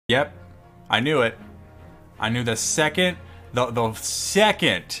Yep, I knew it. I knew the second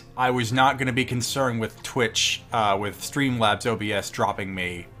I was not going to be concerned with Twitch, with Streamlabs OBS dropping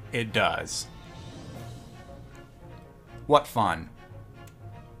me, it does. What fun.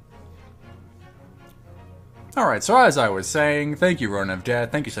 Alright, so as I was saying, thank you, Ronan of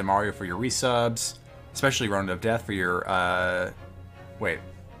Death. Thank you, Mario, for your resubs. Especially Ronan of Death for your, wait.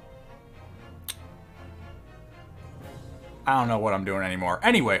 I don't know what I'm doing anymore.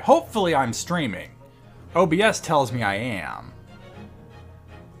 Anyway, hopefully I'm streaming. OBS tells me I am.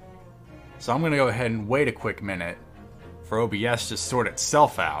 So I'm going to go ahead and wait a quick minute for OBS to sort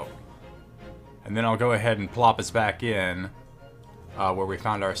itself out. And then I'll go ahead and plop us back in where we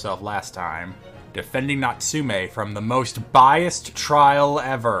found ourselves last time. Defending Natsume from the most biased trial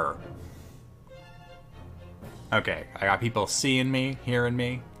ever. Okay, I got people seeing me, hearing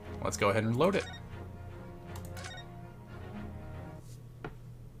me. Let's go ahead and load it.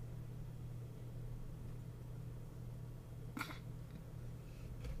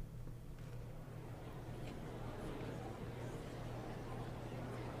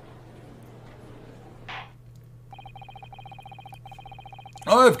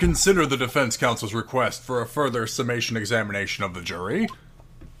 I've considered the defense counsel's request for a further summation examination of the jury,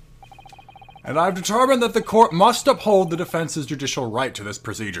 and I've determined that the court must uphold the defense's judicial right to this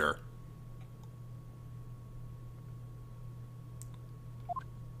procedure.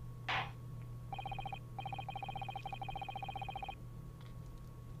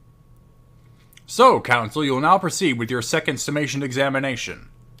 So, counsel, you'll now proceed with your second summation examination.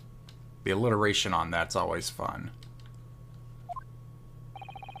 The alliteration on that's always fun.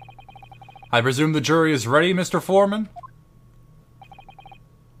 I presume the jury is ready, Mr. Foreman?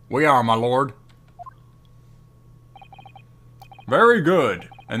 We are, my lord. Very good.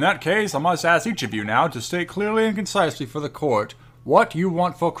 In that case, I must ask each of you now to state clearly and concisely for the court what you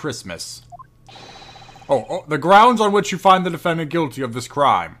want for Christmas. Oh, the grounds on which you find the defendant guilty of this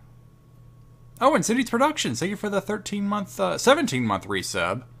crime. Oh, and City's Productions, thank you for the 17-month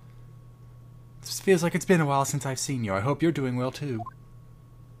resub. This feels like it's been a while since I've seen you. I hope you're doing well, too.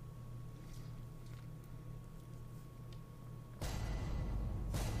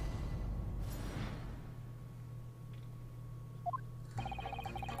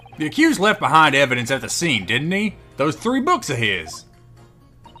 The accused left behind evidence at the scene, didn't he? Those 3 books of his.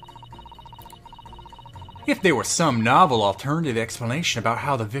 If there were some novel alternative explanation about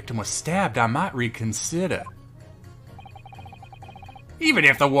how the victim was stabbed, I might reconsider. Even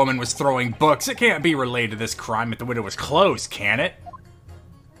if the woman was throwing books, it can't be related to this crime if the window was closed, can it?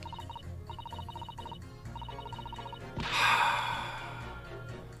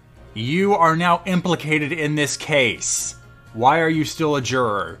 You are now implicated in this case. Why are you still a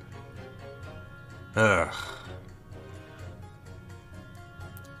juror? Ugh.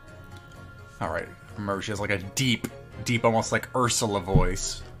 Alright, remember she has like a deep, almost like Ursula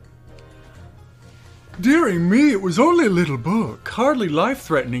voice. Dearing me, it was only a little book, hardly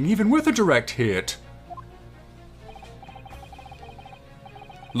life-threatening even with a direct hit.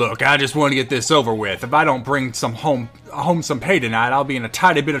 Look, I just want to get this over with. If I don't bring home some pay tonight, I'll be in a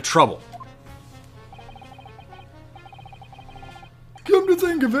tidy bit of trouble. Come to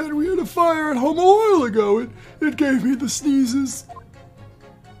think of it, we had a fire at home a while ago. It gave me the sneezes.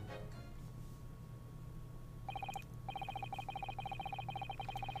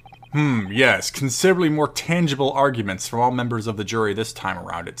 Yes, considerably more tangible arguments from all members of the jury this time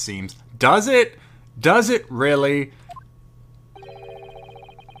around, it seems. Does it? Does it really?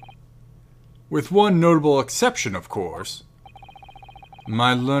 With one notable exception, of course.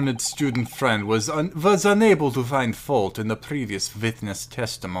 My learned student friend was unable to find fault in the previous witness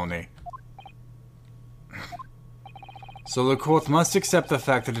testimony. So the court must accept the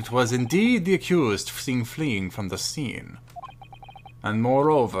fact that it was indeed the accused seen fleeing from the scene. And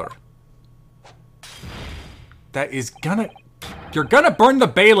moreover, you're gonna burn the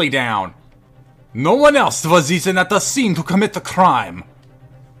Bailey down! No one else was even at the scene to commit the crime!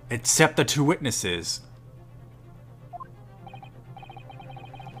 Except the 2 witnesses.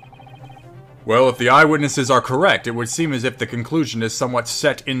 Well, if the eyewitnesses are correct, it would seem as if the conclusion is somewhat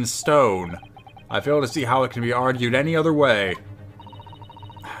set in stone. I fail to see how it can be argued any other way.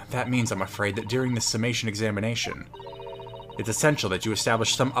 That means, I'm afraid, that during this summation examination, it's essential that you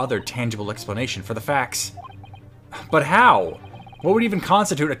establish some other tangible explanation for the facts. But how? What would even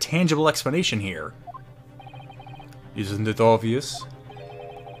constitute a tangible explanation here? Isn't it obvious?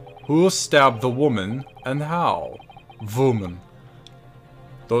 Who stabbed the woman, and how? Woman.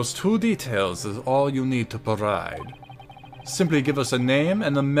 Those 2 details is all you need to provide. Simply give us a name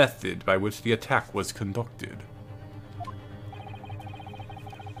and the method by which the attack was conducted.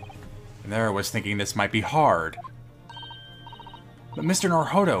 And there I was thinking this might be hard. But Mr.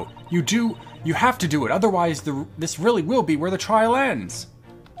 Naruhodo, you have to do it, otherwise this really will be where the trial ends.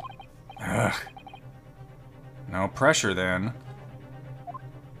 Ugh. No pressure then.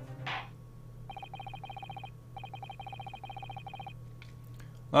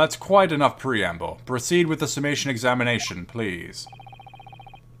 That's quite enough preamble. Proceed with the summation examination, please.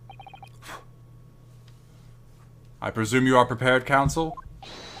 I presume you are prepared, counsel?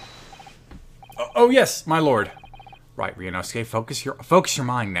 Oh yes, my lord. Right, Ryunosuke, focus your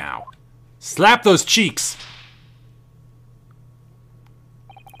mind now. Slap those cheeks!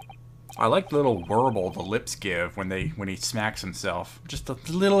 I like the little warble the lips give when he smacks himself. Just a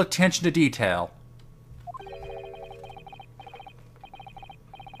little attention to detail.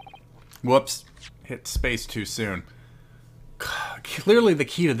 Whoops. Hit space too soon. Clearly the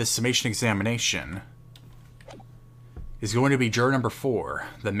key to this summation examination is going to be juror number 4,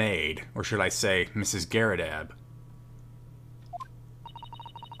 the maid, or should I say, Mrs. Garridab.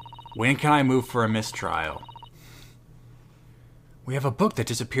 When can I move for a mistrial? We have a book that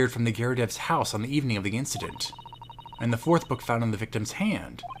disappeared from the Garridab's house on the evening of the incident, and the 4th book found in the victim's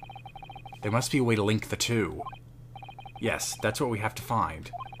hand. There must be a way to link the two. Yes, that's what we have to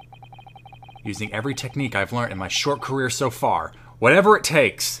find. Using every technique I've learned in my short career so far, whatever it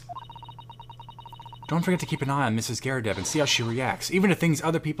takes. Don't forget to keep an eye on Mrs. Garridab and see how she reacts, even to things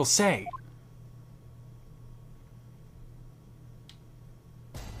other people say.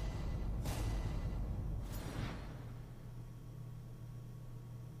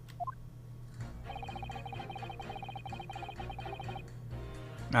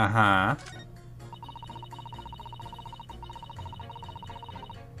 Uh-huh.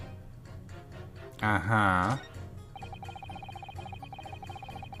 Uh-huh.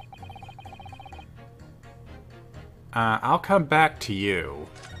 I'll come back to you.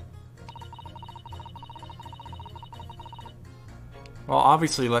 Well,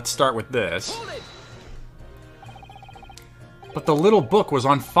 obviously, let's start with this. But the little book was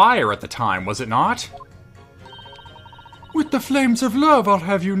on fire at the time, was it not? With the flames of love, I'll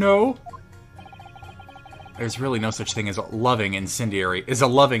have you know. There's really no such thing as a loving incendiary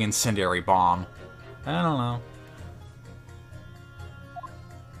bomb. I don't know.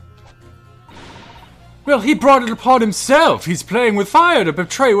 Well, he brought it upon himself. He's playing with fire to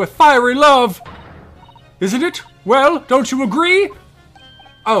betray with fiery love. Isn't it? Well, don't you agree?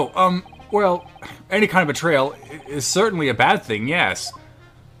 Oh, well, any kind of betrayal is certainly a bad thing, yes.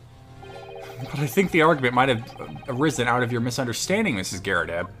 But I think the argument might have arisen out of your misunderstanding, Mrs.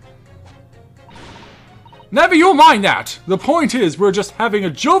 Garridab. Never you mind that! The point is, we're just having a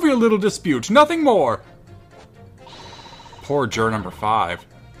jovial little dispute, nothing more. Poor juror number 5.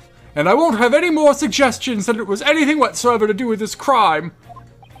 And I won't have any more suggestions that it was anything whatsoever to do with this crime.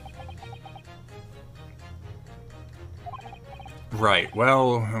 Right,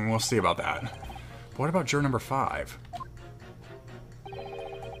 well, we'll see about that. But what about juror number 5?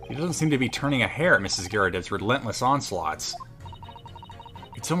 He doesn't seem to be turning a hair at Mrs. Garridab's relentless onslaughts.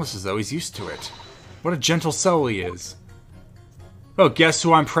 It's almost as though he's used to it. What a gentle soul he is. Well, guess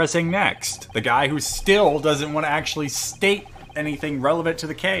who I'm pressing next? The guy who still doesn't want to actually state anything relevant to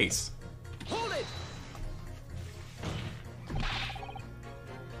the case. Hold it.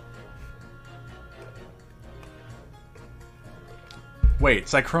 Wait,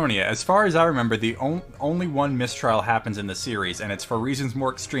 Psychronia, as far as I remember, the only one mistrial happens in the series, and it's for reasons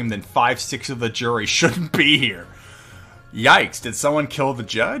more extreme than 5/6 of the jury shouldn't be here. Yikes, did someone kill the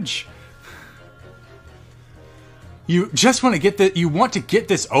judge? You just want to get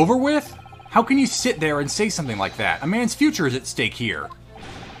this over with? How can you sit there and say something like that? A man's future is at stake here.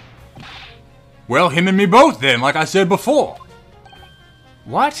 Well, him and me both then, like I said before.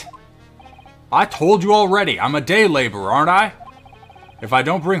 What? I told you already, I'm a day laborer, aren't I? If I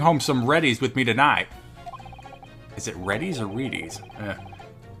don't bring home some Reddies with me tonight... Is it Reddies or Reedies?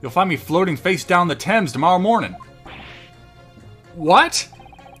 You'll find me floating face down the Thames tomorrow morning. What?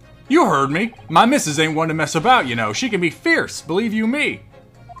 You heard me. My missus ain't one to mess about, you know. She can be fierce, believe you me.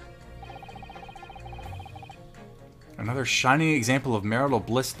 Another shining example of marital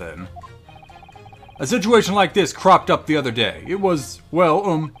bliss, then. A situation like this cropped up the other day. It was,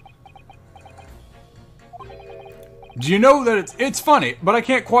 well, Do you know that it's funny, but I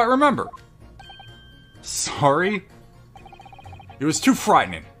can't quite remember. Sorry? It was too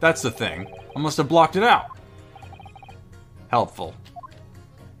frightening. That's the thing. I must have blocked it out. Helpful.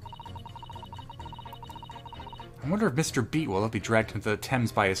 I wonder if Mr. Beat will be dragged into the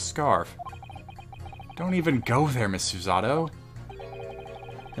Thames by his scarf. Don't even go there, Miss Susato.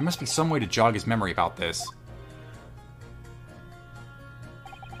 There must be some way to jog his memory about this.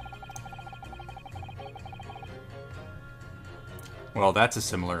 Well, that's a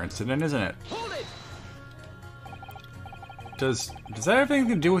similar incident, isn't it? Hold it! Does that have anything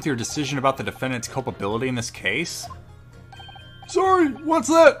to do with your decision about the defendant's culpability in this case? Sorry, what's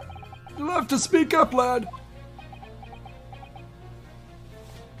that? You'll have to speak up, lad.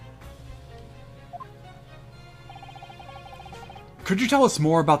 Could you tell us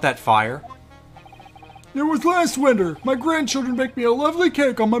more about that fire? It was last winter. My grandchildren baked me a lovely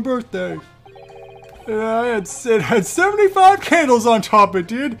cake on my birthday. It had 75 candles on top, it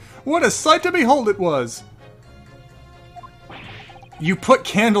did. What a sight to behold it was. You put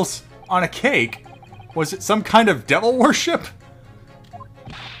candles on a cake? Was it some kind of devil worship?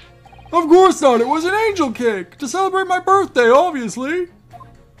 Of course not. It was an angel cake. To celebrate my birthday, obviously.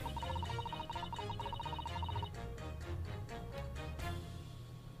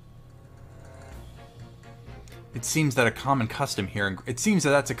 It seems that's a common custom here in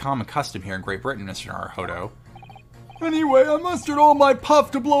Great Britain, Mr. Naruhodo. Anyway, I mustered all my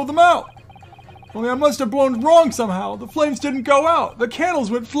puff to blow them out. Only I must have blown wrong somehow. The flames didn't go out. The candles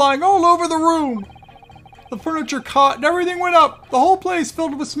went flying all over the room. The furniture caught and everything went up. The whole place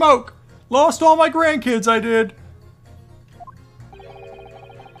filled with smoke. Lost all my grandkids, I did.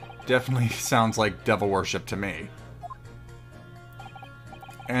 Definitely sounds like devil worship to me.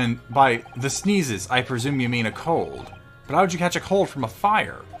 And by the sneezes, I presume you mean a cold. But how would you catch a cold from a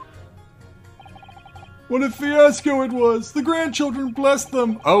fire? What a fiasco it was. The grandchildren, bless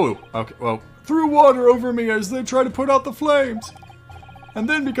them, Oh, okay, well... threw water over me as they tried to put out the flames. And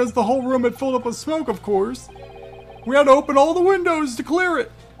then, because the whole room had filled up with smoke, of course, we had to open all the windows to clear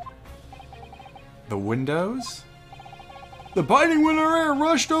it. The windows? The biting winter air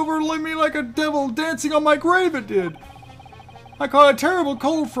rushed over me like a devil dancing on my grave, it did. I caught a terrible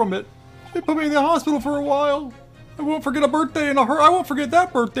cold from it. They put me in the hospital for a while. I won't forget that birthday in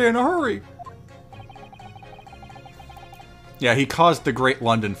a hurry. Yeah, he caused the Great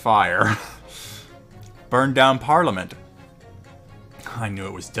London Fire. Burned down Parliament. I knew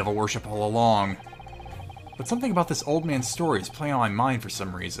it was devil worship all along. But something about this old man's story is playing on my mind for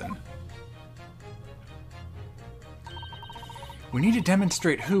some reason. We need to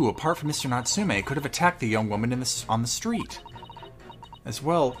demonstrate who, apart from Mr. Natsume, could have attacked the young woman on the street. As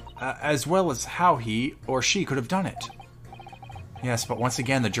well as how he or she could have done it. Yes, but once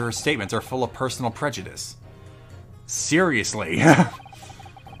again, the jurors' statements are full of personal prejudice. Seriously.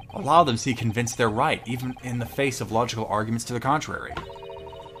 Allow them to be convinced they're right, even in the face of logical arguments to the contrary.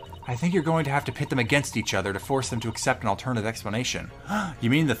 I think you're going to have to pit them against each other to force them to accept an alternative explanation.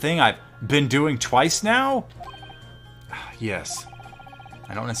 You mean the thing I've been doing twice now? Yes.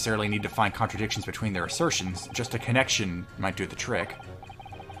 I don't necessarily need to find contradictions between their assertions, just a connection might do the trick.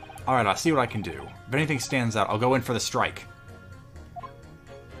 Alright, I'll see what I can do. If anything stands out, I'll go in for the strike.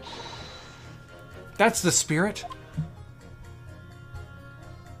 That's the spirit.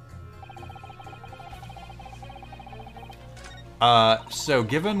 So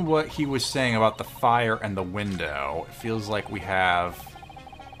given what he was saying about the fire and the window, it feels like we have...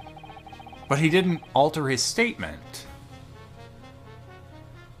 But he didn't alter his statement.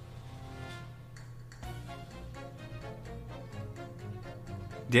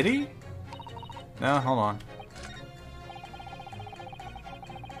 Did he? No, hold on.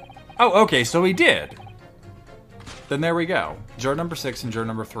 Oh, okay, so he did. Then there we go. Juror number 6 and juror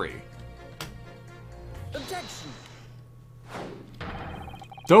number 3. Objection.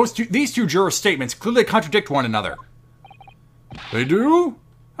 These two juror statements clearly contradict one another. They do?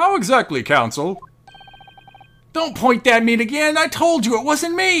 How exactly, counsel? Don't point that at me again. I told you it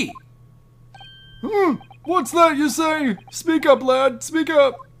wasn't me. What's that you say? Speak up, lad. Speak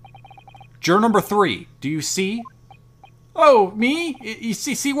up. Juror number 3. Do you see? Oh, me? You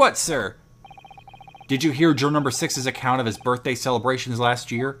see what, sir? Did you hear juror number 6's account of his birthday celebrations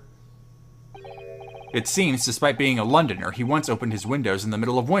last year? It seems, despite being a Londoner, he once opened his windows in the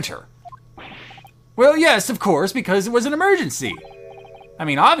middle of winter. Well, yes, of course, because it was an emergency. I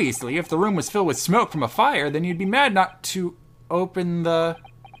mean, obviously, if the room was filled with smoke from a fire, then you'd be mad not to open the...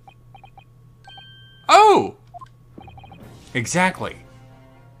 Oh! Exactly.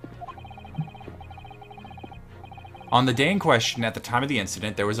 On the day in question, at the time of the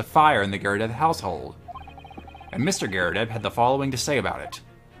incident, there was a fire in the Garadeb household. And Mr. Garadeb had the following to say about it.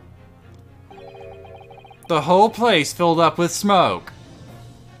 The whole place filled up with smoke.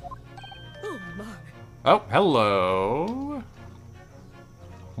 Oh, my. Oh, hello.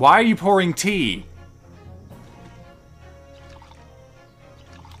 Why are you pouring tea?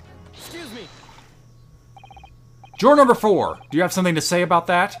 Excuse me. Juror number 4, do you have something to say about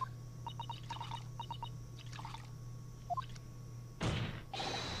that?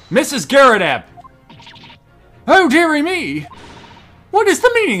 Mrs. Garadeb! Oh, dearie me! What is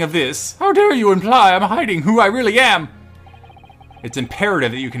the meaning of this? How dare you imply I'm hiding who I really am? It's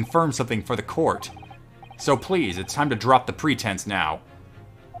imperative that you confirm something for the court. So please, it's time to drop the pretense now.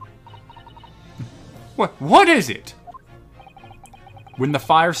 What is it? When the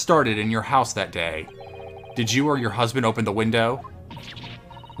fire started in your house that day, did you or your husband open the window?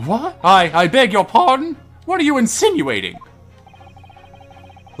 What? I beg your pardon? What are you insinuating?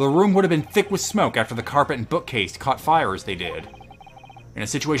 The room would have been thick with smoke after the carpet and bookcase caught fire as they did. In a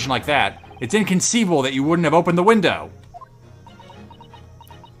situation like that, it's inconceivable that you wouldn't have opened the window.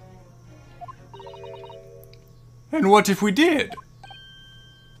 And what if we did?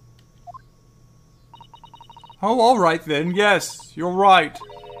 Oh, all right then. Yes, you're right.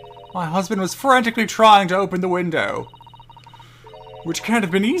 My husband was frantically trying to open the window. Which can't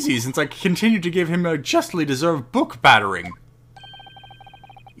have been easy since I continued to give him a justly deserved book battering.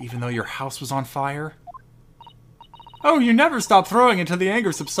 Even though your house was on fire? Oh, you never stop throwing until the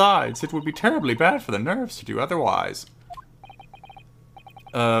anger subsides. It would be terribly bad for the nerves to do otherwise.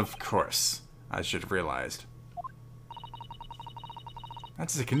 Of course. I should have realized.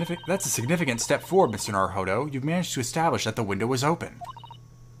 That's a significant step forward, Mr. Naruhodo. You've managed to establish that the window was open.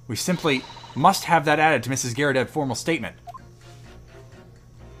 We simply must have that added to Mrs. Garrideb's formal statement.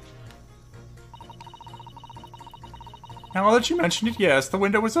 Now that you mention it, yes, the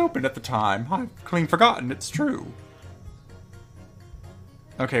window was open at the time. I've clean forgotten, it's true.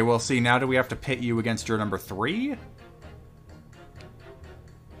 Okay, well, see, now do we have to pit you against juror number 3?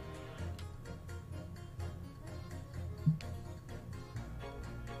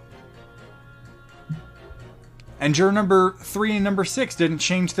 And juror number 3 and number 6 didn't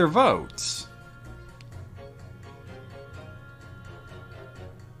change their votes.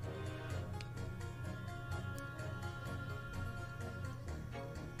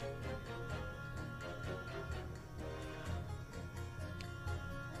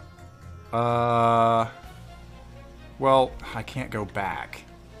 Well, I can't go back.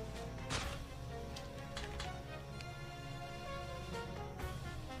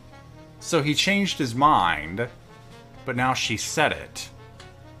 So he changed his mind, but now she said it.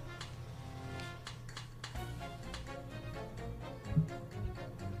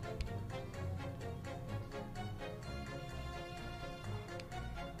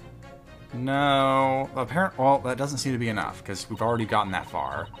 No, well, that doesn't seem to be enough, because we've already gotten that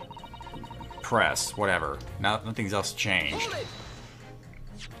far. Press, whatever. Now, nothing else changed.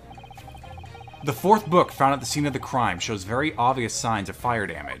 The 4th book found at the scene of the crime shows very obvious signs of fire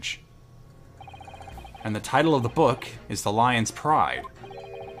damage. And the title of the book is The Lion's Pride.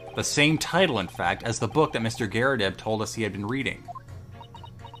 The same title, in fact, as the book that Mr. Garrideb told us he had been reading.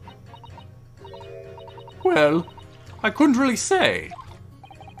 Well, I couldn't really say.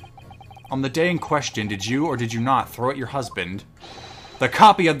 On the day in question, did you or did you not throw at your husband the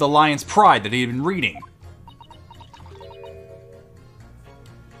copy of The Lion's Pride that he had been reading?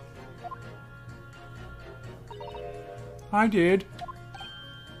 I did.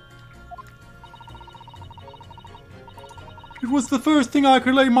 It was the first thing I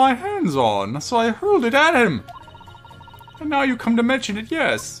could lay my hands on, so I hurled it at him. And now you come to mention it,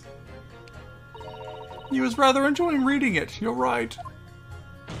 yes. He was rather enjoying reading it, you're right.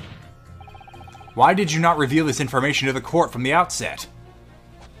 Why did you not reveal this information to the court from the outset?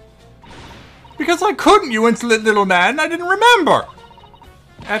 Because I couldn't, you insolent little man. I didn't remember.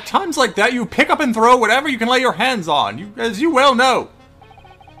 At times like that, you pick up and throw whatever you can lay your hands on, as you well know.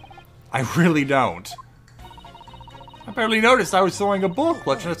 I really don't. I barely noticed I was throwing a book,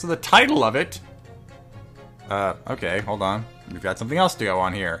 much less the title of it. Okay, hold on. We've got something else to go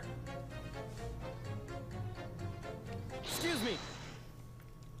on here. Excuse me.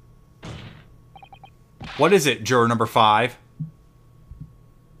 What is it, juror number 5?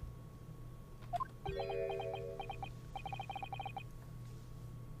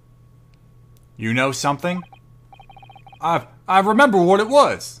 You know something? I remember what it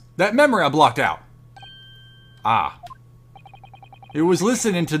was. That memory I blocked out. Ah. It was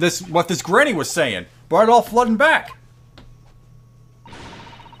listening to what this granny was saying. Brought it all flooding back.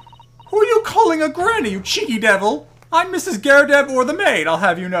 Who are you calling a granny, you cheeky devil? I'm Mrs. Garrideb or the maid, I'll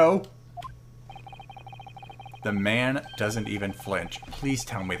have you know. The man doesn't even flinch. Please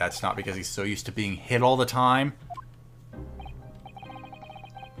tell me that's not because he's so used to being hit all the time.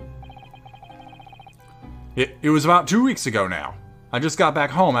 It was about 2 weeks ago now. I just got back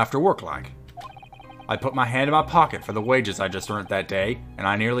home after work like. I put my hand in my pocket for the wages I just earned that day, and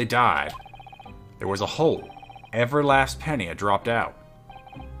I nearly died. There was a hole. Every last penny had dropped out.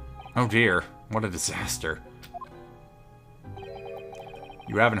 Oh dear, what a disaster.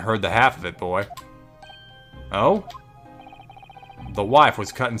 You haven't heard the half of it, boy. Oh? The wife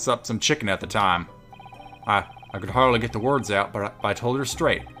was cutting up some chicken at the time. I could hardly get the words out, but I told her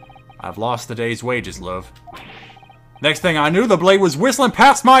straight. I've lost the day's wages, love. Next thing I knew, the blade was whistling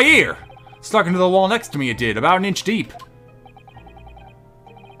past my ear. Stuck into the wall next to me it did, about an inch deep.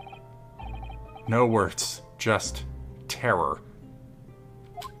 No words, just terror.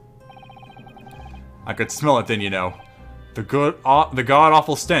 I could smell it then, you know. The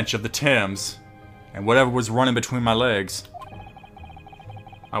god-awful stench of the Thames, and whatever was running between my legs.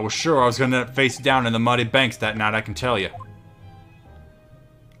 I was sure I was gonna face down in the muddy banks that night, I can tell you.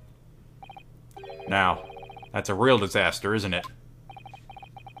 Now, that's a real disaster, isn't it?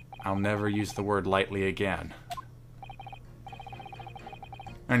 I'll never use the word lightly again.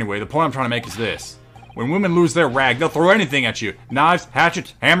 Anyway, the point I'm trying to make is this. When women lose their rag, they'll throw anything at you. Knives,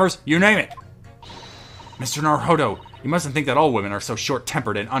 hatchets, hammers, you name it. Mr. Naruhodo, you mustn't think that all women are so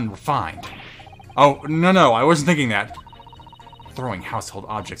short-tempered and unrefined. Oh, no, I wasn't thinking that. Throwing household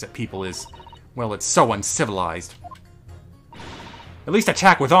objects at people is, well, it's so uncivilized. At least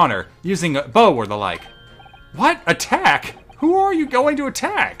attack with honor, using a bow or the like. What? Attack? Who are you going to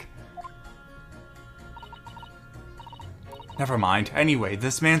attack? Never mind. Anyway,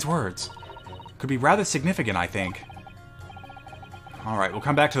 this man's words could be rather significant, I think. Alright, we'll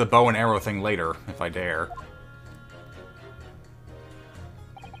come back to the bow and arrow thing later, if I dare.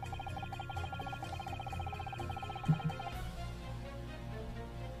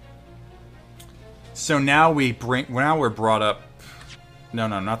 So now we're brought up... No,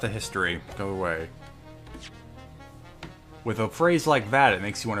 not the history. Go away. With a phrase like that, it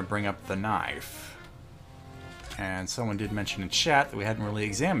makes you want to bring up the knife. And someone did mention in chat that we hadn't really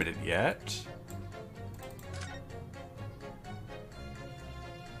examined it yet.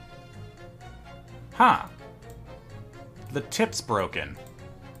 Huh. The tip's broken.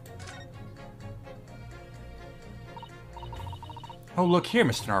 Oh, look here,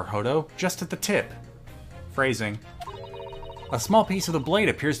 Mr. Naruhodo. Just at the tip. Phrasing. A small piece of the blade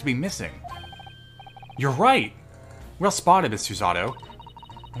appears to be missing. You're right. Well spotted, Miss Susato.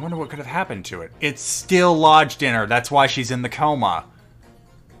 I wonder what could have happened to it. It's still lodged in her. That's why she's in the coma.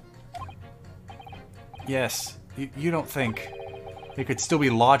 Yes. You don't think it could still be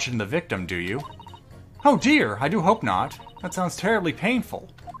lodged in the victim, do you? Oh dear, I do hope not. That sounds terribly painful.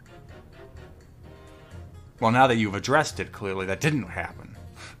 Well, now that you've addressed it, clearly that didn't happen.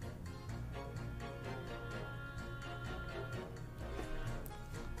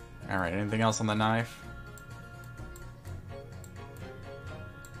 Alright, anything else on the knife?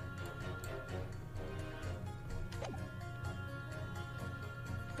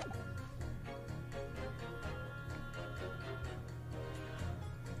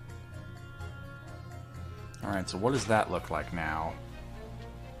 Alright, so what does that look like now?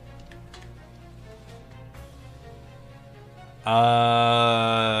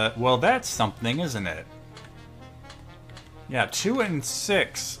 Well, that's something, isn't it? Yeah, 2 and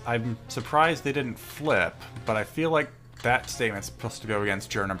 6. I'm surprised they didn't flip, but I feel like that statement's supposed to go against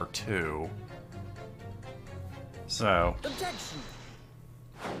juror number 2. So... Objection.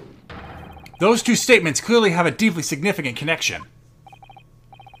 Those two statements clearly have a deeply significant connection.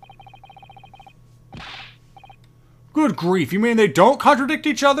 Good grief, you mean they don't contradict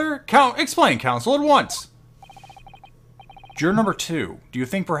each other? Explain, counsel, at once. Juror number 2, do you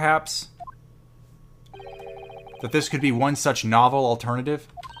think perhaps that this could be one such novel alternative?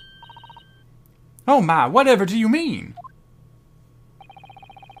 Oh my, whatever do you mean?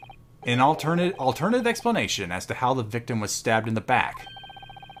 An alternate explanation as to how the victim was stabbed in the back.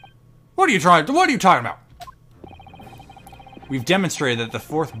 What are you talking about? We've demonstrated that the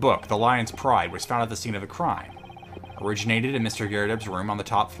 4th book, The Lion's Pride, was found at the scene of the crime. Originated in Mr. Garredeb's room on the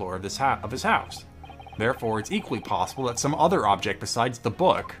top floor of his house. Therefore, it's equally possible that some other object besides the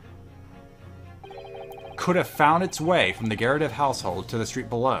book could have found its way from the Garredeb household to the street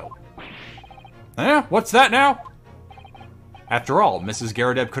below. Eh? What's that now? After all, Mrs.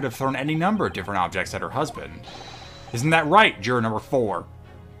 Garredeb could have thrown any number of different objects at her husband. Isn't that right, juror number 4?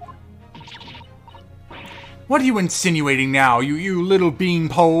 What are you insinuating now, you little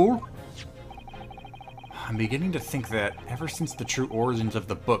beanpole? I'm beginning to think that ever since the true origins of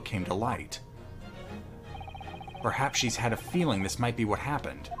the book came to light, perhaps she's had a feeling this might be what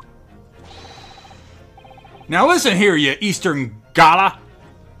happened. Now listen here, you Eastern Gala.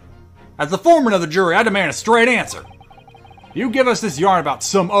 As the foreman of the jury, I demand a straight answer. You give us this yarn about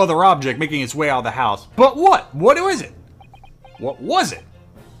some other object making its way out of the house. But what? What is it? What was it?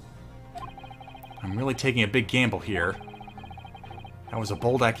 I'm really taking a big gamble here. That was a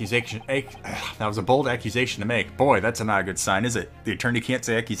bold accusation. That was a bold accusation to make. Boy, that's not a good sign, is it? The attorney can't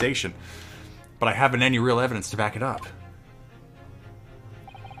say accusation. But I haven't any real evidence to back it up.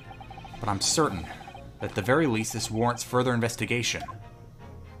 But I'm certain that at the very least this warrants further investigation.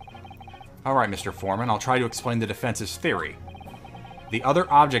 Alright, Mr. Foreman, I'll try to explain the defense's theory. The other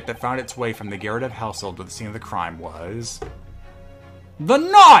object that found its way from the Geradev household to the scene of the crime was... the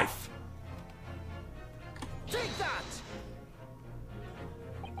knife! Take that!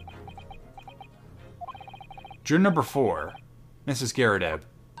 Juror number 4, Mrs. Geradev.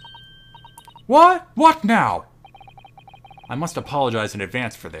 What? What now? I must apologize in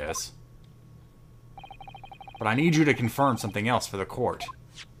advance for this. But I need you to confirm something else for the court.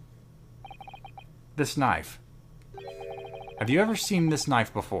 This knife. Have you ever seen this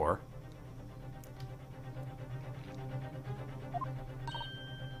knife before?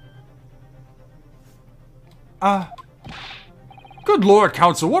 Good Lord,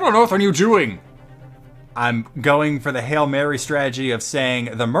 Counsel, what on earth are you doing? I'm going for the Hail Mary strategy of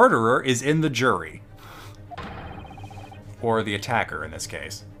saying the murderer is in the jury. Or the attacker, in this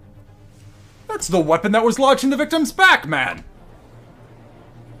case. That's the weapon that was lodged in the victim's back, man!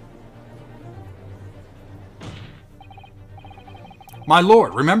 My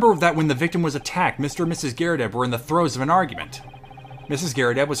lord, remember that when the victim was attacked, Mr. and Mrs. Geradev were in the throes of an argument. Mrs.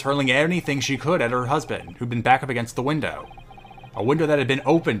 Geradev was hurling anything she could at her husband, who'd been back up against the window. A window that had been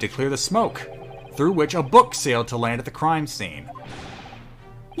opened to clear the smoke, through which a book sailed to land at the crime scene.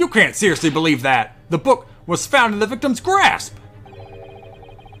 You can't seriously believe that! The book was found in the victim's grasp!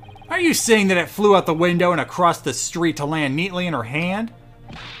 Are you saying that it flew out the window and across the street to land neatly in her hand?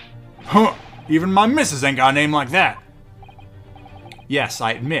 Huh, even my missus ain't got a name like that! Yes,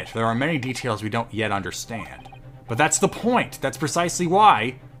 I admit, there are many details we don't yet understand. But that's the point. That's precisely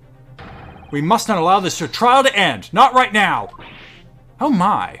why we must not allow this trial to end. Not right now. Oh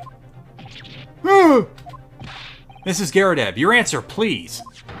my. Mrs. Geradev, your answer, please.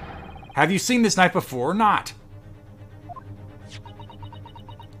 Have you seen this knife before or not?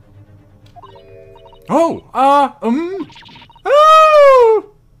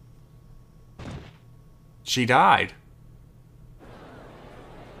 She died.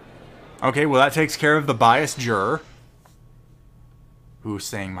 Okay, well that takes care of the biased juror. Who's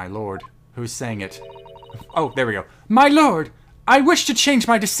saying my lord? Who's saying it? Oh, there we go. My lord, I wish to change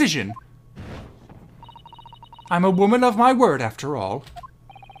my decision. I'm a woman of my word, after all.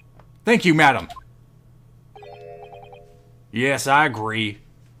 Thank you, madam. Yes, I agree.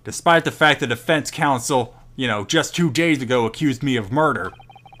 Despite the fact the defense counsel, just 2 days ago accused me of murder.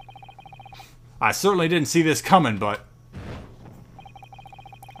 I certainly didn't see this coming, but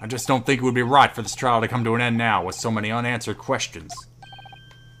I just don't think it would be right for this trial to come to an end now with so many unanswered questions.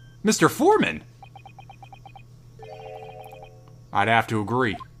 Mr. Foreman! I'd have to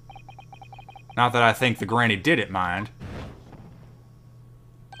agree. Not that I think the granny did it, mind.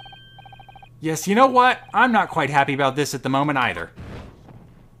 Yes, you know what? I'm not quite happy about this at the moment either.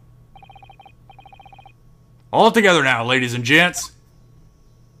 All together now, ladies and gents.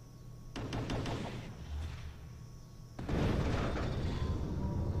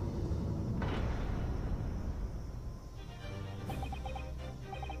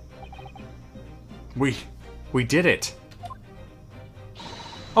 We did it.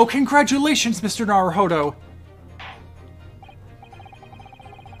 Oh, congratulations, Mr. Naruhodo.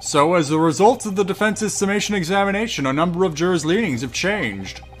 So, as a result of the defense's summation examination, a number of jurors' leanings have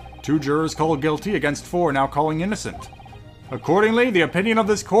changed. 2 jurors called guilty against 4 now calling innocent. Accordingly, the opinion of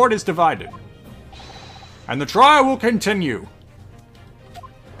this court is divided. And the trial will continue.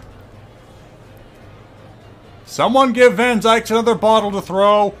 Someone give Van Zykes another bottle to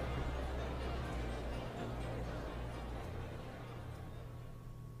throw.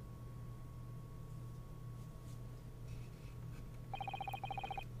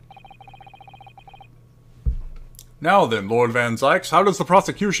 Now then, Lord Van Zykes, how does the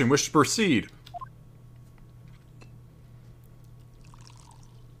prosecution wish to proceed?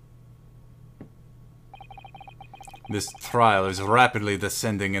 This trial is rapidly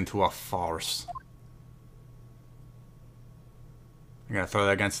descending into a farce. I'm gonna throw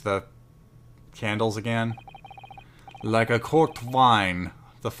that against the candles again. Like a corked wine,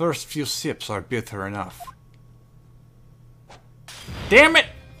 the first few sips are bitter enough. Damn it!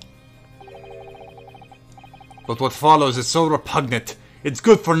 But what follows is so repugnant, it's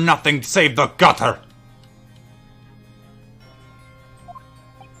good for nothing save the gutter!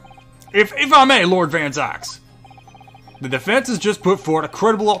 If I may, Lord Van Zykes, the defense has just put forward a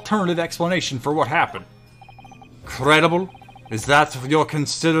credible alternative explanation for what happened. Credible? Is that your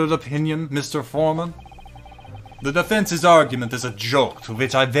considered opinion, Mr. Foreman? The defense's argument is a joke to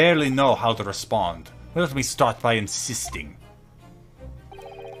which I barely know how to respond. Let me start by insisting.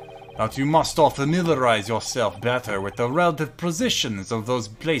 But you must all familiarize yourself better with the relative positions of those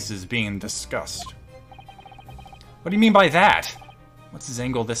places being discussed. What do you mean by that? What's his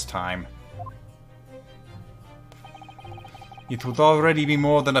angle this time? It would already be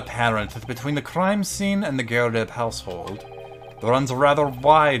more than apparent that between the crime scene and the Gerdev household, there runs a rather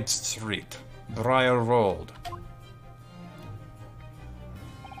wide street, Briar Road.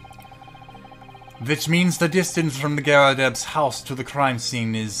 Which means the distance from the Geradeb's house to the crime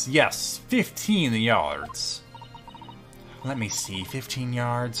scene is, yes, 15 yards. Let me see, 15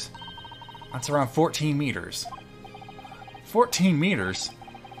 yards? That's around 14 meters. 14 meters?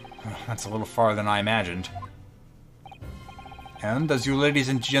 That's a little farther than I imagined. And, as you ladies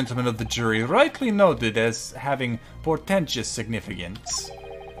and gentlemen of the jury rightly noted as having portentous significance,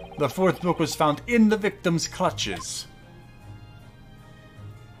 the fourth book was found in the victim's clutches.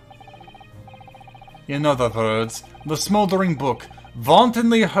 In other words, the smoldering book,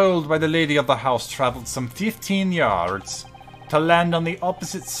 wantonly hurled by the lady of the house, traveled some 15 yards to land on the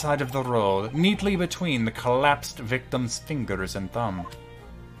opposite side of the road, neatly between the collapsed victim's fingers and thumb.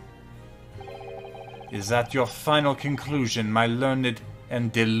 Is that your final conclusion, my learned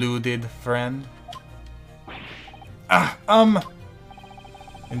and deluded friend? And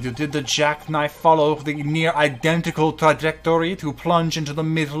you did the jackknife follow the near identical trajectory to plunge into the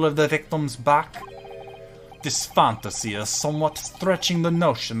middle of the victim's back? This fantasy is somewhat stretching the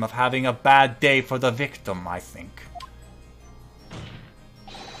notion of having a bad day for the victim, I think.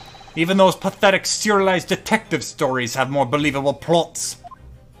 Even those pathetic serialized detective stories have more believable plots.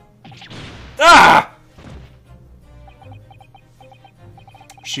 Ah!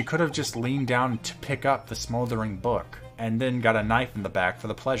 She could have just leaned down to pick up the smoldering book, and then got a knife in the back for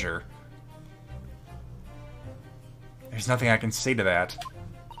the pleasure. There's nothing I can say to that.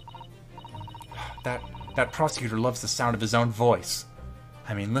 That prosecutor loves the sound of his own voice.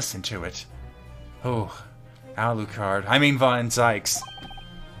 I mean, listen to it. Oh, Alucard. I mean Von Zykes.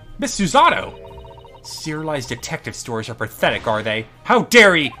 Miss Susato! Serialized detective stories are pathetic, are they? How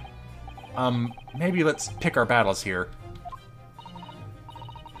dare he! Maybe let's pick our battles here.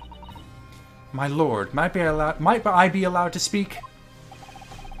 My lord, might I be allowed to speak?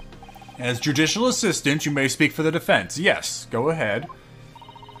 As judicial assistant, you may speak for the defense. Yes, go ahead.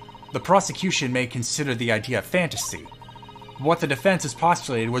 The prosecution may consider the idea a fantasy. What the defense has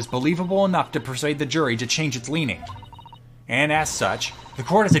postulated was believable enough to persuade the jury to change its leaning. And as such, the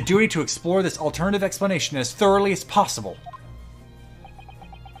court has a duty to explore this alternative explanation as thoroughly as possible.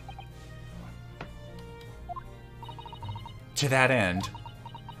 To that end,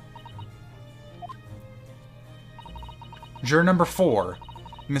 juror number 4,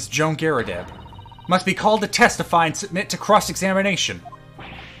 Miss Joan Garadeb, must be called to testify and submit to cross-examination.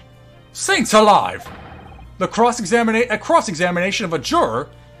 Saints alive! A cross-examination of a juror?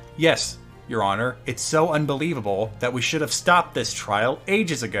 Yes, Your Honor, it's so unbelievable that we should have stopped this trial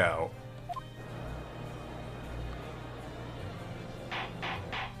ages ago.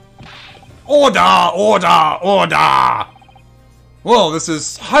 Order! Order! Order! Well, this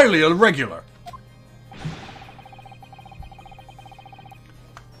is highly irregular.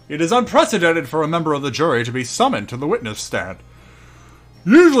 It is unprecedented for a member of the jury to be summoned to the witness stand.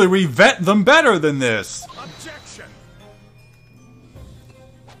 Usually we vet them better than this. Objection!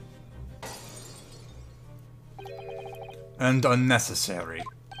 And unnecessary.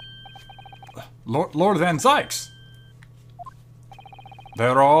 Lord Van Zykes.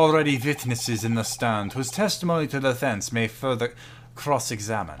 There are already witnesses in the stand whose testimony to the defense may further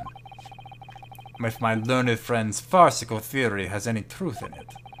cross-examine. If my learned friend's farcical theory has any truth in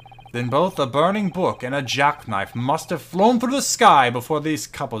it, then both a burning book and a jackknife must have flown through the sky before these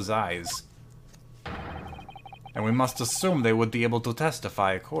couple's eyes. And we must assume they would be able to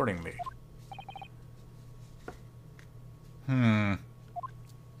testify accordingly.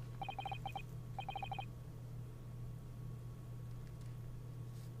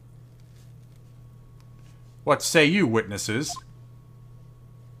 What say you, witnesses?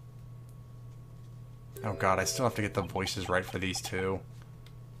 Oh god, I still have to get the voices right for these two.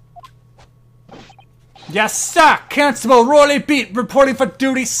 Yes, sir! Constable Rory Beat reporting for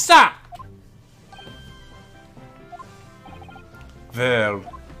duty, sir! Well,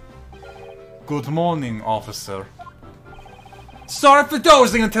 good morning, officer. Sorry for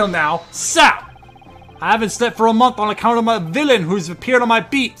dozing until now, sir! I haven't slept for a month on account of my villain who's appeared on my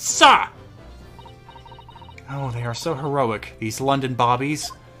beat, sir! Oh, they are so heroic, these London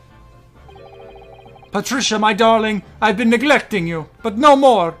bobbies. Patricia, my darling, I've been neglecting you, but no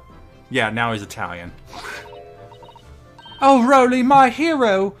more! Yeah, now he's Italian. Oh, Rowley, my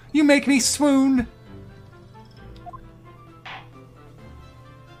hero! You make me swoon!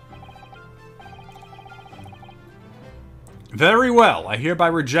 Very well. I hereby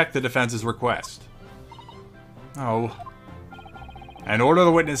reject the defense's request. Oh. And order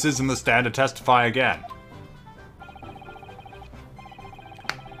the witnesses in the stand to testify again.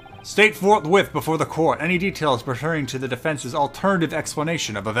 State forthwith before the court any details pertaining to the defense's alternative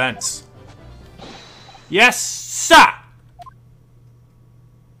explanation of events. Yes, sir!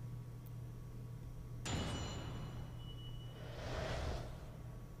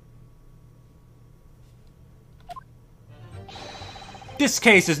 This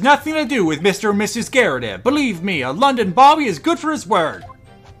case has nothing to do with Mr. and Mrs. Garrett. Believe me, a London Bobby is good for his word.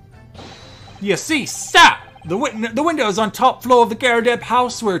 You see, sir, the windows on top floor of the Garrett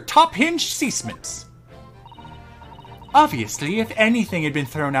house were top-hinged casements. Obviously, if anything had been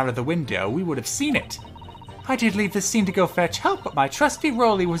thrown out of the window, we would have seen it. I did leave the scene to go fetch help, but my trusty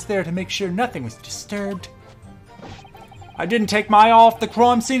Rolly was there to make sure nothing was disturbed. I didn't take my eye off the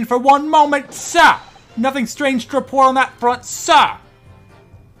crime scene for one moment, sir. Nothing strange to report on that front, sir.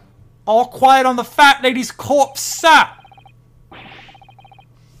 All quiet on the fat lady's corpse, sir.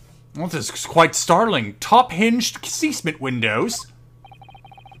 Well, this is quite startling. Top-hinged casement windows.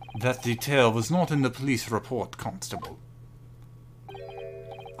 That detail was not in the police report, Constable.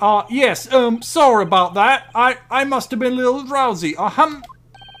 Yes, sorry about that. I must have been a little drowsy.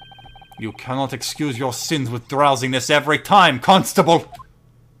 You cannot excuse your sins with drowsiness every time, Constable.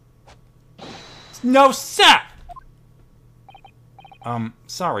 No, sir!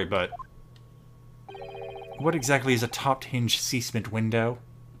 Sorry, but... what exactly is a top-hinged casement window?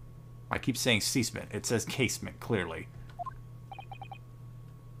 I keep saying casement. It says casement, clearly.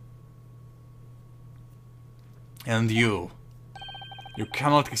 And you. You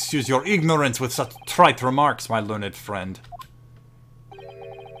cannot excuse your ignorance with such trite remarks, my learned friend.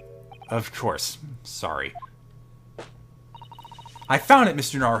 Of course. Sorry. I found it,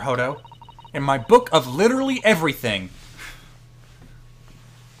 Mr. Naruhodo. In my book of literally everything.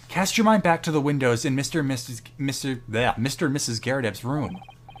 Cast your mind back to the windows in Mr. and Mrs. Garrett's room.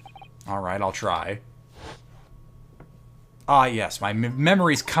 Alright, I'll try. Ah, yes, my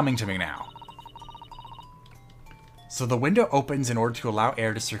memory's coming to me now. So the window opens in order to allow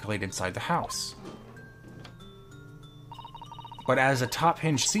air to circulate inside the house. But as a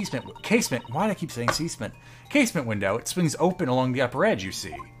top-hinged casement, why do I keep saying casement? Casement window, it swings open along the upper edge, you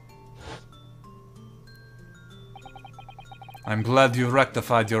see. I'm glad you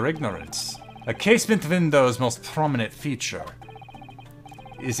rectified your ignorance. A casement window's most prominent feature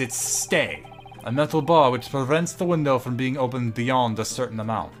is its stay, a metal bar which prevents the window from being opened beyond a certain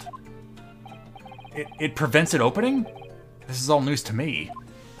amount. It prevents it opening? This is all news to me.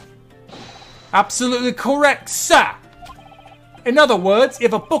 Absolutely correct, sir! In other words,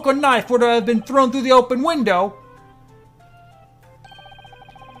 if a book or knife were to have been thrown through the open window,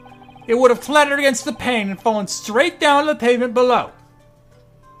 it would have clattered against the pane and fallen straight down to the pavement below.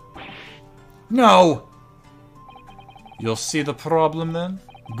 No! You'll see the problem then?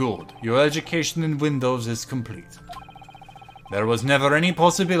 Good. Your education in windows is complete. There was never any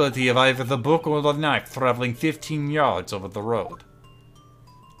possibility of either the book or the knife traveling 15 yards over the road.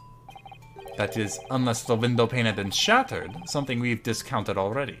 That is, unless the window pane had been shattered, something we've discounted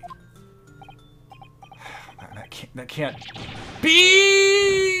already. That can't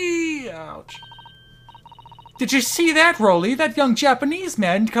be! Ouch. Did you see that, Rolly? That young Japanese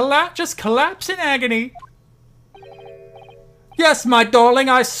man just collapsed in agony. Yes, my darling,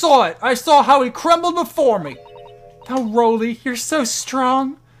 I saw it. I saw how he crumbled before me. Oh, Rolly, you're so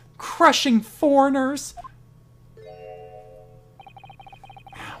strong. Crushing foreigners.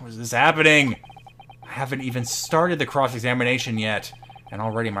 How is this happening? I haven't even started the cross-examination yet, and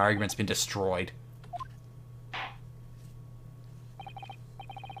already my argument's been destroyed.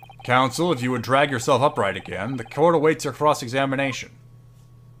 Counsel, if you would drag yourself upright again, the court awaits your cross-examination.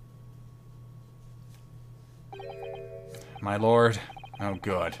 My lord. Oh,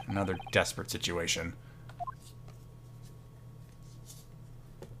 good. Another desperate situation.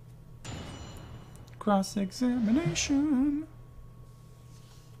 Cross-examination.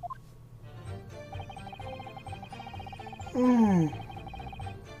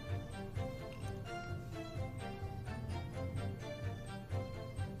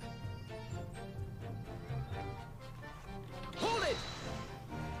 Hold it!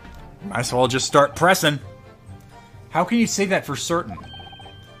 Might as well just start pressing. How can you say that for certain?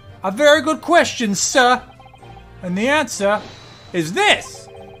 A very good question, sir. And the answer is this.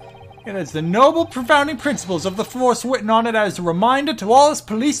 It is the noble founding principles of the force written on it as a reminder to all us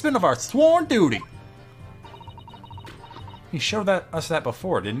policemen of our sworn duty. He showed us that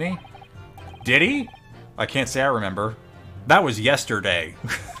before, didn't he? Did he? I can't say I remember. That was yesterday.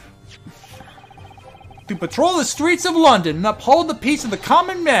 To patrol the streets of London and uphold the peace of the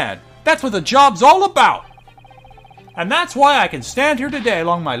common man. That's what the job's all about. And that's why I can stand here today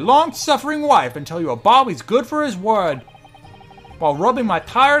along my long-suffering wife and tell you a Bobby's good for his word, while rubbing my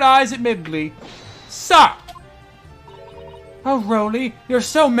tired eyes admittedly. Sir! Oh, Rolly, you're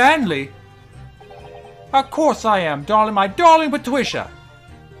so manly. Of course I am, darling, my darling Patricia.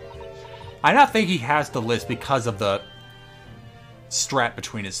 I not think he has the list because of the strap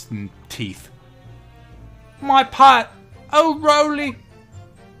between his teeth. My pot. Oh, Rolly.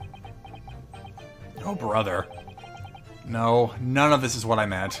 Oh, brother. No, none of this is what I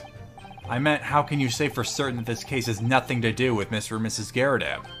meant. I meant, how can you say for certain that this case has nothing to do with Mr. and Mrs.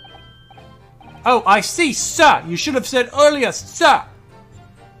 Garrideb? Oh, I see, sir. You should have said earlier, sir.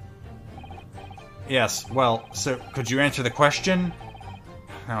 Yes, well, so could you answer the question?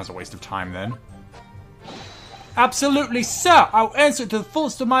 That was a waste of time then. Absolutely, sir. I'll answer to the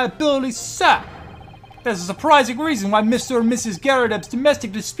fullest of my ability, sir. There's a surprising reason why Mr. and Mrs. Garrideb's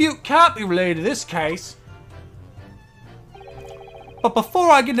domestic dispute can't be related to this case. But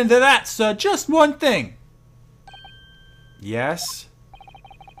before I get into that, sir, just one thing. Yes?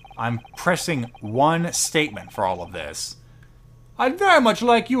 I'm pressing one statement for all of this. I'd very much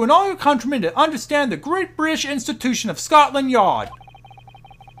like you and all your countrymen to understand the great British institution of Scotland Yard.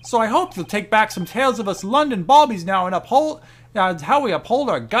 So I hope you'll take back some tales of us London bobbies now and uphold how we uphold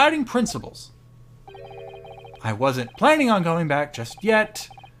our guiding principles. I wasn't planning on going back just yet.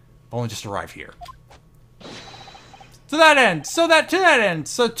 Only just arrived here. To that end, sir,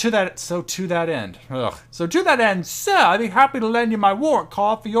 I'd be happy to lend you my warrant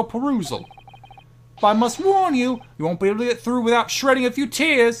card for your perusal. But I must warn you, you won't be able to get through without shredding a few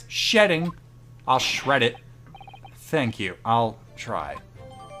tears. Shedding. I'll shred it. Thank you. I'll try.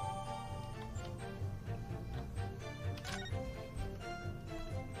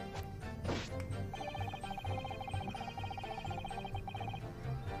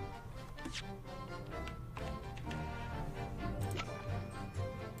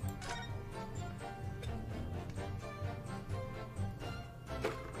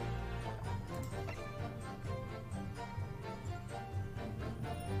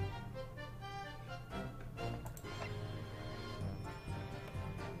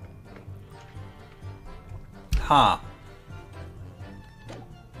 Huh.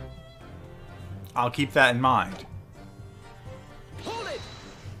 I'll keep that in mind. Hold it!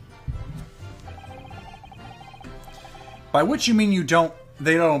 By which you mean they don't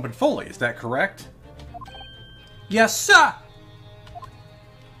open fully, is that correct? Yes, sir.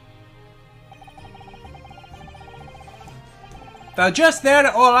 They're just there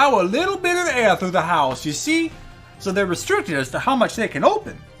to allow a little bit of air through the house, you see? So they're restricted as to how much they can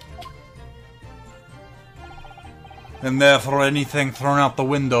open. And therefore anything thrown out the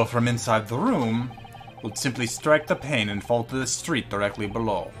window from inside the room would simply strike the pane and fall to the street directly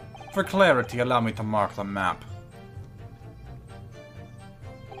below. For clarity, allow me to mark the map.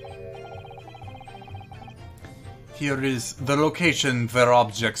 Here is the location where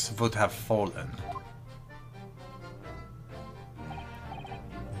objects would have fallen.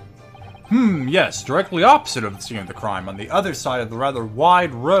 Yes, directly opposite of the scene of the crime, on the other side of the rather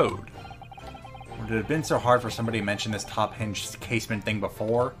wide road. Would it have been so hard for somebody to mention this top hinged casement thing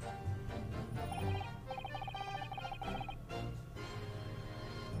before?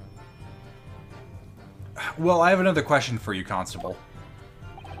 Well, I have another question for you, Constable.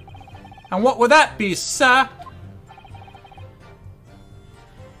 And what would that be, sir?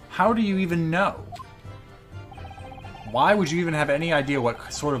 How do you even know? Why would you even have any idea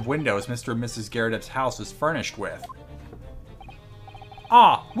what sort of windows Mr. and Mrs. Garrideb's house is furnished with?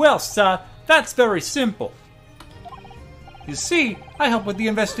 Ah, well, sir, that's very simple. You see, I helped with the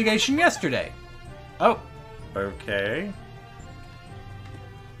investigation yesterday. Oh, okay.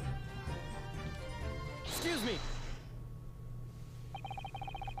 Excuse me.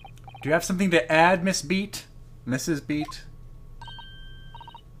 Do you have something to add, Miss Beat? Mrs. Beat?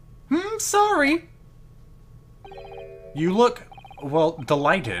 Sorry. You look, well,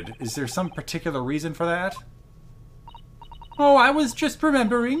 delighted. Is there some particular reason for that? Oh, I was just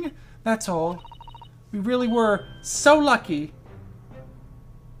remembering. That's all. We really were so lucky.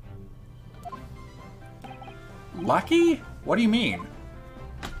 Lucky? What do you mean?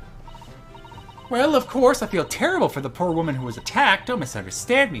 Well, of course, I feel terrible for the poor woman who was attacked. Don't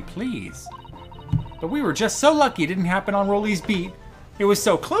misunderstand me, please. But we were just so lucky it didn't happen on Rolly's beat. It was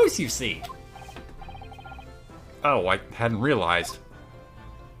so close, you see. Oh, I hadn't realized.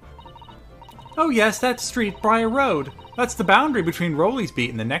 Oh yes, that's Street Briar Road. That's the boundary between Rolly's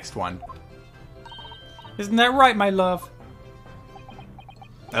beat and the next one. Isn't that right, my love?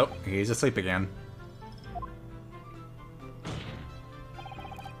 Oh, he's asleep again.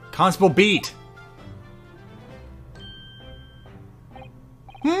 Constable Beat!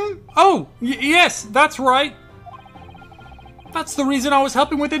 Oh, yes, that's right. That's the reason I was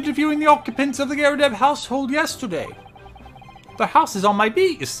helping with interviewing the occupants of the Garrideb household yesterday. The house is on my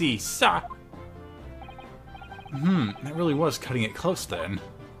beat, you see, sir. That really was cutting it close then.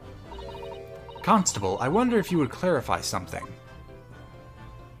 Constable, I wonder if you would clarify something.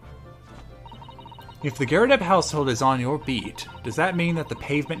 If the Garrideb household is on your beat, does that mean that the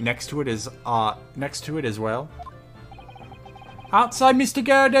pavement next to it is as well? Outside Mr.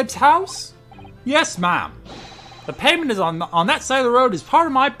 Garrideb's house? Yes, ma'am. The pavement is on that side of the road is part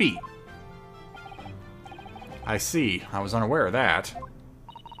of my beat. I see. I was unaware of that.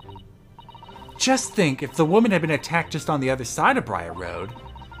 Just think, if the woman had been attacked just on the other side of Briar Road,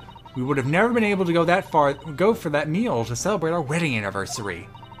 we would have never been able to go for that meal to celebrate our wedding anniversary.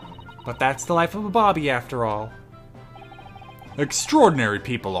 But that's the life of a Bobby, after all. Extraordinary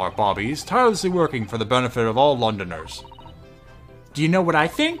people are Bobbies, tirelessly working for the benefit of all Londoners. Do you know what I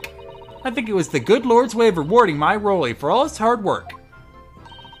think? I think it was the good Lord's way of rewarding my Rolly for all his hard work.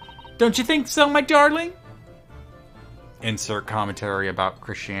 Don't you think so, my darling? Insert commentary about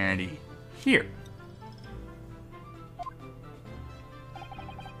Christianity here.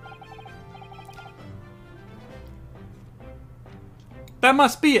 That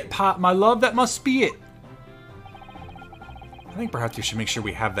must be it, Pop, my love. That must be it. I think perhaps we should make sure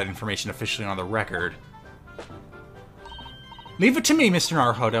we have that information officially on the record. Leave it to me, Mr.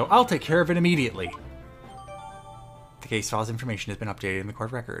 Naruhodo. I'll take care of it immediately. The case file's information has been updated in the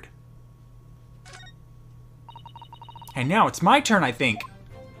court record. And now it's my turn, I think.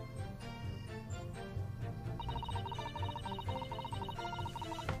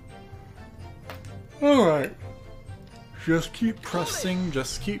 Alright. Just keep pressing,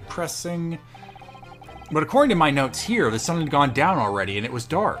 just keep pressing. But according to my notes here, the sun had gone down already and it was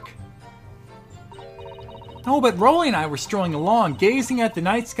dark. Oh, but Rolly and I were strolling along, gazing at the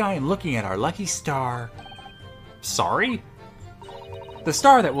night sky and looking at our lucky star. Sorry? The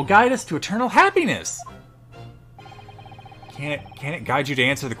star that will guide us to eternal happiness. Can it guide you to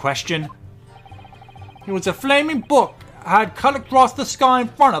answer the question? It was a flaming book I had cut across the sky in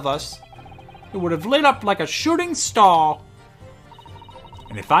front of us. It would have lit up like a shooting star.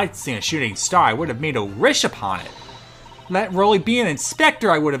 And if I'd seen a shooting star, I would have made a wish upon it. Let Rolly be an inspector,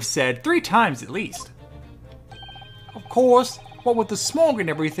 I would have said, 3 times at least. Of course, what with the smog and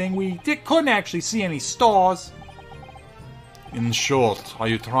everything, we couldn't actually see any stars. In short, are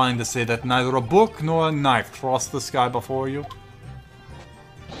you trying to say that neither a book nor a knife crossed the sky before you?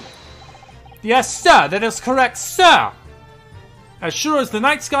 Yes, sir, that is correct, sir. As sure as the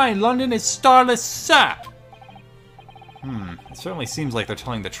night sky in London is starless, sir. It certainly seems like they're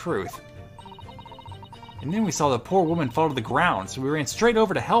telling the truth. And then we saw the poor woman fall to the ground, so we ran straight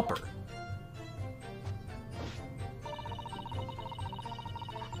over to help her.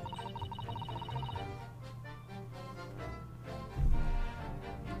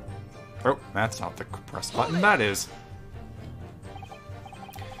 Oh, that's not the press button, that is.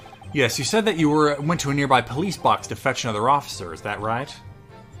 Yes, you said that you went to a nearby police box to fetch another officer, is that right?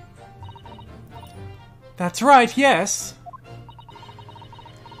 That's right, yes.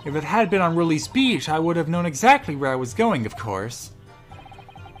 If it had been on Rully's beach, I would have known exactly where I was going, of course.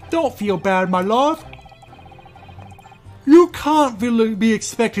 Don't feel bad, my love. You can't really be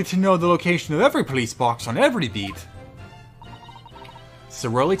expected to know the location of every police box on every beat. So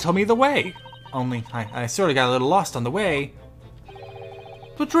Rolly told me the way. Only, I sort of got a little lost on the way.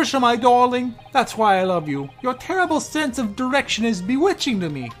 Patricia, my darling, that's why I love you. Your terrible sense of direction is bewitching to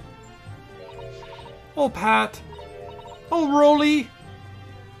me. Oh, Pat. Oh, Rolly.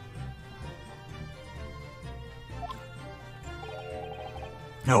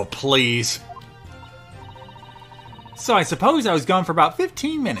 Oh, please. So I suppose I was gone for about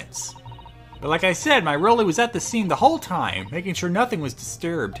 15 minutes. But like I said, my Rolly was at the scene the whole time, making sure nothing was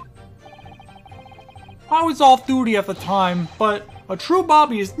disturbed. I was off duty at the time, but a true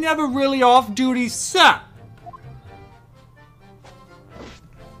Bobby is never really off duty, sir.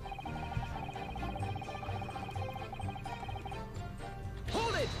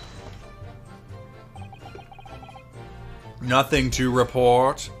 Hold it! Nothing to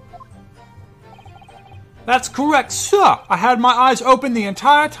report. That's correct, sir. I had my eyes open the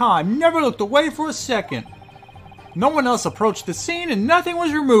entire time, never looked away for a second. No one else approached the scene and nothing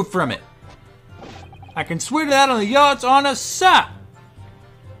was removed from it. I can swear to that on the yard's honor, sir.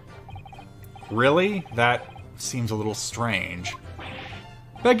 Really? That seems a little strange.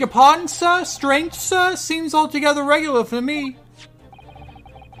 Beg your pardon, sir? Strange, sir? Seems altogether regular for me.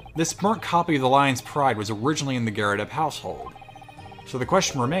 This burnt copy of The Lion's Pride was originally in the Garrideb household. So the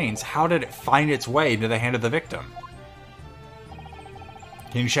question remains, how did it find its way into the hand of the victim?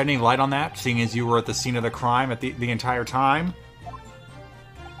 Can you shed any light on that, seeing as you were at the scene of the crime at the entire time?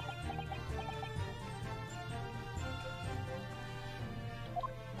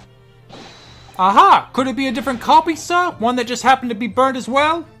 Aha! Could it be a different copy, sir? One that just happened to be burned as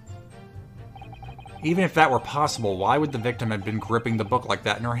well? Even if that were possible, why would the victim have been gripping the book like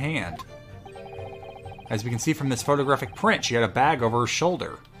that in her hand? As we can see from this photographic print, she had a bag over her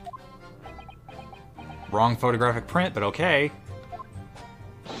shoulder. Wrong photographic print, but okay.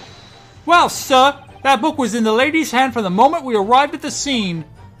 Well, sir, that book was in the lady's hand from the moment we arrived at the scene.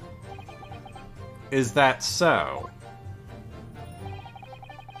 Is that so?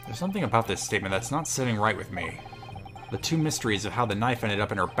 There's something about this statement that's not sitting right with me. The two mysteries of how the knife ended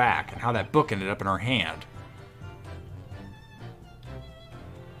up in her back and how that book ended up in her hand.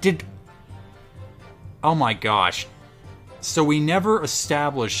 Oh my gosh. So we never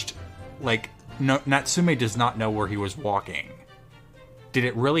established, like, Natsume does not know where he was walking. Did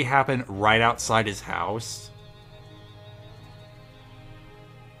it really happen right outside his house?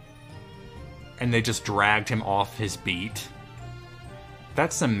 And they just dragged him off his beat?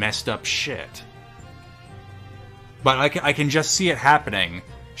 That's some messed up shit. But I can just see it happening.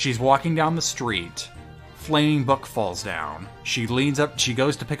 She's walking down the street. Flaming book falls down. She leans up, she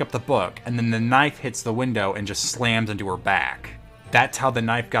goes to pick up the book, and then the knife hits the window and just slams into her back. That's how the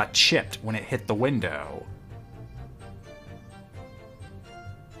knife got chipped when it hit the window.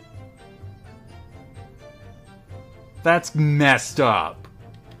 That's messed up.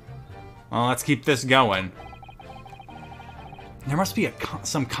 Well, let's keep this going. There must be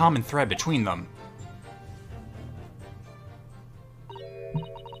some common thread between them.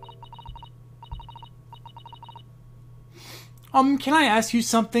 Can I ask you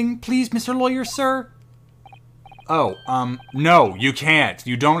something, please, Mr. Lawyer, sir? Oh, no, you can't.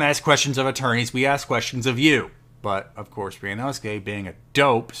 You don't ask questions of attorneys, we ask questions of you. But, of course, Ryunosuke, being a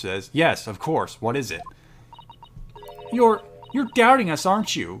dope, says, yes, of course, what is it? You're doubting us,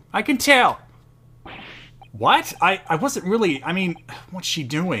 aren't you? I can tell. What? I wasn't really, I mean, what's she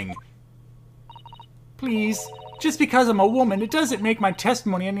doing? Please, just because I'm a woman, it doesn't make my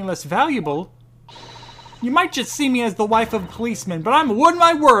testimony any less valuable. You might just see me as the wife of a policeman, but I'm a wood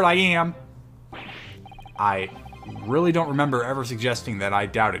my word, I am. I really don't remember ever suggesting that I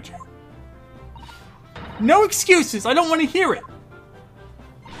doubted you. No excuses, I don't want to hear it.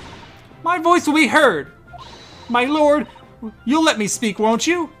 My voice will be heard. My lord, you'll let me speak, won't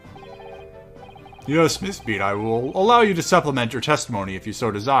you? Yes, Miss Beat, I will allow you to supplement your testimony if you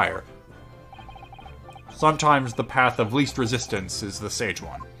so desire. Sometimes the path of least resistance is the sage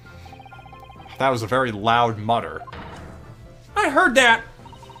one. That was a very loud mutter. I heard that.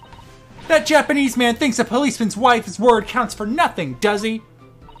 That Japanese man thinks a policeman's wife's word counts for nothing, does he?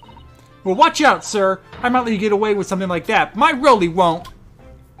 Well, watch out, sir. I might let you get away with something like that, but my Rolly won't.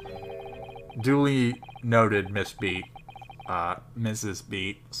 Duly noted, Miss Beat. Mrs.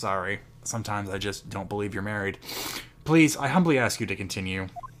 Beat, sorry. Sometimes I just don't believe you're married. Please, I humbly ask you to continue.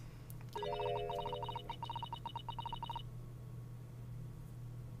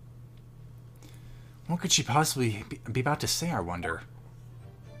 What could she possibly be about to say, I wonder?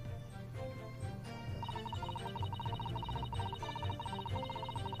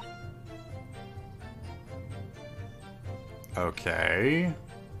 Okay.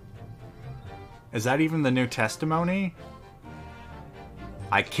 Is that even the new testimony?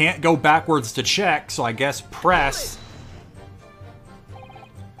 I can't go backwards to check, so I guess press.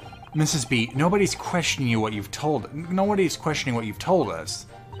 Mrs. B, nobody's questioning what you've told us.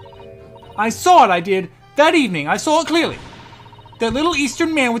 I saw it, I did. That evening, I saw it clearly. That little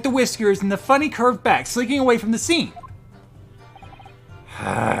Eastern man with the whiskers and the funny curved back slinking away from the scene.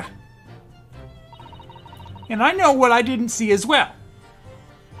 And I know what I didn't see as well.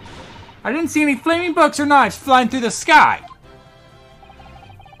 I didn't see any flaming books or knives flying through the sky.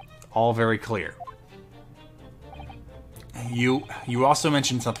 All very clear. You also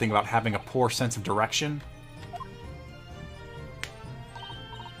mentioned something about having a poor sense of direction.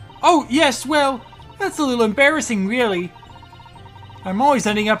 Oh, yes, well, that's a little embarrassing, really. I'm always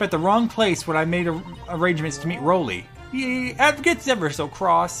ending up at the wrong place when I made arrangements to meet Rolly. He gets ever so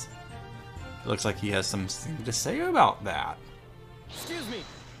cross. It looks like he has something to say about that. Excuse me.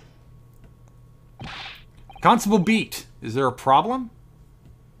 Constable Beat, is there a problem?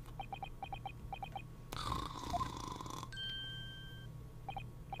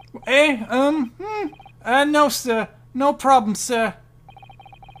 No, sir. No problem, sir.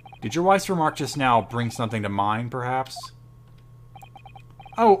 Did your wife's remark just now bring something to mind, perhaps?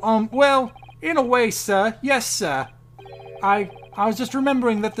 Oh, well, in a way, sir. Yes, sir. I I was just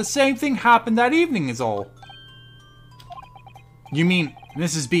remembering that the same thing happened that evening is all. You mean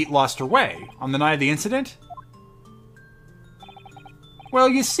Mrs. Beat lost her way on the night of the incident? Well,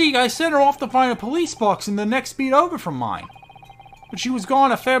 you see, I sent her off to find a police box in the next beat over from mine. But she was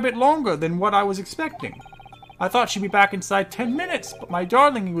gone a fair bit longer than what I was expecting. I thought she'd be back inside 10 minutes, but my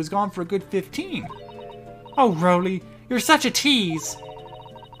darling was gone for a good 15. Oh, Roly, you're such a tease.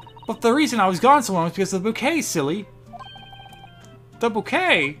 But the reason I was gone so long is because of the bouquet, silly. The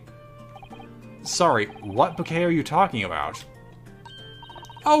bouquet? Sorry, what bouquet are you talking about?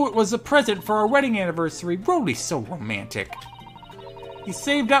 Oh, it was a present for our wedding anniversary. Roly's so romantic. He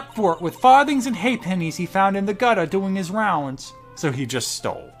saved up for it with farthings and halfpennies he found in the gutter doing his rounds. So he just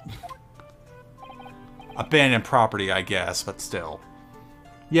stole. Abandoned property, I guess, but still.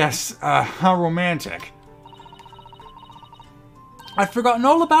 Yes, how romantic. I'd forgotten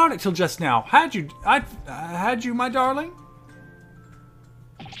all about it till just now. Had you, my darling?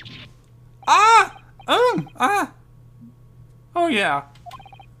 Oh yeah.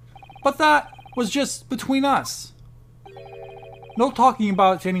 But that was just between us. No talking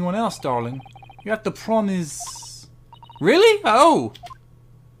about it to anyone else, darling. You have to promise... Really? Oh!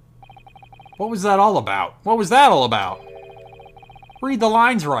 What was that all about? What was that all about? Read the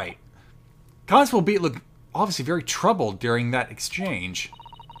lines right. Constable Beat looked obviously very troubled during that exchange.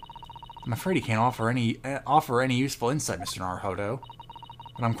 I'm afraid he can't offer any useful insight, Mr. Naruhodo.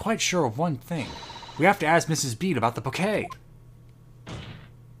 But I'm quite sure of one thing. We have to ask Mrs. Beat about the bouquet.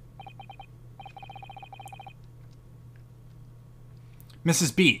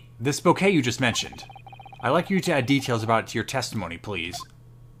 Mrs. Beat, this bouquet you just mentioned. I'd like you to add details about it to your testimony, please.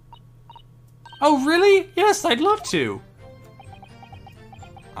 Oh, really? Yes, I'd love to.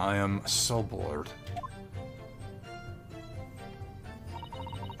 I am so bored.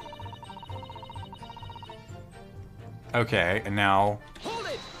 Okay, and now...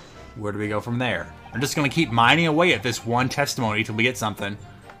 where do we go from there? I'm just gonna keep mining away at this one testimony till we get something.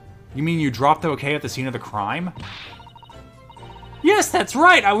 You mean you dropped the bouquet at the scene of the crime? Yes, that's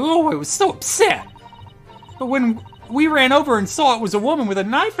right. I was so upset. But when we ran over and saw it was a woman with a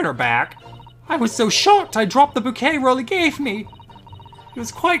knife in her back, I was so shocked I dropped the bouquet Rolly gave me. It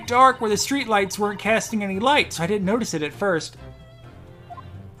was quite dark where the streetlights weren't casting any light, so I didn't notice it at first.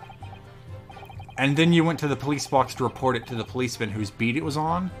 And then you went to the police box to report it to the policeman whose beat it was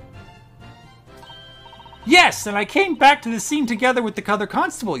on? Yes, and I came back to the scene together with the other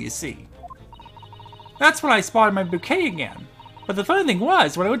constable, you see. That's when I spotted my bouquet again. But the funny thing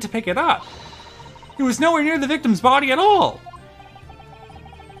was, when I went to pick it up, it was nowhere near the victim's body at all.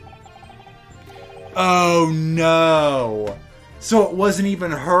 Oh no! So it wasn't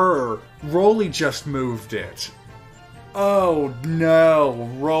even her. Rolly just moved it. Oh no,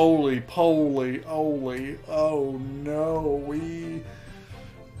 roly poly, oly, oh no,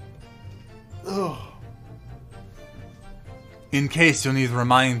 Ugh. In case you need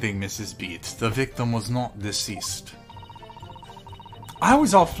reminding, Mrs. Beat, the victim was not deceased. I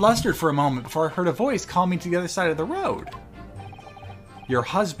was all flustered for a moment before I heard a voice call me to the other side of the road. Your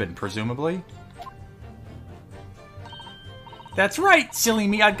husband, presumably? That's right, silly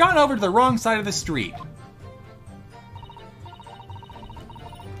me. I'd gone over to the wrong side of the street.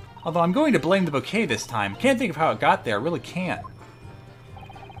 Although I'm going to blame the bouquet this time. Can't think of how it got there. I really can't.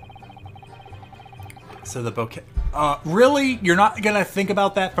 So the bouquet... really? You're not gonna think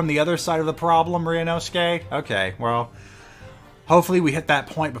about that from the other side of the problem, Ryunosuke? Okay, well... hopefully we hit that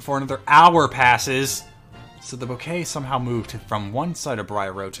point before another hour passes. So the bouquet somehow moved from one side of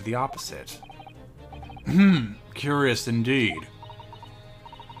Briar Road to the opposite. Curious indeed.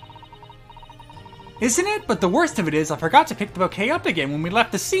 Isn't it? But the worst of it is I forgot to pick the bouquet up again when we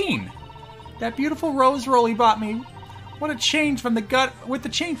left the scene. That beautiful rose Rolly bought me. What a change from the gut with the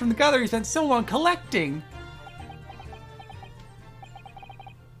change from the gutter he spent so long collecting.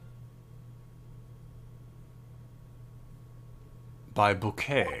 By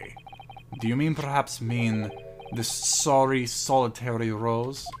bouquet, do you mean perhaps this sorry solitary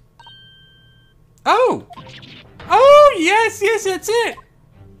rose? Oh! Oh, yes, that's it!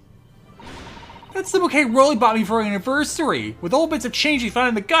 That's the bouquet Rolly bought me for our anniversary, with old bits of change he found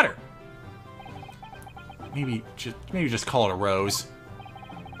in the gutter. Maybe just call it a rose.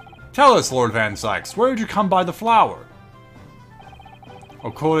 Tell us, Lord Van Sykes, where did you come by the flower?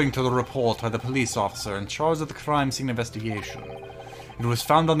 According to the report by the police officer in charge of the crime scene investigation, it was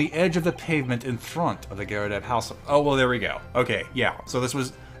found on the edge of the pavement in front of the Garrett house. Oh, well, there we go. Okay, yeah. So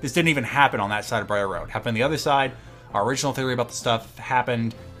this didn't even happen on that side of Briar Road. It happened on the other side. Our original theory about the stuff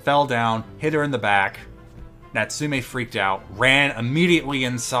happened, fell down, hit her in the back. Natsume freaked out, ran immediately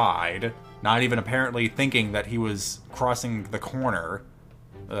inside. Not even apparently thinking that he was crossing the corner.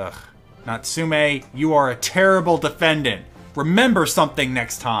 Ugh. Natsume, you are a terrible defendant. Remember something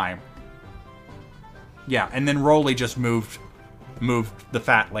next time. Yeah, and then Rolly just moved the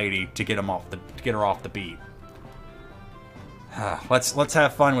fat lady to get her off the beat. Let's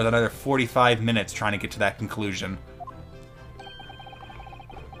have fun with another 45 minutes trying to get to that conclusion.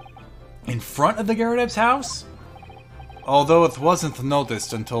 In front of the Garredeb's house? Although it wasn't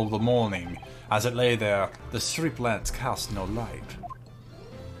noticed until the morning, as it lay there, the street lamps cast no light.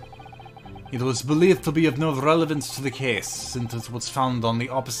 It was believed to be of no relevance to the case, since it was found on the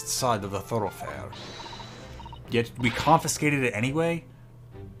opposite side of the thoroughfare. Yet we confiscated it anyway?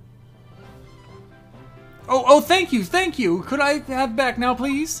 Oh, thank you! Could I have back now,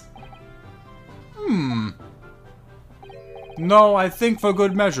 please? No, I think for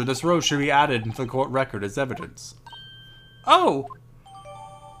good measure, this rose should be added into the court record as evidence. Oh!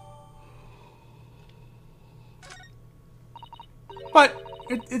 But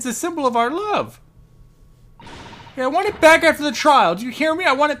it's a symbol of our love. Yeah, I want it back after the trial. Do you hear me?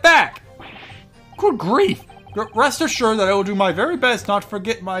 I want it back. Good grief! Rest assured that I will do my very best not to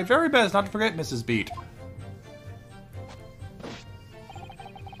forget Mrs. Beat.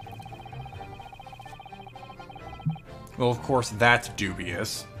 Well, of course, that's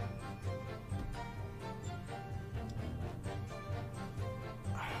dubious.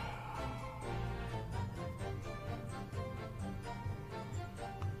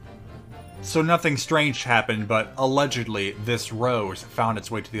 So nothing strange happened, but allegedly this rose found its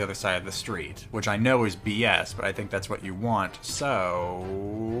way to the other side of the street, which I know is BS, but I think that's what you want,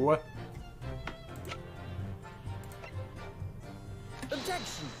 so...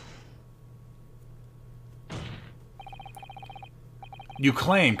 Objection! You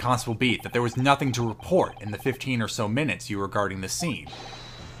claim, Constable Beat, that there was nothing to report in the 15 or so minutes you were guarding the scene.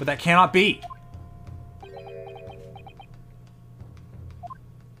 But that cannot be!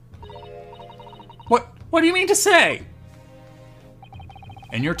 What do you mean to say?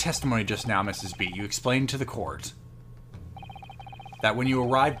 In your testimony just now, Mrs. Beat, you explained to the court that when you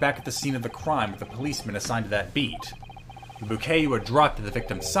arrived back at the scene of the crime with the policeman assigned to that beat, the bouquet you had dropped at the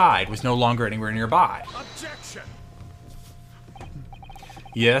victim's side was no longer anywhere nearby. Objection!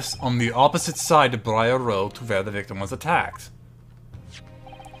 Yes, on the opposite side of Briar Road to where the victim was attacked.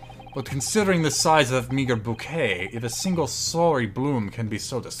 But considering the size of that meager bouquet, if a single sorry bloom can be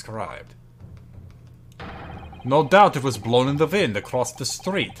so described. No doubt it was blown in the wind across the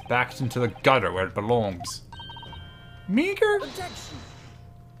street, back into the gutter where it belongs. Meager? Objection!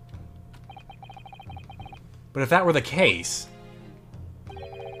 But if that were the case,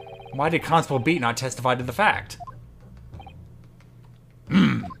 why did Constable Beat not testify to the fact?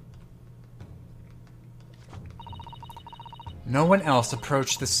 No one else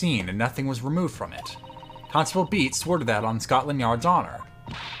approached the scene and nothing was removed from it. Constable Beat swore to that on Scotland Yard's honor.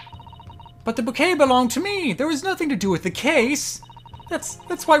 But the bouquet belonged to me. There was nothing to do with the case.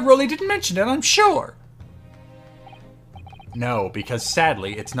 That's why Rolly didn't mention it, I'm sure. No, because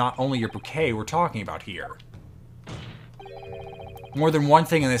sadly, it's not only your bouquet we're talking about here. More than one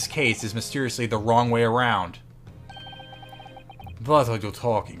thing in this case is mysteriously the wrong way around. What are you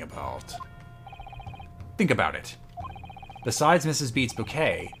talking about? Think about it. Besides Mrs. Beat's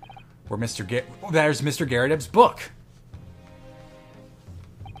bouquet, there's Mr. Garredeb's book.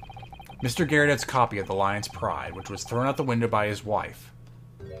 Mr. Garredeb's copy of The Lion's Pride, which was thrown out the window by his wife,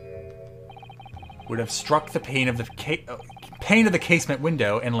 would have struck the pane of the casement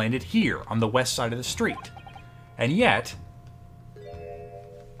window and landed here on the west side of the street. And yet,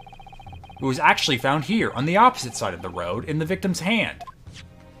 it was actually found here on the opposite side of the road in the victim's hand.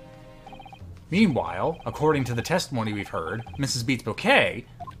 Meanwhile, according to the testimony we've heard, Mrs. Beat's bouquet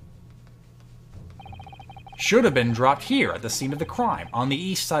should have been dropped here at the scene of the crime, on the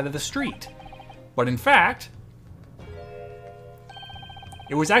east side of the street. But in fact,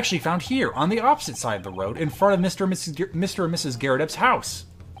 it was actually found here, on the opposite side of the road, in front of Mr. and Mrs. Garredeb's house.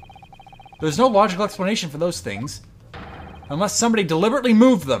 There's no logical explanation for those things, unless somebody deliberately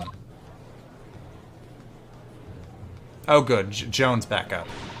moved them. Oh good, Joan's back up.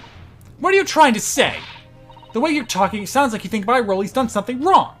 What are you trying to say? The way you're talking, it sounds like you think my Rolly's done something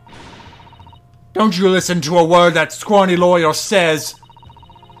wrong. Don't you listen to a word that scrawny lawyer says.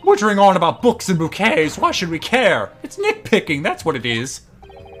 Wittering on about books and bouquets, why should we care? It's nitpicking, that's what it is.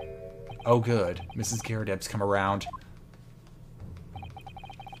 Oh good, Mrs. Garredeb's come around.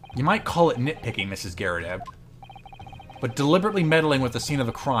 You might call it nitpicking, Mrs. Garredeb. But deliberately meddling with the scene of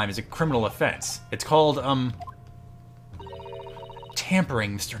a crime is a criminal offense. It's called,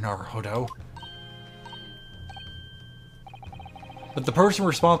 tampering, Mr. Naruhodo. but the person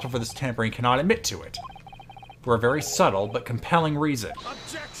responsible for this tampering cannot admit to it. For a very subtle but compelling reason.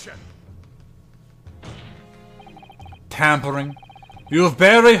 Objection! Tampering? You've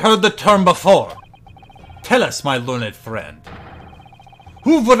barely heard the term before. Tell us, my learned friend.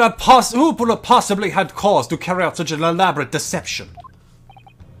 Who would have possibly had cause to carry out such an elaborate deception?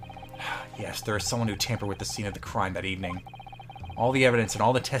 Yes, there is someone who tampered with the scene of the crime that evening. All the evidence and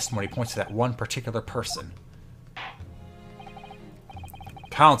all the testimony points to that one particular person.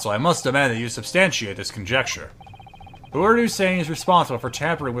 Counsel, I must demand that you substantiate this conjecture. Who are you saying is responsible for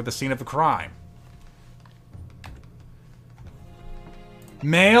tampering with the scene of the crime?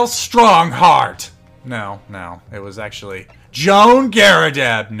 Male Strongheart! No, it was actually Joan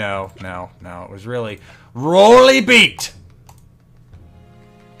Garadeb. No, it was really Rolly Beat!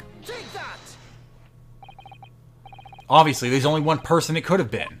 Take that! Obviously, there's only one person it could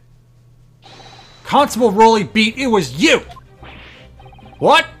have been. Constable Rolly Beat, it was you!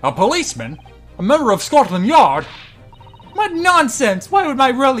 What? A policeman? A member of Scotland Yard? What nonsense! Why would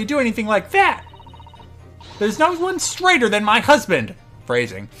my Rolly do anything like that? There's no one straighter than my husband!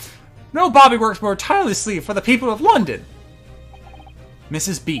 Phrasing. No Bobby works more tirelessly for the people of London.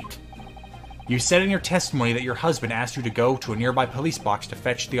 Mrs. Beat, you said in your testimony that your husband asked you to go to a nearby police box to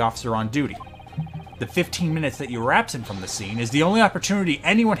fetch the officer on duty. The 15 minutes that you were absent from the scene is the only opportunity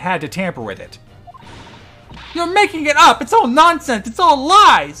anyone had to tamper with it. You're making it up! It's all nonsense! It's all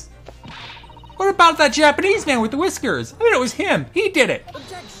lies! What about that Japanese man with the whiskers? I mean, it was him! He did it!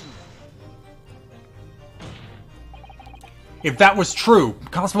 Objection! If that was true,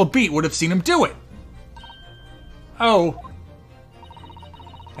 Constable Beat would have seen him do it! Oh.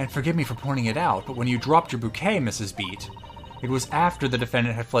 And forgive me for pointing it out, but when you dropped your bouquet, Mrs. Beat, it was after the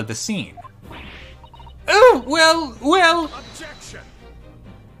defendant had fled the scene. Oh, well... Objection!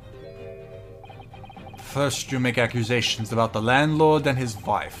 First you make accusations about the landlord and his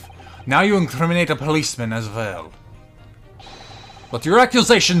wife. Now you incriminate a policeman as well. But your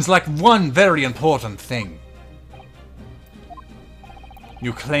accusations lack one very important thing.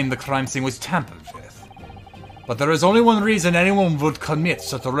 You claim the crime scene was tampered with. But there is only one reason anyone would commit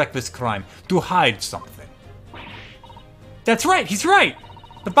such a reckless crime, to hide something. That's right, he's right!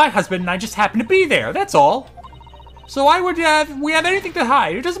 But my husband and I just happened to be there, that's all. So why would we have anything to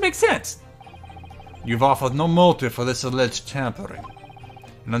hide? It doesn't make sense. You've offered no motive for this alleged tampering.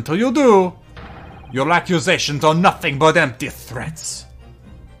 And until you do, your accusations are nothing but empty threats.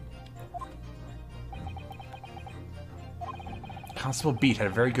 Constable Beat had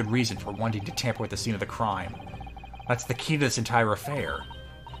a very good reason for wanting to tamper with the scene of the crime. That's the key to this entire affair.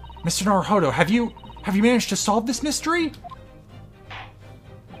 Mr. Naruhodo, have you managed to solve this mystery?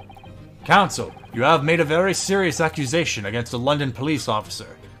 Counsel, you have made a very serious accusation against a London police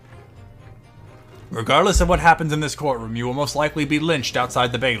officer. Regardless of what happens in this courtroom, you will most likely be lynched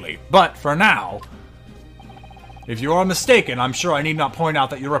outside the Bailey. But, for now, if you are mistaken, I'm sure I need not point out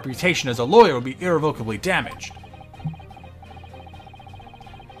that your reputation as a lawyer will be irrevocably damaged.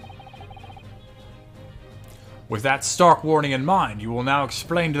 With that stark warning in mind, you will now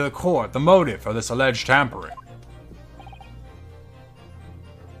explain to the court the motive for this alleged tampering.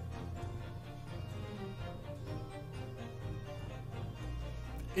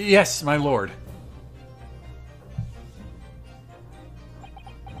 Yes, my lord.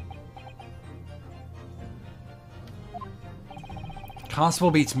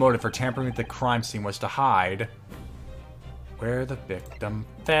 Constable Beat's motive for tampering with the crime scene was to hide where the victim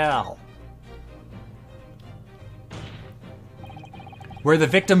fell. Where the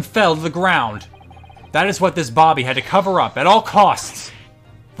victim fell to the ground. That is what this Bobby had to cover up at all costs.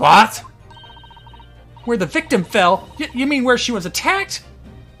 What? Where the victim fell? You mean where she was attacked?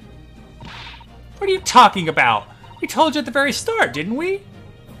 What are you talking about? We told you at the very start, didn't we?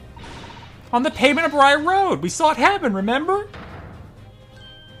 On the pavement of Briar Road. We saw it happen, remember?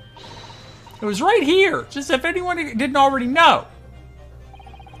 It was right here, just if anyone didn't already know.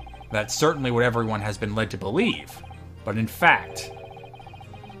 That's certainly what everyone has been led to believe. But in fact,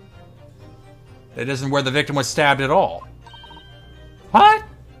 it isn't where the victim was stabbed at all. What?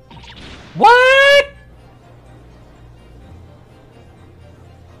 What?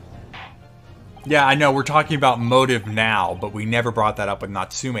 Yeah, I know, we're talking about motive now, but we never brought that up when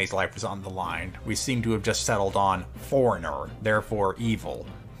Natsume's life was on the line. We seem to have just settled on foreigner, therefore evil.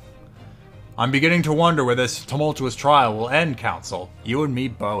 I'm beginning to wonder where this tumultuous trial will end, Counsel. You and me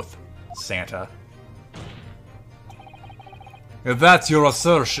both, Santa. If that's your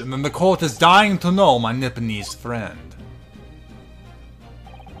assertion, then the court is dying to know, my Nipponese friend.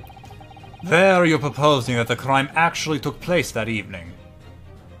 There you're proposing that the crime actually took place that evening.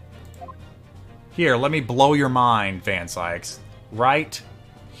 Here, let me blow your mind, Van Sykes. Right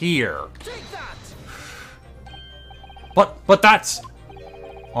here. Take that! But that's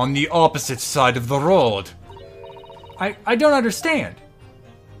on the opposite side of the road. I don't understand.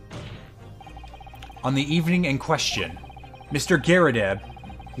 On the evening in question, Mr.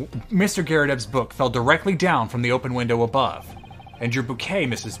 Garrideb's book fell directly down from the open window above, and your bouquet,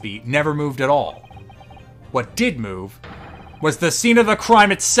 Mrs. Beat, never moved at all. What did move was the scene of the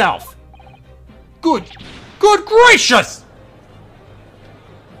crime itself. Good gracious!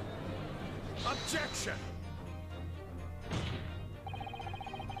 Objection!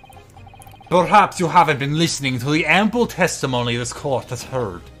 Perhaps you haven't been listening to the ample testimony this court has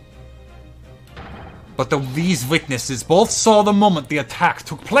heard. But these witnesses both saw the moment the attack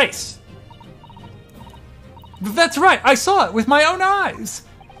took place. That's right, I saw it with my own eyes.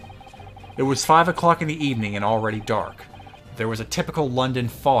 It was 5 o'clock in the evening and already dark. There was a typical London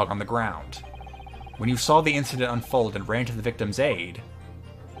fog on the ground. When you saw the incident unfold and ran to the victim's aid,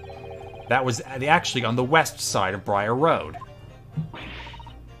 that was actually on the west side of Briar Road.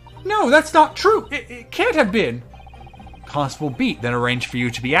 No, that's not true. It can't have been. Constable Beat then arranged for you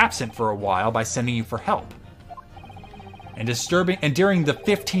to be absent for a while by sending you for help. And during the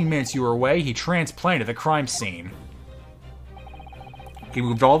 15 minutes you were away, he transplanted the crime scene. He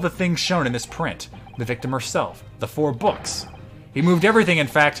moved all the things shown in this print, the victim herself, the 4 books. He moved everything, in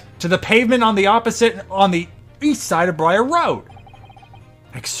fact, to the pavement on the east side of Briar Road.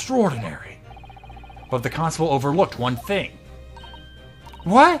 Extraordinary. But the constable overlooked one thing.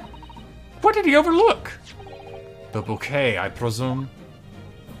 What? What did he overlook? The bouquet, I presume.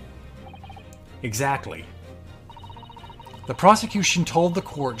 Exactly. The prosecution told the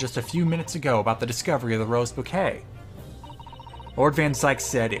court just a few minutes ago about the discovery of the rose bouquet. Lord Van Syke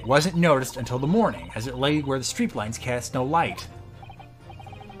said it wasn't noticed until the morning, as it lay where the streetlights cast no light.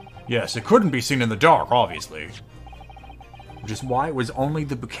 Yes, it couldn't be seen in the dark, obviously. Which is why it was only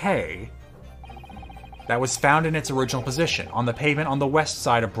the bouquet that was found in its original position, on the pavement on the west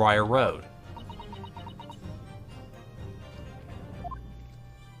side of Briar Road.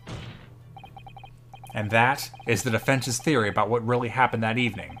 And that is the defense's theory about what really happened that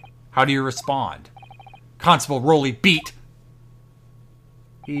evening. How do you respond? Constable Rowley Beat.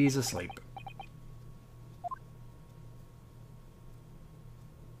 He's asleep.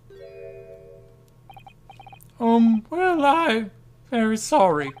 Well, I'm very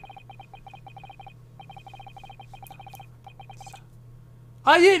sorry.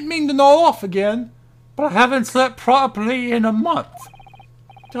 I didn't mean to nod off again, but I haven't slept properly in a month.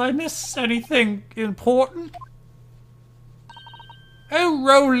 Did I miss anything important? Oh,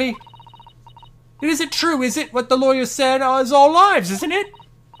 Rowley. Is it true, is it, what the lawyer said is our lives, isn't it?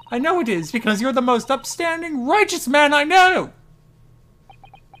 I know it is, because you're the most upstanding, righteous man I know.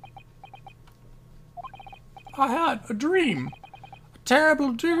 I had a dream. A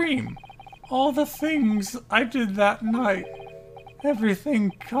terrible dream. All the things I did that night.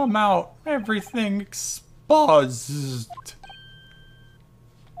 Everything come out. Everything exposed.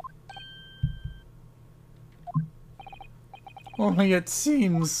 Only it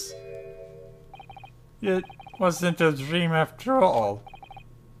seems it wasn't a dream after all.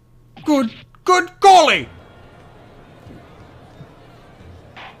 Good golly!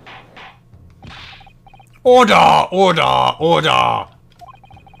 Order! Order! Order!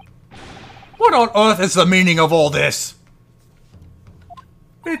 What on earth is the meaning of all this?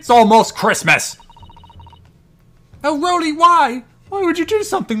 It's almost Christmas! Oh, Rowley, why? Why would you do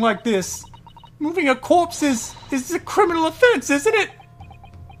something like this? Moving a corpse is a criminal offense, isn't it?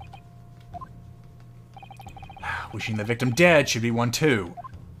 Wishing the victim dead should be one too.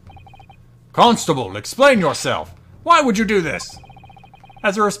 Constable, explain yourself. Why would you do this?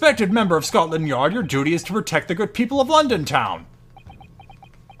 As a respected member of Scotland Yard, your duty is to protect the good people of London Town.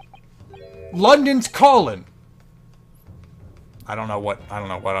 London's calling. I don't know what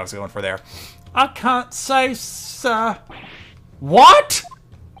I was going for there. I can't say, sir. What?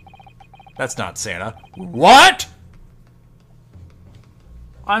 That's not Santa. What?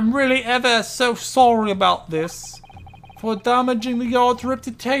 I'm really ever so sorry about this. For damaging the Yard's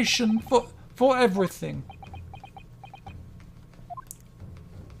reputation, for everything.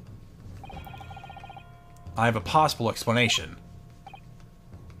 I have a possible explanation.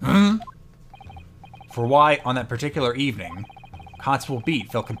 For why, on that particular evening, Constable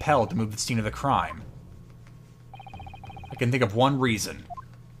Beat felt compelled to move the scene of the crime. I can think of one reason.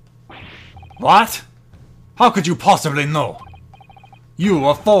 What? How could you possibly know? You,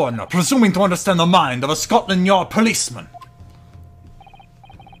 a foreigner, presuming to understand the mind of a Scotland Yard policeman.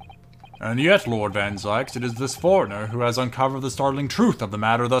 And yet, Lord Van Syke, it is this foreigner who has uncovered the startling truth of the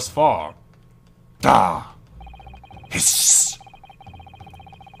matter thus far. Ah! Hiss!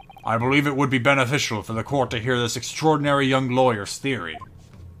 I believe it would be beneficial for the court to hear this extraordinary young lawyer's theory.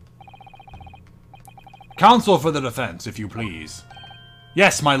 Counsel for the defense, if you please.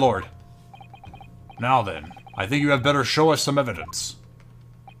 Yes, my lord. Now then, I think you have better show us some evidence.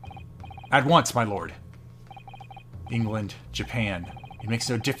 At once, my lord. England, Japan. It makes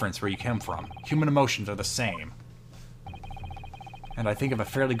no difference where you come from. Human emotions are the same. And I think I have a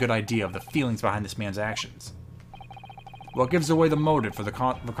fairly good idea of the feelings behind this man's actions. What gives away the motive for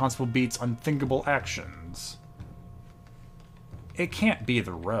Constable Beat's unthinkable actions? It can't be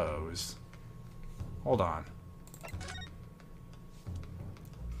the rose. Hold on.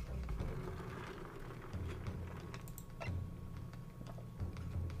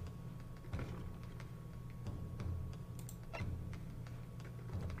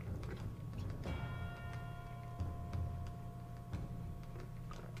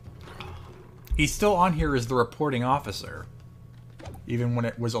 He's still on here as the reporting officer, even when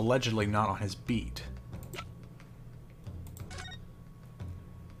it was allegedly not on his beat.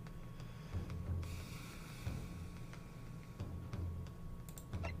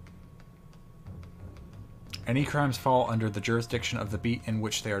 Any crimes fall under the jurisdiction of the beat in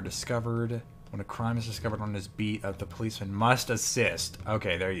which they are discovered. When a crime is discovered on his beat, the policeman must assist.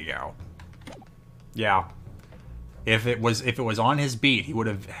 Okay, there you go. Yeah. If it was on his beat, he would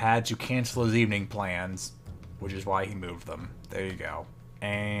have had to cancel his evening plans, which is why he moved them. There you go.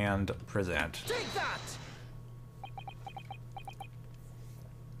 And present. Take that!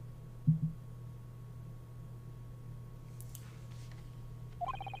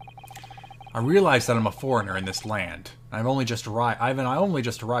 I realize that I'm a foreigner in this land. I've only just arrived. I only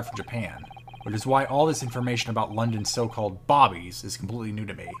just arrived from Japan, which is why all this information about London's so-called bobbies is completely new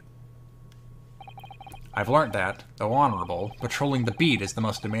to me. I've learnt that, though honorable, patrolling the beat is the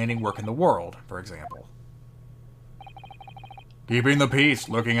most demanding work in the world, for example. Keeping the peace,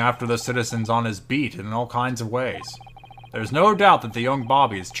 looking after the citizens on his beat in all kinds of ways. There's no doubt that the young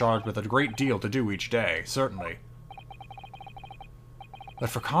Bobby is charged with a great deal to do each day, certainly. But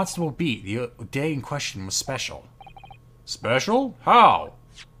for Constable Beat, the day in question was special. Special? How?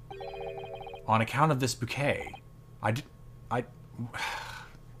 On account of this bouquet.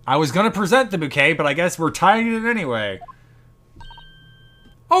 I was gonna present the bouquet, but I guess we're tying it anyway.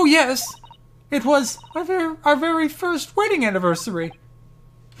 Oh yes, it was our very first wedding anniversary.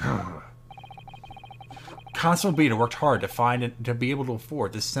 Constable Beat worked hard to find it, to be able to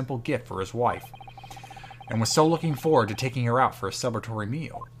afford this simple gift for his wife, and was so looking forward to taking her out for a celebratory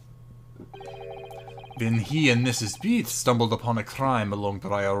meal. Then he and Mrs. Beat stumbled upon a crime along the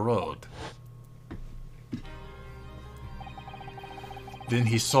Royal Road. Then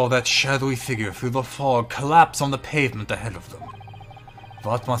he saw that shadowy figure through the fog collapse on the pavement ahead of them.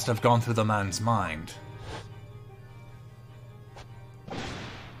 What must have gone through the man's mind?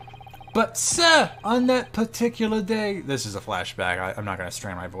 But sir, on that particular day... This is a flashback. I'm not going to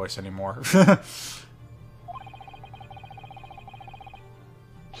strain my voice anymore.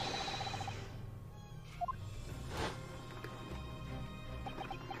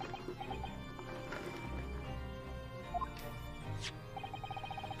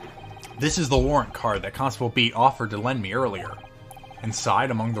 This is the warrant card that Constable Beat offered to lend me earlier. Inside,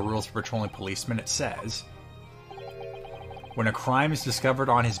 among the rules for patrolling policemen, it says, when a crime is discovered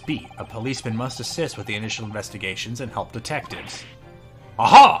on his beat, a policeman must assist with the initial investigations and help detectives.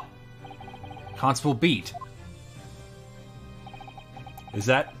 Aha! Constable Beat. Is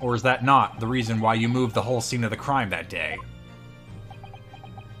that, or is that not, the reason why you moved the whole scene of the crime that day?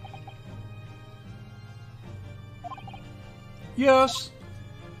 Yes.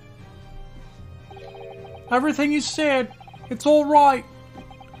 Everything you said, it's all right.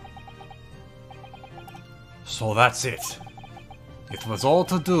 So that's it. It was all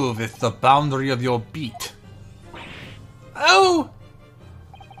to do with the boundary of your beat. Oh!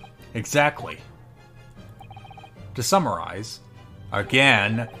 Exactly. To summarize,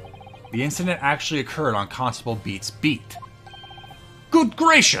 again, the incident actually occurred on Constable Beat's beat. Good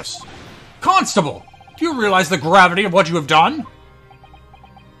gracious! Constable! Do you realize the gravity of what you have done?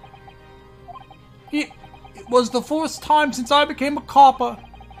 It was the first time since I became a copper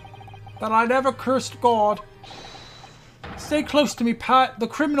that I'd ever cursed God. Stay close to me, Pat. The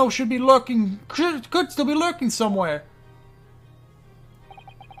criminal should be lurking, could still be lurking somewhere.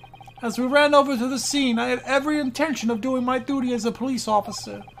 As we ran over to the scene, I had every intention of doing my duty as a police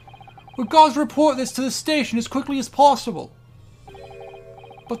officer. Would God report this to the station as quickly as possible?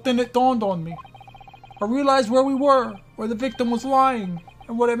 But then it dawned on me. I realized where we were, where the victim was lying,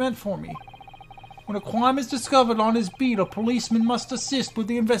 and what it meant for me. When a crime is discovered on his beat, a policeman must assist with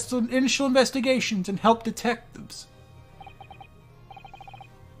the initial investigations and help detectives.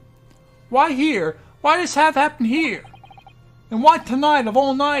 Why here? Why does this have happened here? And why tonight of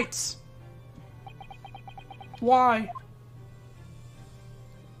all nights? Why?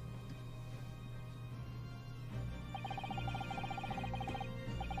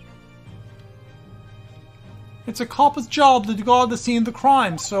 It's a cop's job to guard the scene of the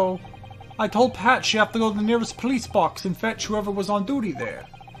crime, so I told Pat she have to go to the nearest police box and fetch whoever was on duty there.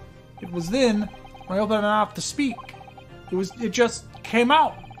 It was then, when I opened my mouth to speak, it just came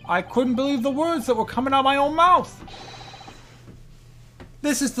out. I couldn't believe the words that were coming out of my own mouth.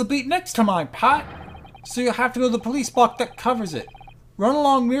 This is the beat next to mine, Pat. So you'll have to go to the police box that covers it. Run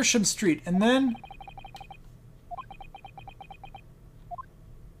along Mearsham Street, and then...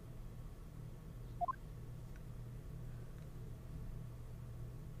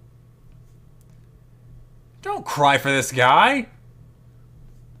 Don't cry for this guy.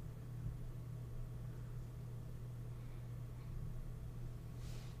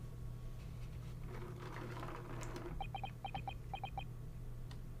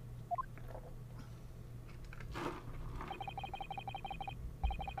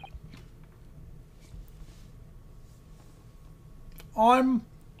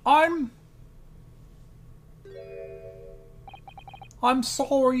 I'm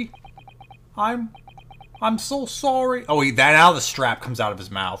sorry. I'm so sorry. Oh, now the strap comes out of his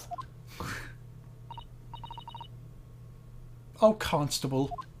mouth. Oh,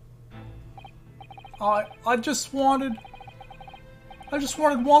 Constable. I just wanted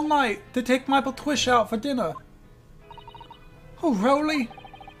one night to take Michael Twish out for dinner. Oh, really?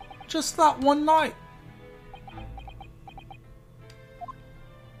 Just that one night?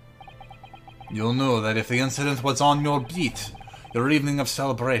 You'll know that if the incident was on your beat, your evening of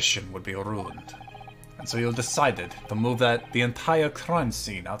celebration would be ruined. And so you decided to move the entire crime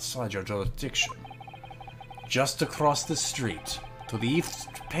scene outside your jurisdiction. Just across the street, to the east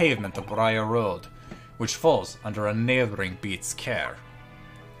pavement of Briar Road, which falls under a neighboring beat's care.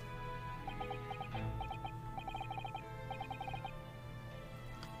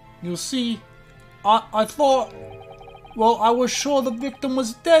 You see, I thought... Well, I was sure the victim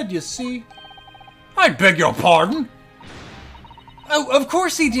was dead, you see. I beg your pardon? Oh, of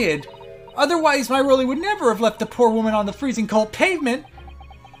course he did. Otherwise, my Rolly would never have left the poor woman on the freezing cold pavement.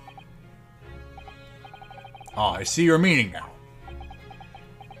 Ah, I see your meaning now.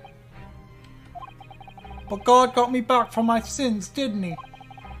 But God got me back from my sins, didn't he?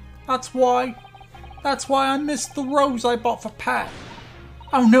 That's why I missed the rose I bought for Pat.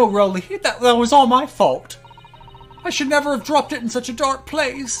 Oh no, Rolly, that was all my fault. I should never have dropped it in such a dark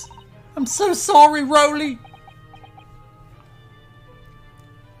place. I'm so sorry, Rolly.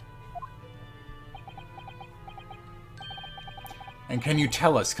 And can you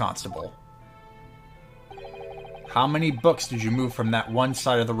tell us, Constable, how many books did you move from that one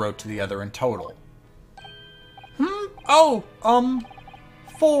side of the road to the other in total? Oh,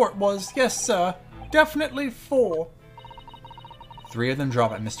 4 it was. Yes, sir. Definitely 4. 3 of them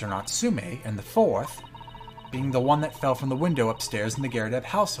drop at Mr. Natsume, and the 4th being the one that fell from the window upstairs in the Garrett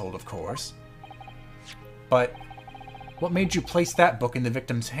household, of course. But what made you place that book in the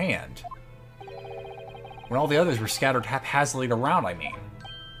victim's hand? When all the others were scattered haphazardly around, I mean.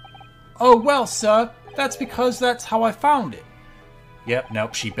 Oh, well, sir, that's because that's how I found it. Yep,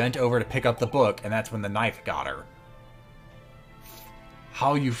 nope, she bent over to pick up the book, and that's when the knife got her.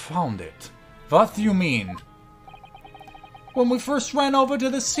 How you found it? What do you mean? When we first ran over to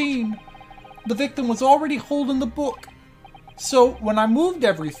the scene, the victim was already holding the book. So, when I moved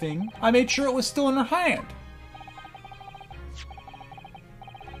everything, I made sure it was still in her hand.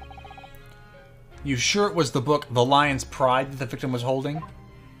 You sure it was the book The Lion's Pride that the victim was holding?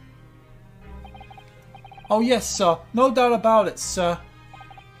 Oh yes, sir. No doubt about it, sir.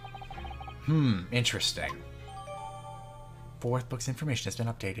 Interesting. 4th book's information has been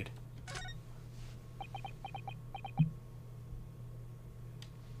updated.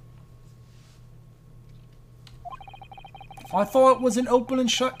 I thought it was an open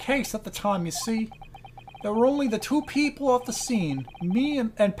and shut case at the time, you see. There were only the 2 people at the scene. Me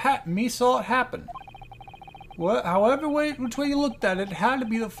and Pat and me saw it happen. Well, however which way you looked at it, it had to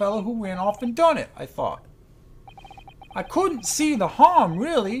be the fellow who ran off and done it, I thought. I couldn't see the harm,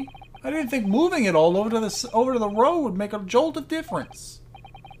 really. I didn't think moving it all over to the road would make a jolt of difference.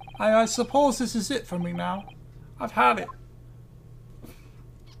 I suppose this is it for me now. I've had it.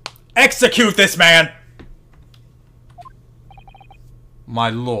 Execute this man! My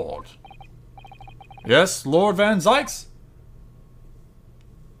lord. Yes, Lord Van Zykes?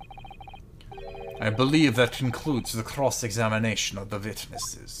 I believe that concludes the cross-examination of the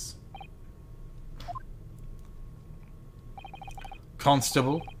witnesses.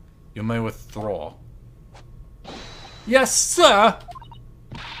 Constable, You may withdraw. Yes, sir!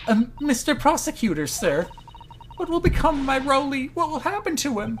 Mr. Prosecutor, sir. What will become of my Rolly? What will happen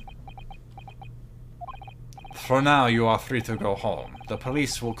to him? For now, you are free to go home. The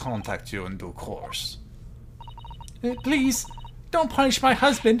police will contact you in due course. Please, don't punish my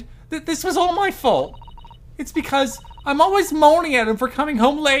husband. This was all my fault. It's because I'm always moaning at him for coming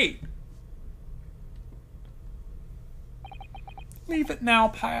home late. Leave it now,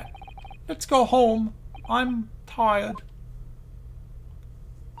 Pat. Let's go home. I'm tired.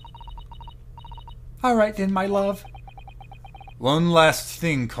 All right then, my love. One last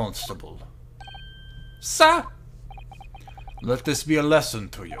thing, Constable. Sir? Let this be a lesson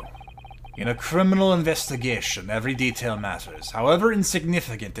to you. In a criminal investigation, every detail matters, however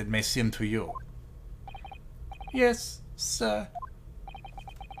insignificant it may seem to you. Yes, sir.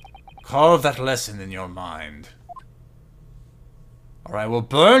 Carve that lesson in your mind, or I will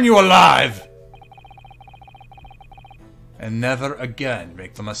burn you alive! And never again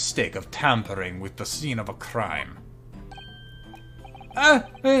make the mistake of tampering with the scene of a crime.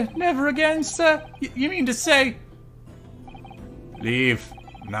 Never again, sir? You mean to say... Leave,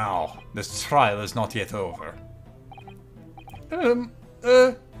 now. This trial is not yet over.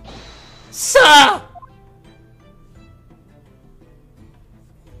 Sir!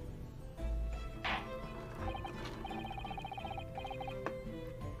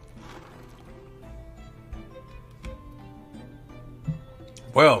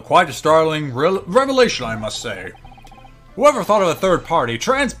 Well, quite a startling revelation, I must say. Whoever thought of a third party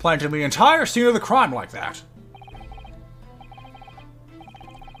transplanting the entire scene of the crime like that?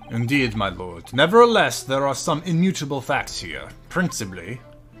 Indeed, my lord. Nevertheless, there are some immutable facts here. Principally,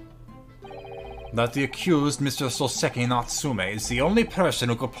 that the accused, Mr. Soseki Natsume, is the only person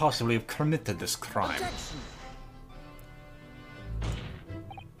who could possibly have committed this crime.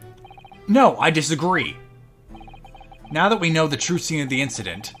 No, I disagree. Now that we know the true scene of the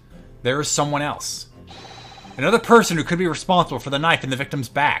incident, there is someone else. Another person who could be responsible for the knife in the victim's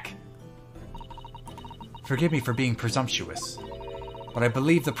back. Forgive me for being presumptuous, but I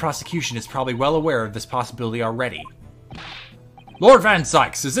believe the prosecution is probably well aware of this possibility already. Lord Van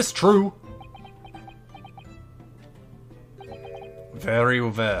Sykes, is this true? Very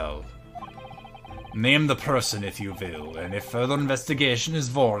well. Name the person if you will, and if further investigation is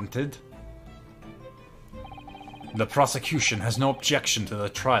warranted, the prosecution has no objection to the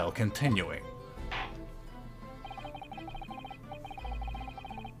trial continuing.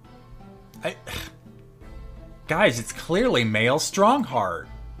 Guys, it's clearly male Strongheart.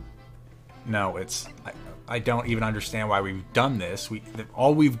 No, it's... I don't even understand why we've done this.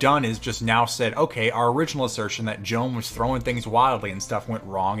 All we've done is just now said, okay, our original assertion that Joan was throwing things wildly and stuff went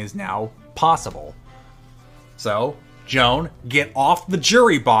wrong is now possible. So, Joan, get off the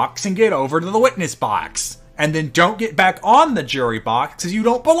jury box and get over to the witness box. And then don't get back on the jury box because you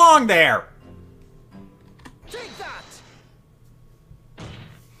don't belong there. Take that!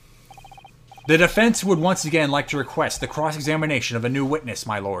 The defense would once again like to request the cross-examination of a new witness,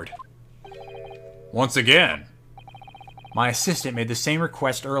 my lord. Once again? My assistant made the same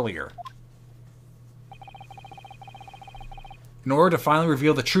request earlier. In order to finally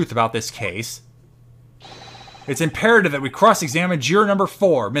reveal the truth about this case, it's imperative that we cross-examine juror number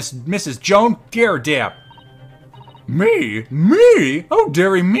 4, Mrs. Joan Gerardep. Me? Me? Oh,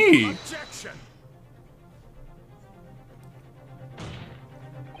 dearie me! Objection!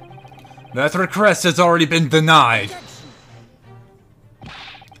 That request has already been denied.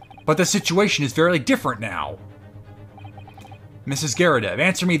 But the situation is very different now. Mrs. Gerardep,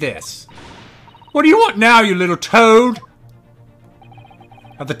 answer me this. What do you want now, you little toad?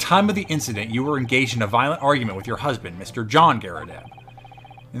 At the time of the incident, you were engaged in a violent argument with your husband, Mr. John Gerardep.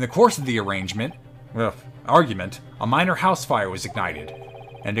 In the course of the argument, a minor house fire was ignited,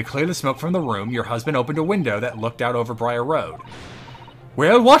 and to clear the smoke from the room, your husband opened a window that looked out over Briar Road.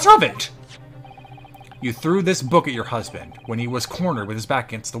 Well, what of it? You threw this book at your husband when he was cornered with his back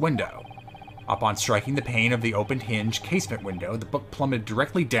against the window. Upon striking the pane of the opened hinge casement window, the book plummeted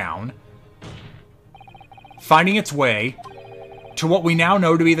directly down, finding its way to what we now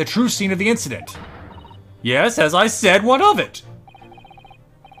know to be the true scene of the incident. Yes, as I said, what of it?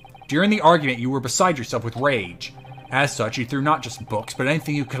 During the argument, you were beside yourself with rage. As such, you threw not just books, but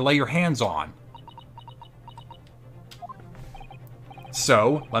anything you could lay your hands on.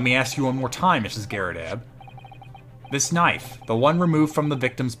 So, let me ask you one more time, Mrs. Gerardep. This knife, the one removed from the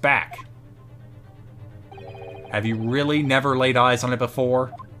victim's back, have you really never laid eyes on it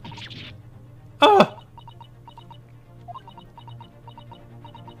before?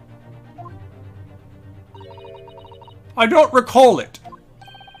 I don't recall it.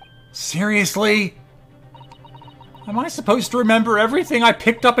 Seriously? Am I supposed to remember everything I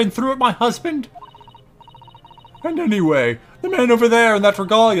picked up and threw at my husband? And anyway, the man over there in that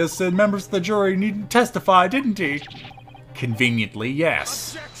regalia said members of the jury needn't testify, didn't he? Conveniently,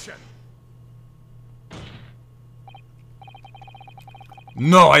 yes. Objection!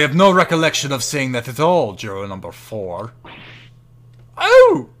 No, I have no recollection of saying that at all, juror number 4.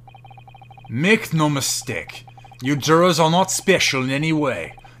 Oh! Make no mistake. You jurors are not special in any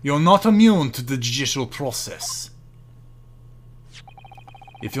way. You're not immune to the judicial process.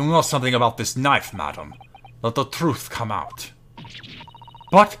 If you know something about this knife, madam, let the truth come out.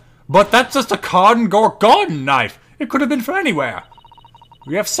 But that's just a garden knife. It could have been from anywhere.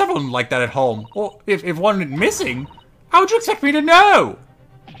 We have several like that at home. Or if one went missing, how would you expect me to know?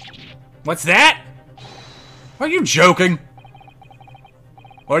 What's that? Are you joking?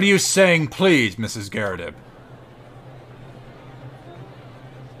 What are you saying, please, Mrs. Garrideb?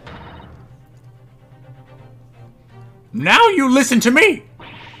 Now you listen to me!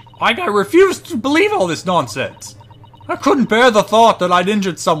 I refuse to believe all this nonsense. I couldn't bear the thought that I'd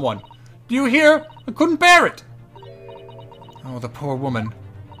injured someone. Do you hear? I couldn't bear it. Oh, the poor woman.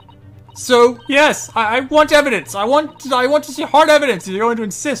 So, yes, I want evidence. I want to see hard evidence if you're going to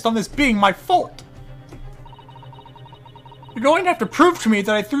insist on this being my fault. You're going to have to prove to me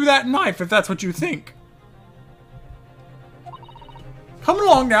that I threw that knife if that's what you think. Come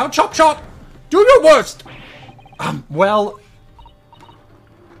along now, chop chop. Do your worst. Well...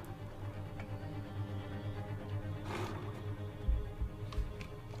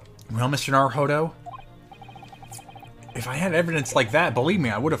 Well, Mr. Naruhodo, if I had evidence like that, believe me,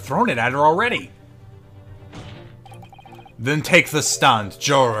 I would have thrown it at her already. Then take the stand,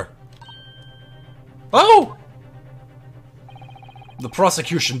 juror. Oh! The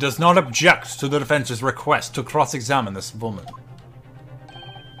prosecution does not object to the defense's request to cross-examine this woman.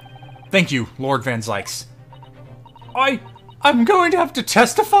 Thank you, Lord Van Zykes. I'm going to have to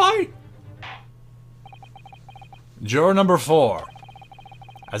testify? Juror number 4.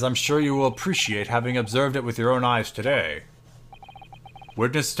 As I'm sure you will appreciate having observed it with your own eyes today.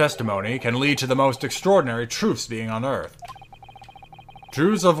 Witness testimony can lead to the most extraordinary truths being unearthed.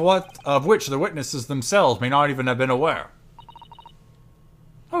 Truths of which the witnesses themselves may not even have been aware.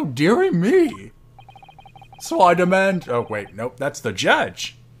 Oh, dearie me. So I demand... Oh, wait, nope, that's the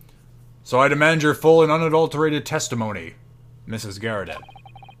judge. So I demand your full and unadulterated testimony, Mrs. Garrideb.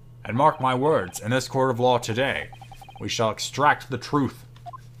 And mark my words, in this court of law today, we shall extract the truth.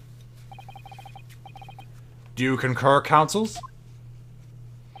 Do you concur, counsels?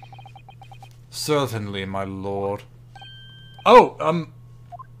 Certainly, my lord. Oh,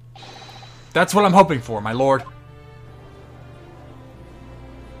 that's what I'm hoping for, my lord.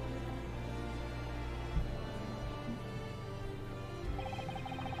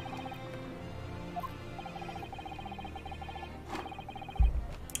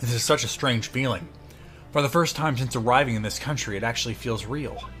 This is such a strange feeling. For the first time since arriving in this country, it actually feels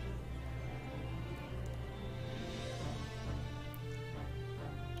real.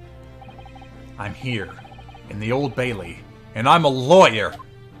 I'm here, in the Old Bailey, and I'm a lawyer!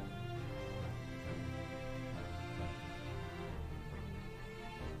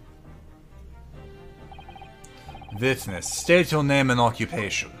 Witness, state your name and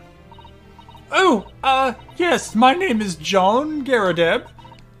occupation. Oh, yes, my name is John Garrideb,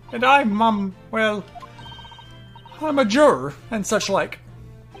 and I'm a juror, and such like.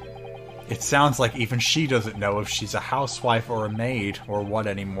 It sounds like even she doesn't know if she's a housewife or a maid, or what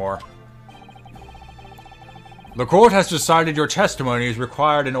anymore. The court has decided your testimony is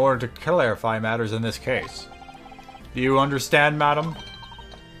required in order to clarify matters in this case. Do you understand, madam?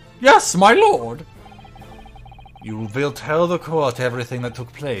 Yes, my lord. You will tell the court everything that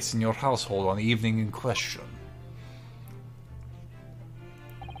took place in your household on the evening in question.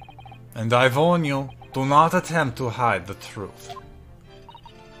 And I warn you, do not attempt to hide the truth.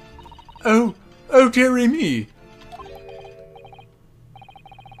 Oh, dearie me.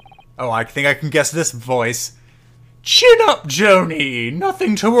 Oh, I think I can guess this voice. Chin up, Joni.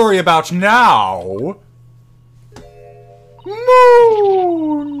 Nothing to worry about now.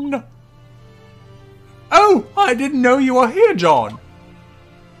 Moon. Oh, I didn't know you were here, John.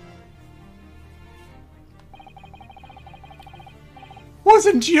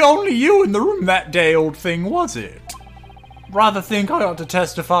 Wasn't only you in the room that day, old thing, was it? Rather think I ought to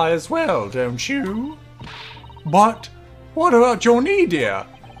testify as well, don't you? But what about your knee, dear?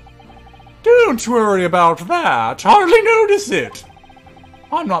 Don't worry about that. Hardly notice it.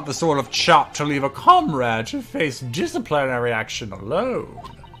 I'm not the sort of chap to leave a comrade to face disciplinary action alone.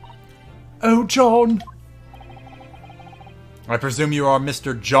 Oh, John. I presume you are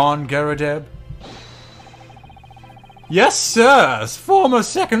Mr. John Garrideb? Yes, sir. Former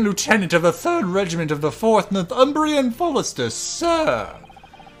 2nd Lieutenant of the 3rd Regiment of the 4th Northumbrian Foresters, sir.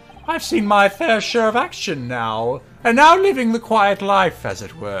 I've seen my fair share of action now, and now living the quiet life, as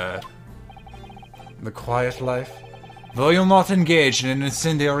it were. The quiet life? Though you'll not engage in an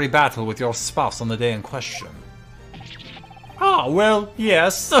incendiary battle with your spouse on the day in question. Ah, well,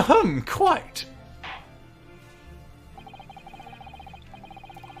 yes, quite.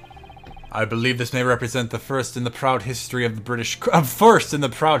 I believe this may represent the first in the proud history of the British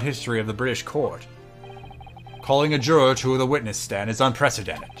court. Calling a juror to the witness stand is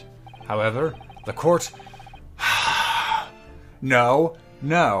unprecedented. However, the court... No,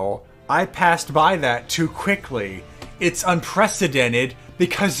 I passed by that too quickly. It's unprecedented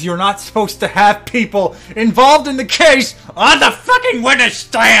because you're not supposed to have people involved in the case on the fucking witness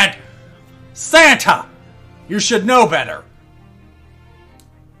stand! Santa! You should know better.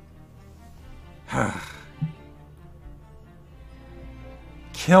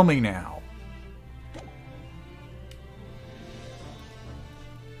 Kill me now.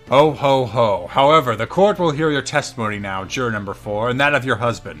 Ho, ho, ho. However, the court will hear your testimony now, juror number 4, and that of your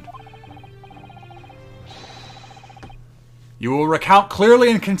husband. You will recount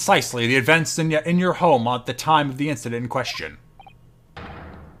clearly and concisely the events in your home at the time of the incident in question.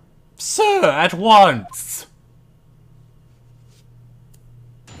 Sir, at once.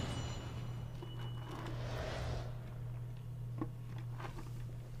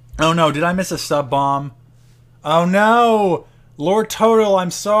 Oh no, did I miss a sub-bomb? Oh no! Lord Total, I'm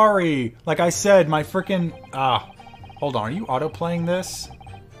sorry. Like I said, my frickin'... hold on, are you auto-playing this?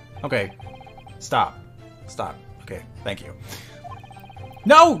 Okay, stop. Okay, thank you.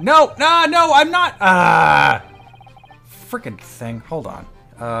 No, I'm not... Frickin' thing, hold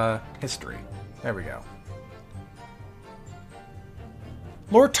on. History. There we go.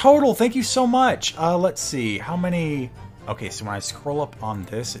 Lord Total, thank you so much. Let's see, how many... Okay, so when I scroll up on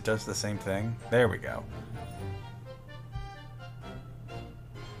this, it does the same thing. There we go.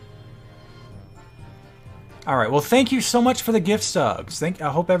 Alright, well thank you so much for the gift subs. I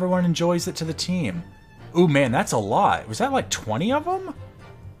hope everyone enjoys it to the team. Ooh man, that's a lot. Was that like 20 of them?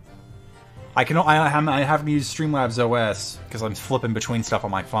 I haven't used Streamlabs OS because I'm flipping between stuff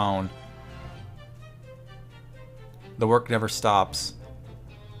on my phone. The work never stops.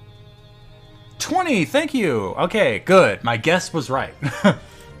 20, thank you. Okay, good. My guess was right.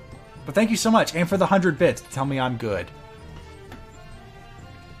 But thank you so much, and for the 100 bits to tell me I'm good.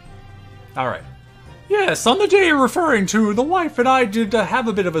 Alright. Yes, on the day you're referring to, the wife and I did have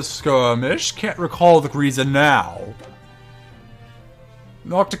a bit of a skirmish. Can't recall the reason now.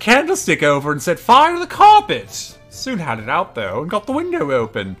 Knocked a candlestick over and set fire to the carpet. Soon had it out, though, and got the window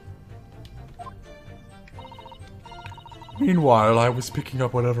open. Meanwhile, I was picking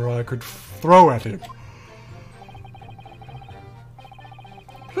up whatever I could throw at him.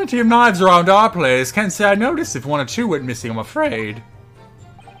 Plenty of knives around our place. Can't say I noticed if 1 or 2 went missing, I'm afraid.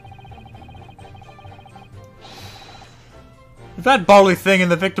 If that bally thing in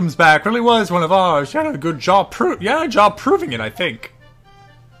the victim's back really was one of ours, you had a good job proving it, I think.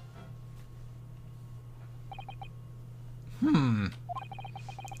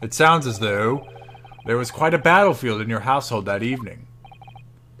 It sounds as though there was quite a battlefield in your household that evening.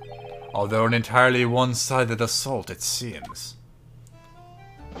 Although an entirely one-sided assault, it seems.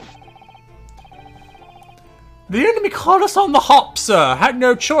 The enemy caught us on the hop, sir. Had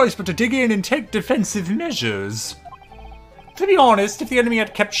no choice but to dig in and take defensive measures. To be honest, if the enemy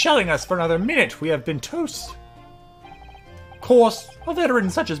had kept shelling us for another minute, we have been toast. Of course, a veteran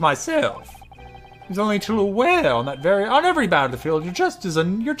such as myself is only too aware on every battlefield you're just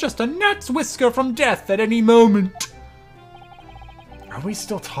a gnat's whisker from death at any moment. Are we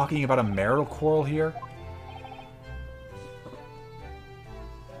still talking about a marital quarrel here?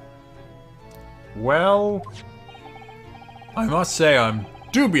 Well, I must say I'm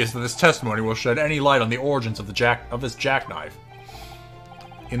dubious that this testimony will shed any light on the origins of this jackknife.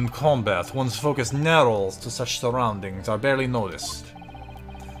 In combat, one's focus narrows to such surroundings are barely noticed.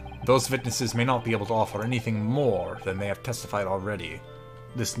 Those witnesses may not be able to offer anything more than they have testified already.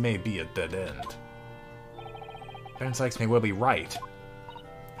 This may be a dead end. Ben Sykes may well be right.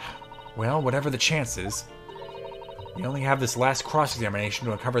 Well, whatever the chances, we only have this last cross-examination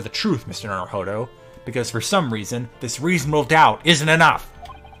to uncover the truth, Mr. Naruhodo, because for some reason, this reasonable doubt isn't enough.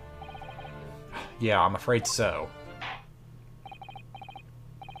 Yeah, I'm afraid so.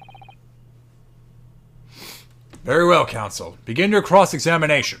 Very well, counsel. Begin your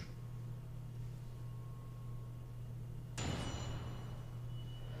cross-examination.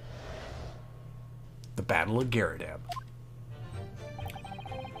 The Battle of Garrideb.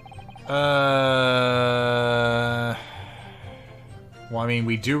 Well, I mean,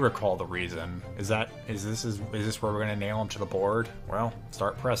 we do recall the reason. Is this where we're gonna nail him to the board? Well,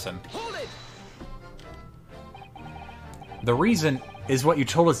 start pressing. Hold it! The reason is what you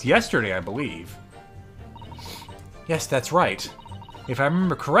told us yesterday, I believe. Yes, that's right. If I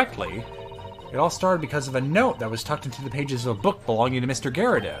remember correctly, it all started because of a note that was tucked into the pages of a book belonging to Mr.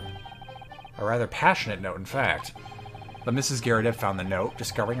 Garridev. A rather passionate note, in fact. But Mrs. Garridev found the note,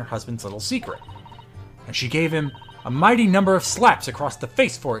 discovering her husband's little secret. And she gave him a mighty number of slaps across the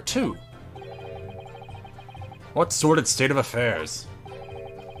face for it, too. What sordid state of affairs?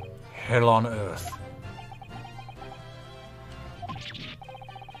 Hell on earth.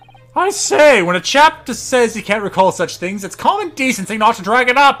 I say, when a chap just says he can't recall such things, it's common decency not to drag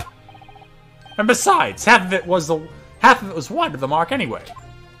it up. And besides, half of it was wide of the mark anyway.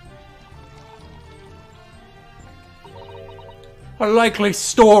 A likely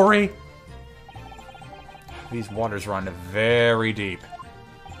story. These waters run very deep.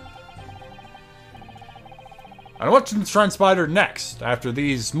 And what transpired next after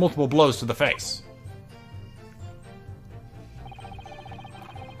these multiple blows to the face?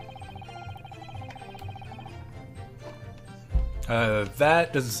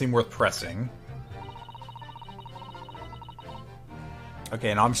 That doesn't seem worth pressing. Okay,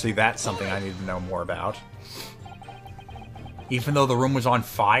 and obviously that's something I need to know more about. Even though the room was on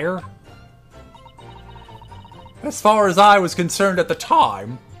fire? As far as I was concerned at the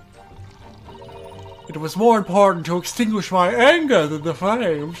time, it was more important to extinguish my anger than the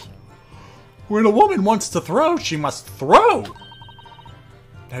flames. When a woman wants to throw, she must throw!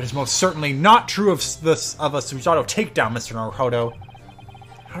 That is most certainly not true of a Susato takedown, Mr. Naruhodo.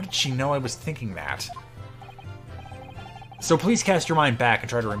 How did she know I was thinking that? So please cast your mind back and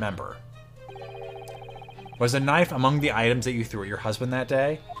try to remember. Was a knife among the items that you threw at your husband that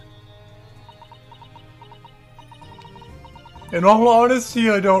day? In all honesty,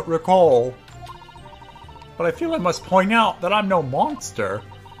 I don't recall. But I feel I must point out that I'm no monster.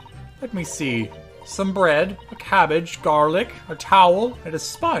 Let me see. Some bread, a cabbage, garlic, a towel, and a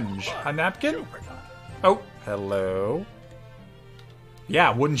sponge. A napkin? Oh, hello.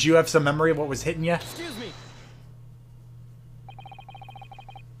 Yeah, wouldn't you have some memory of what was hitting you? Excuse me.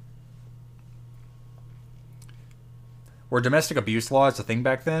 Were domestic abuse laws a thing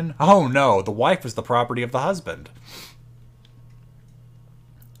back then? Oh no, the wife was the property of the husband.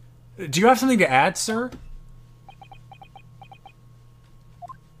 Do you have something to add, sir?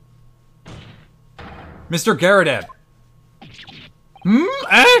 Mr. Garridev.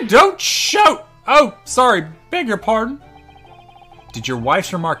 Don't shout! Oh, sorry, beg your pardon. Did your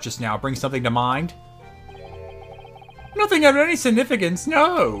wife's remark just now bring something to mind? Nothing of any significance,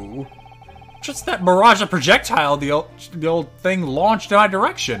 no. Just that barrage of projectile the old thing launched in my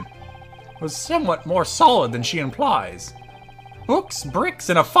direction was somewhat more solid than she implies. Books, bricks,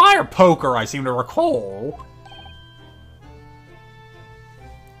 and a fire poker, I seem to recall.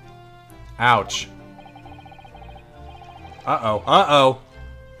 Ouch. Uh-oh, uh-oh.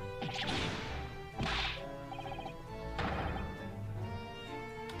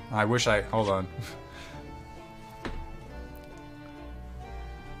 I wish I... Hold on.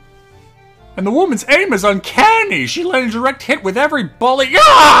 And the woman's aim is uncanny. She landed a direct hit with every bullet.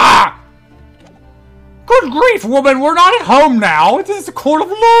 Ah! Good grief, woman. We're not at home now. This is a court of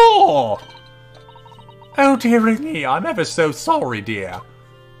law. Oh, dearie me. I'm ever so sorry, dear.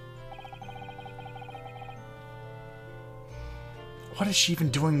 What is she even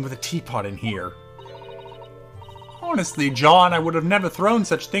doing with a teapot in here? Honestly, John, I would have never thrown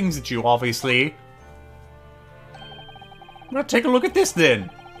such things at you, obviously. Well, take a look at this, then.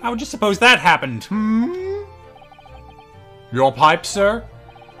 How would you suppose that happened, Your pipe, sir?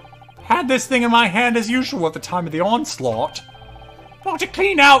 Had this thing in my hand as usual at the time of the onslaught. Knocked it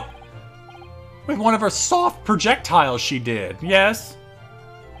clean out with one of her soft projectiles she did, yes.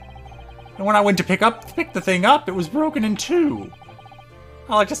 And when I went to pick the thing up, it was broken in two.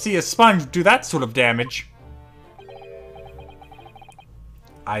 I like to see a sponge do that sort of damage.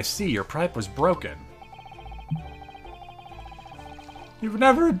 I see, your pipe was broken. You've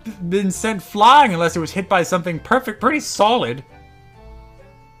never been sent flying unless it was hit by something pretty solid.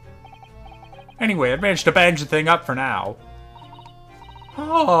 Anyway, I've managed to bandage the thing up for now.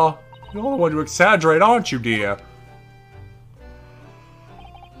 Ah, you're the one to exaggerate, aren't you, dear?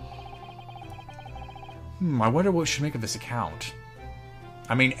 I wonder what we should make of this account.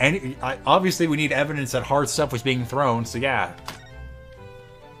 I mean, obviously we need evidence that hard stuff was being thrown, so yeah.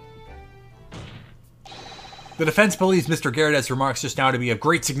 The defense believes Mr. Garridet's remarks just now to be of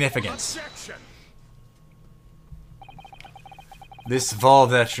great significance. This war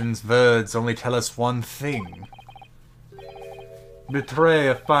veteran's words only tell us one thing. Betray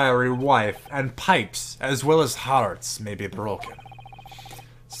a fiery wife, and pipes, as well as hearts, may be broken.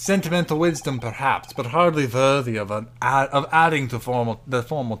 Sentimental wisdom, perhaps, but hardly worthy of adding to the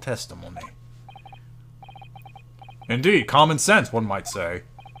formal testimony. Indeed, common sense, one might say.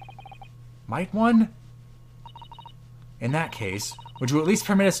 Might one? In that case, would you at least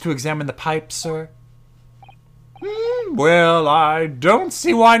permit us to examine the pipe, sir? Well, I don't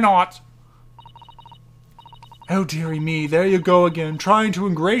see why not. Oh, dearie me, there you go again, trying to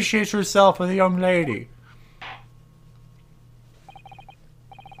ingratiate yourself with a young lady.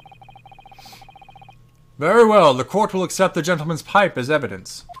 Very well, the court will accept the gentleman's pipe as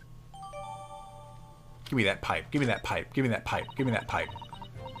evidence. Give me that pipe, give me that pipe, give me that pipe, give me that pipe.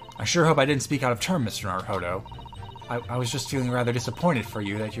 I sure hope I didn't speak out of turn, Mr. Naruhodo. I was just feeling rather disappointed for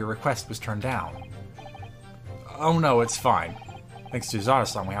you that your request was turned down. Oh no, it's fine. Thanks to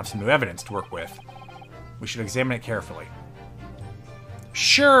Zara-san, we have some new evidence to work with. We should examine it carefully.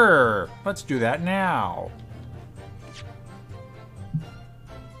 Sure! Let's do that now.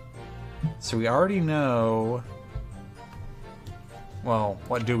 So we already know... Well,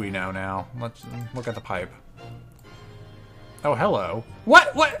 what do we know now? Let's look at the pipe. Oh, hello.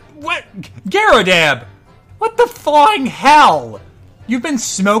 What? Garrodeb! What the flying hell? You've been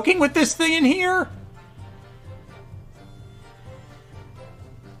smoking with this thing in here?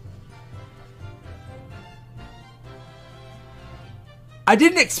 I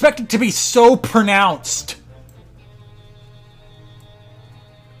didn't expect it to be so pronounced.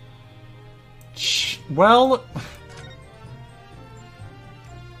 Well...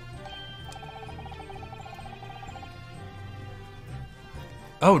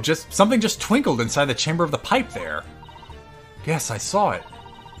 Oh, something just twinkled inside the chamber of the pipe there. Yes, I saw it.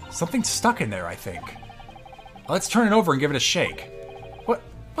 Something's stuck in there, I think. Let's turn it over and give it a shake.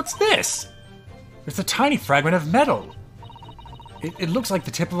 What's this? It's a tiny fragment of metal. It looks like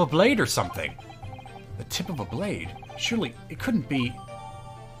the tip of a blade or something. The tip of a blade? Surely it couldn't be...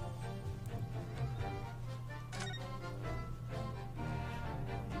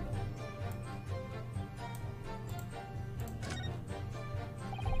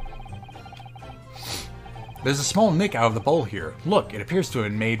 There's a small nick out of the bowl here. Look, it appears to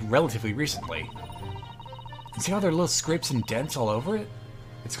have been made relatively recently. And see how there are little scrapes and dents all over it?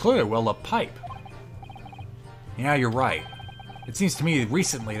 It's clearly a well-loved pipe. Yeah, you're right. It seems to me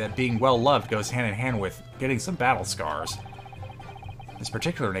recently that being well-loved goes hand in hand with getting some battle scars. This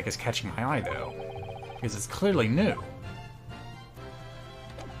particular nick is catching my eye, though, because it's clearly new.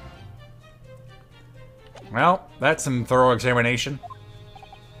 Well, that's some thorough examination.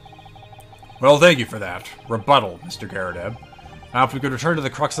 Well, thank you for that. Rebuttal, Mr. Garrodeb. Now, if we could return to the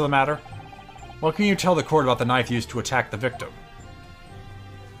crux of the matter. What can you tell the court about the knife used to attack the victim?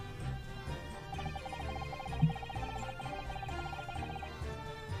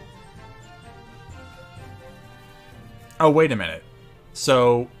 Oh, wait a minute.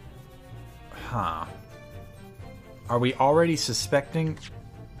 So... Huh. Are we already suspecting...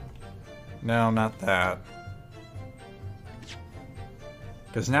 No, not that.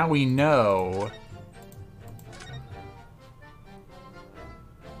 Because now we know...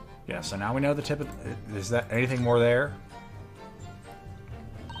 Yeah, so now we know the tip of... Is that anything more there?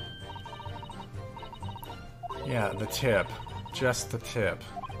 Yeah, the tip. Just the tip.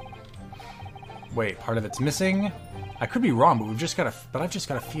 Wait, part of it's missing? I could be wrong, but I've just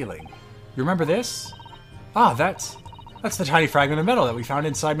got a feeling. You remember this? Ah, that's the tiny fragment of metal that we found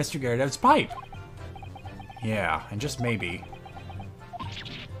inside Mr. Garrodeb's pipe. Yeah, and just maybe...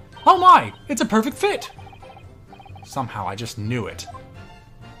 Oh my! It's a perfect fit! Somehow, I just knew it.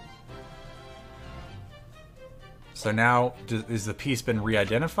 So now, is the piece been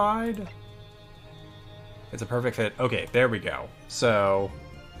re-identified? It's a perfect fit. Okay, there we go. So...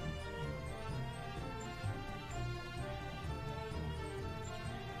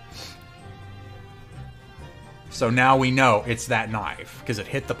 So now we know it's that knife, because it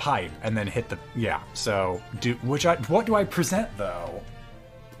hit the pipe and then hit the... Yeah, so... What do I present, though?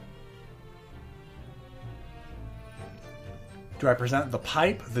 Do I present the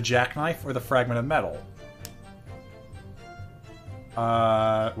pipe, the jackknife, or the fragment of metal?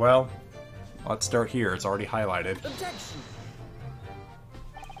 Well, let's start here. It's already highlighted. Objection.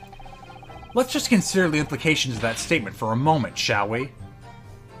 Let's just consider the implications of that statement for a moment, shall we?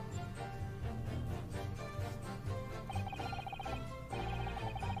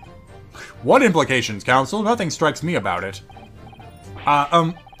 What implications, counsel? Nothing strikes me about it.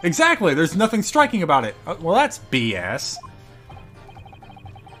 Exactly, there's nothing striking about it. Well, that's BS.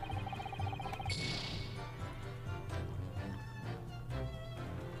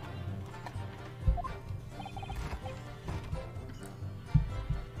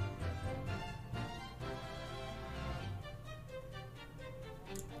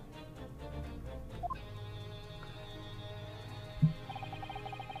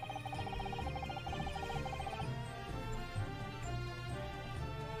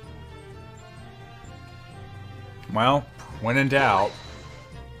 Well, when in doubt.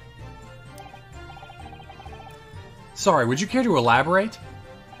 Sorry, would you care to elaborate?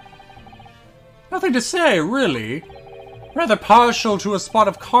 Nothing to say, really. Rather partial to a spot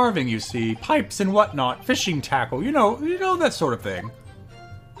of carving, you see. Pipes and whatnot, fishing tackle, you know that sort of thing.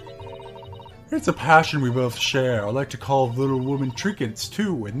 It's a passion we both share. I like to call little woman trinkets,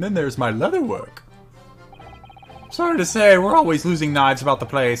 too, and then there's my leatherwork. Sorry to say, we're always losing knives about the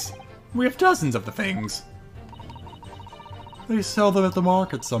place. We have dozens of the things. They sell them at the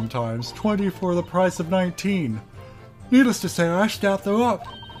market sometimes, 20 for the price of 19. Needless to say, I snap them up.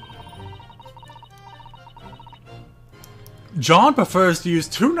 John prefers to use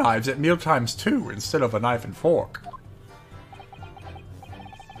 2 knives at mealtimes too, instead of a knife and fork.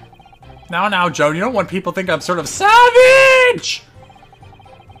 Now, Joan, you don't want people to think I'm sort of savage!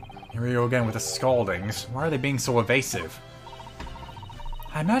 Here we go again with the scaldings. Why are they being so evasive?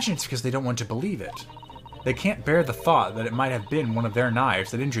 I imagine it's because they don't want to believe it. They can't bear the thought that it might have been one of their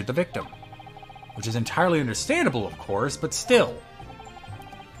knives that injured the victim. Which is entirely understandable, of course, but still.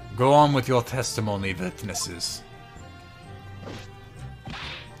 Go on with your testimony, witnesses.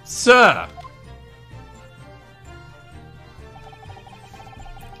 Sir!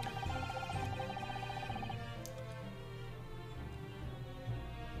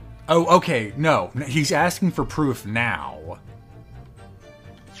 Oh, okay, no. He's asking for proof now.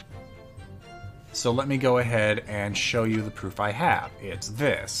 So let me go ahead and show you the proof I have. It's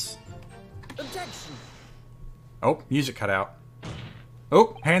this. Objection. Oh, music cut out.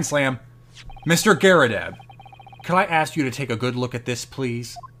 Oh, hand slam. Mr. Garadeb, could I ask you to take a good look at this,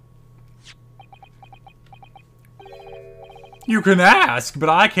 please? You can ask, but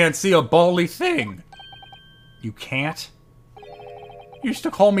I can't see a bally thing. You can't? Used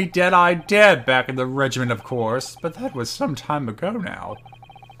to call me Dead-Eyed Deb back in the regiment, of course, but that was some time ago now.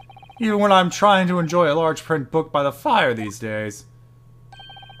 Even when I'm trying to enjoy a large print book by the fire these days.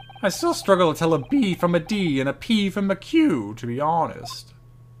 I still struggle to tell a B from a D and a P from a Q, to be honest.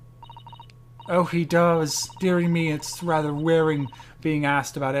 Oh, he does. Dearie me, it's rather wearing being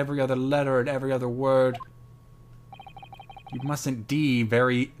asked about every other letter and every other word. You mustn't D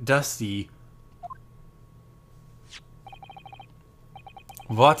very dusty.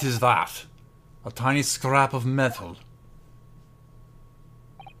 What is that? A tiny scrap of metal.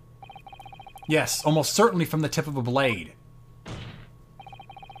 Yes, almost certainly from the tip of a blade.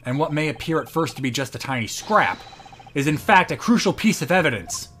 And what may appear at first to be just a tiny scrap is in fact a crucial piece of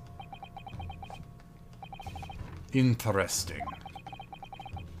evidence. Interesting.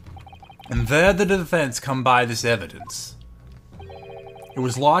 And there the defense come by this evidence. It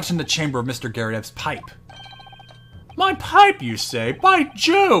was lodged in the chamber of Mr. Garadeb's pipe. My pipe, you say? By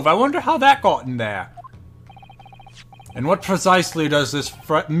Jove, I wonder how that got in there. And what precisely does this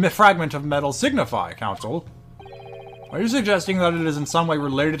fragment of metal signify, Counsel? Are you suggesting that it is in some way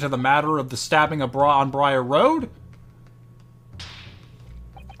related to the matter of the stabbing on Briar Road?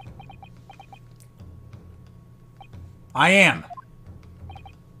 I am.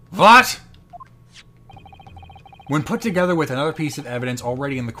 What? When put together with another piece of evidence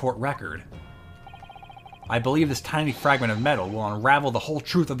already in the court record, I believe this tiny fragment of metal will unravel the whole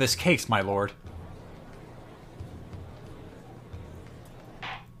truth of this case, my lord.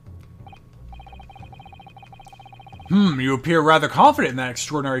 You appear rather confident in that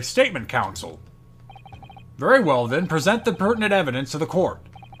extraordinary statement, Counsel. Very well, then, present the pertinent evidence to the court.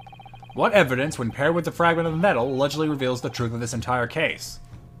 What evidence, when paired with the fragment of metal, allegedly reveals the truth of this entire case?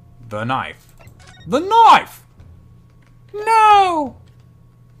 The knife. The knife! No!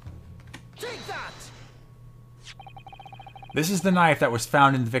 Take that! This is the knife that was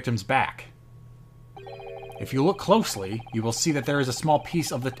found in the victim's back. If you look closely, you will see that there is a small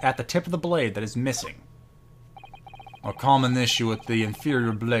piece of at the tip of the blade that is missing. A common issue with the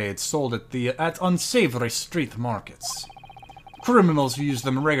inferior blades sold at unsavory street markets. Criminals who use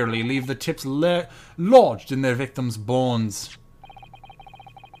them regularly leave the tips lodged in their victims' bones.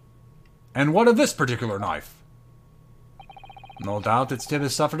 And what of this particular knife? No doubt its tip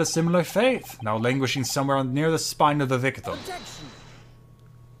has suffered a similar fate, now languishing somewhere near the spine of the victim. Objection.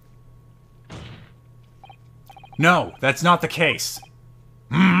 No, that's not the case.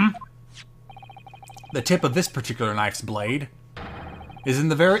 The tip of this particular knife's blade is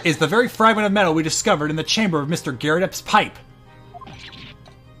the very fragment of metal we discovered in the chamber of Mr. Garadeb's pipe.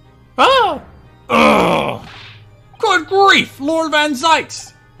 Oh! Ugh! Good grief, Lord Van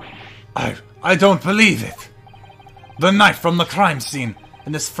Zykes! I don't believe it. The knife from the crime scene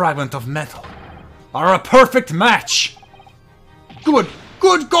and this fragment of metal are a perfect match. Good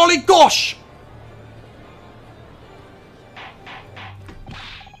golly gosh!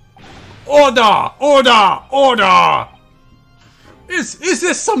 Order! Order! Order! Is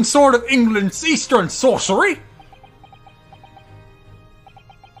this some sort of England's Eastern sorcery?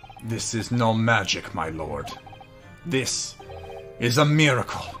 This is no magic, my lord. This is a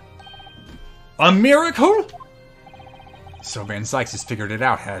miracle. A miracle? So Van Sykes has figured it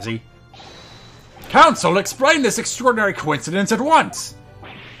out, has he? Council, explain this extraordinary coincidence at once!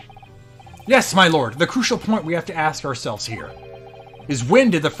 Yes, my lord, the crucial point we have to ask ourselves here is when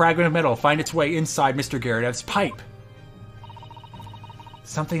did the fragment of metal find its way inside Mr. Garadev's pipe?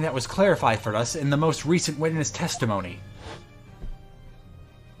 Something that was clarified for us in the most recent witness testimony.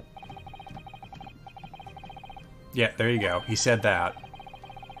 Yeah, there you go. He said that.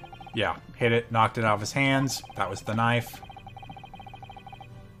 Yeah, hit it, knocked it out of his hands. That was the knife.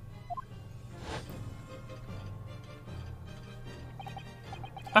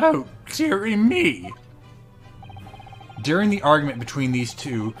 Oh, dearie me. During the argument between these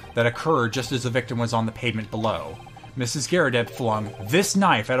two that occurred just as the victim was on the pavement below, Mrs. Garadev flung this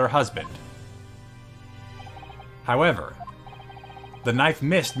knife at her husband. However, the knife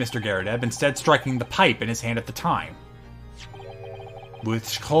missed Mr. Garadev, instead striking the pipe in his hand at the time,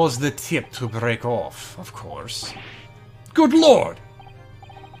 which caused the tip to break off, of course. Good lord!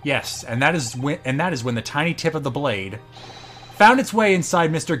 Yes, and that is when the tiny tip of the blade found its way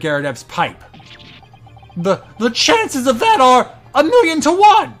inside Mr. Garadev's pipe. The chances of that are 1,000,000 to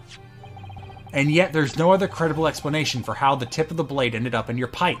 1! And yet there's no other credible explanation for how the tip of the blade ended up in your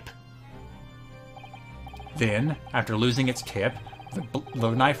pipe. Then, after losing its tip,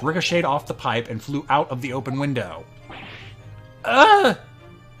 the knife ricocheted off the pipe and flew out of the open window.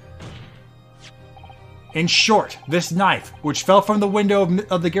 In short, this knife, which fell from the window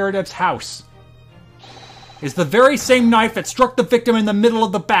of the Garadev's house, is the very same knife that struck the victim in the middle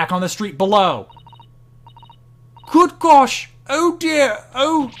of the back on the street below. Good gosh! Oh dear!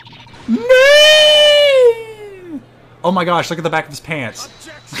 Oh... No! Oh my gosh, look at the back of his pants.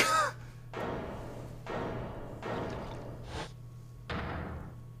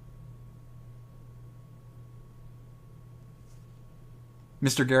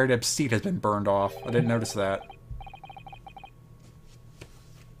 Mr. Garadev's seat has been burned off. I didn't notice that.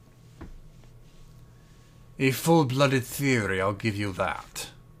 A full-blooded theory, I'll give you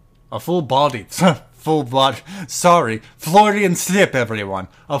that. A full-bodied... Sorry. Freudian slip, everyone.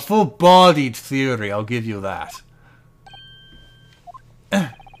 A full-bodied theory, I'll give you that.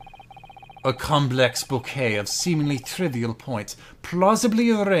 A complex bouquet of seemingly trivial points,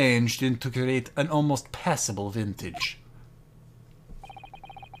 plausibly arranged to create an almost passable vintage.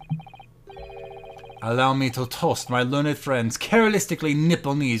 Allow me to toast my learned friend's characteristically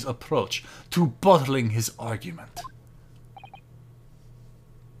Nipponese approach to bottling his argument.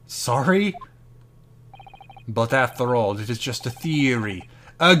 Sorry? But after all, it is just a theory.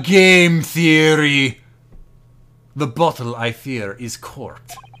 A game theory! The bottle, I fear, is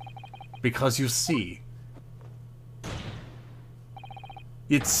corked. Because you see,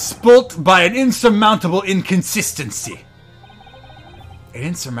 it's spoilt by an insurmountable inconsistency. An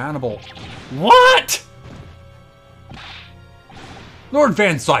insurmountable... What?! Lord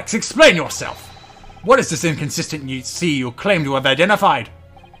Van Sykes, explain yourself! What is this inconsistency you claim to have identified?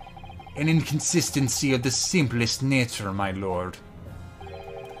 An inconsistency of the simplest nature, my lord.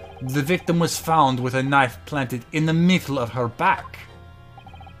 The victim was found with a knife planted in the middle of her back.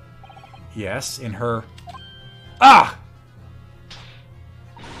 Yes, in her... Ah!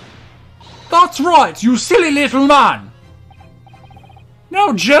 That's right, you silly little man!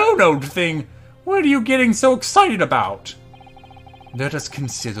 Now, Joan, old thing, what are you getting so excited about? Let us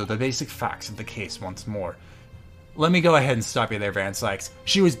consider the basic facts of the case once more. Let me go ahead and stop you there, Van Sykes.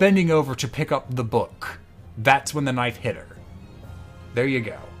 She was bending over to pick up the book. That's when the knife hit her. There you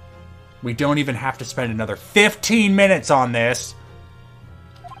go. We don't even have to spend another 15 minutes on this.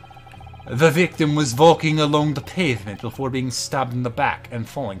 The victim was walking along the pavement before being stabbed in the back and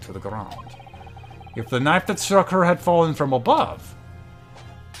falling to the ground. If the knife that struck her had fallen from above,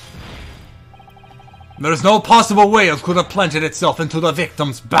 there's no possible way it could have planted itself into the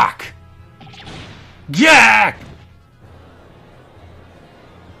victim's back. Yeah!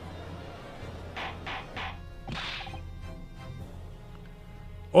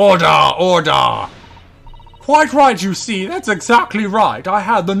 Order! Order! Quite right, you see. That's exactly right. I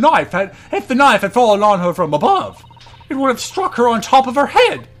had the knife. If the knife had fallen on her from above, it would have struck her on top of her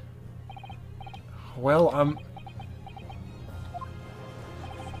head. Well,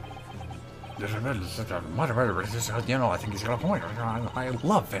 you know, I think he's got a point. I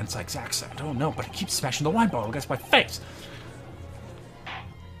love Van Sykes' accent. I don't know, but he keeps smashing the wine bottle against my face.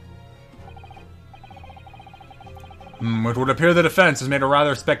 It would appear the defense has made a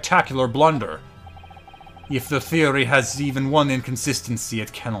rather spectacular blunder. If the theory has even one inconsistency,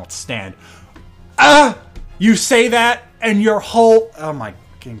 it cannot stand. Ah! You say that, and your whole... Oh my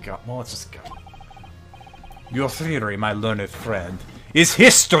fucking god. Well, let's just go. Your theory, my learned friend, is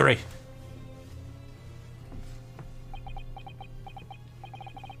history!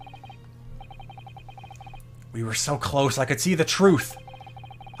 We were so close, I could see the truth.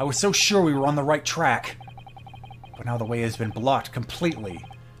 I was so sure we were on the right track. But now the way has been blocked completely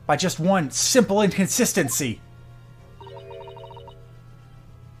by just one simple inconsistency.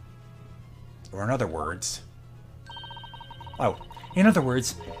 Or in other words... in other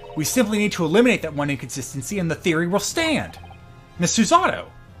words, we simply need to eliminate that one inconsistency and the theory will stand. Miss Susato!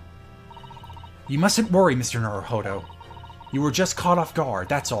 You mustn't worry, Mr. Naruhodo. You were just caught off guard,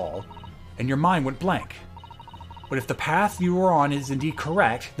 that's all. And your mind went blank. But if the path you were on is indeed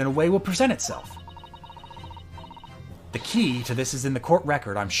correct, then a way will present itself. The key to this is in the court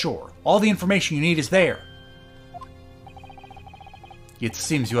record, I'm sure. All the information you need is there. It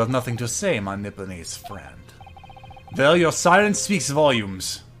seems you have nothing to say, my Nipponese friend. Well, your silence speaks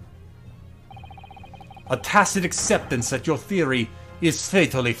volumes. A tacit acceptance that your theory is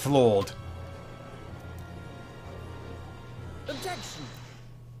fatally flawed. Objection.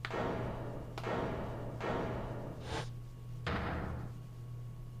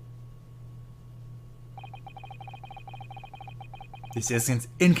 This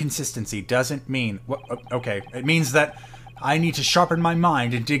inconsistency doesn't mean... Okay, it means that I need to sharpen my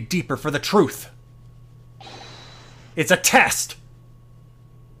mind and dig deeper for the truth. It's a test!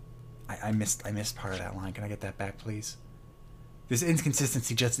 I missed part of that line. Can I get that back, please? This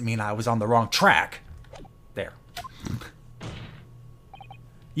inconsistency doesn't mean I was on the wrong track. There.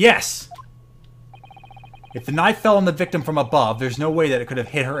 Yes! If the knife fell on the victim from above, there's no way that it could have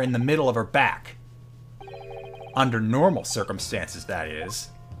hit her in the middle of her back. Under normal circumstances, that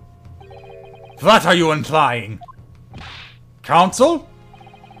is. What are you implying? Counsel?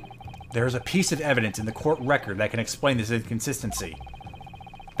 There is a piece of evidence in the court record that can explain this inconsistency.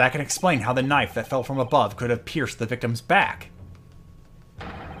 That can explain how the knife that fell from above could have pierced the victim's back.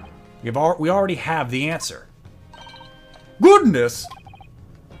 We already have the answer. Goodness!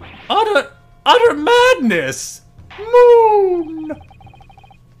 Utter madness! Moon!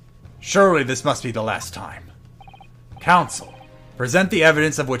 Surely this must be the last time. Counsel, present the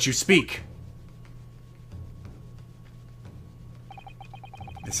evidence of which you speak.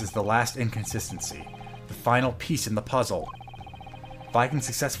 This is the last inconsistency, the final piece in the puzzle. If I can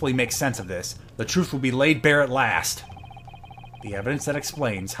successfully make sense of this, the truth will be laid bare at last. The evidence that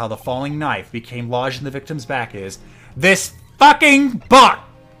explains how the falling knife became lodged in the victim's back is this fucking book!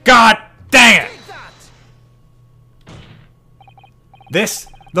 God dang it! This,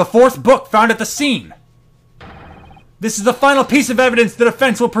 the fourth book found at the scene. This is the final piece of evidence the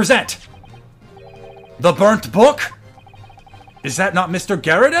defense will present. The burnt book? Is that not Mr.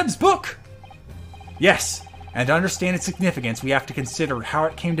 Garadeb's book? Yes, and to understand its significance, we have to consider how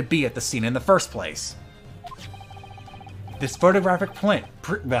it came to be at the scene in the first place. This photographic print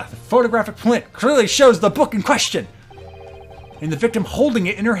clearly shows the book in question, and the victim holding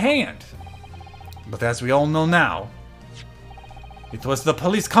it in her hand. But as we all know now, it was the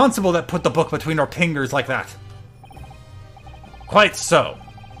police constable that put the book between her fingers like that. Quite so.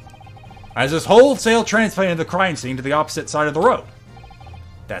 As this wholesale transplanted the crime scene to the opposite side of the road.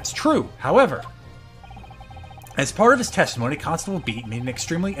 That's true, however. As part of his testimony, Constable Beat made an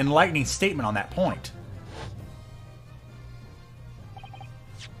extremely enlightening statement on that point.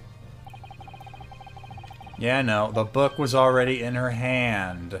 Yeah, no, the book was already in her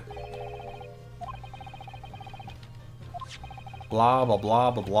hand. Blah, blah,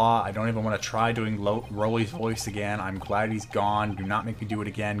 blah, blah, blah. I don't even want to try doing Rolly's voice again. I'm glad he's gone. Do not make me do it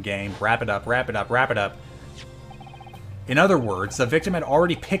again, game. Wrap it up, wrap it up, wrap it up. In other words, the victim had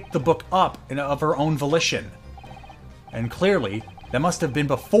already picked the book up of her own volition. And clearly, that must have been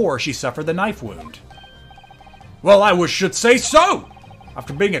before she suffered the knife wound. Well, I should say so!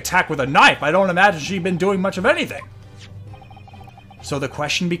 After being attacked with a knife, I don't imagine she'd been doing much of anything. So the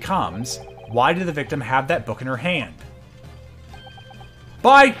question becomes, why did the victim have that book in her hand?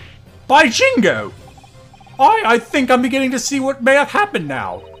 By Jingo! I think I'm beginning to see what may have happened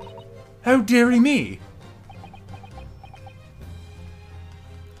now. Oh, dearie me.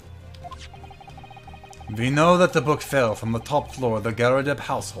 We know that the book fell from the top floor of the Garadeb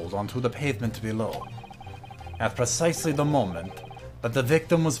household onto the pavement below, at precisely the moment that the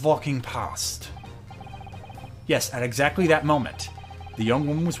victim was walking past. Yes, at exactly that moment, the young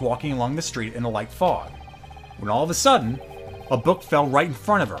woman was walking along the street in a light fog, when all of a sudden, a book fell right in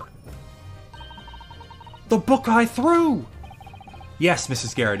front of her. The book I threw! Yes,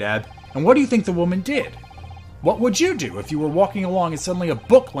 Mrs. Garrideb. And what do you think the woman did? What would you do if you were walking along and suddenly a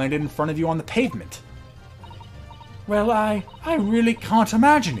book landed in front of you on the pavement? Well, I really can't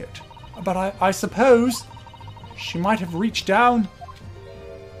imagine it. But I suppose she might have reached down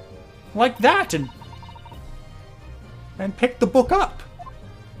like that and picked the book up.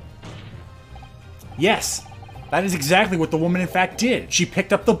 Yes, that is exactly what the woman in fact did. She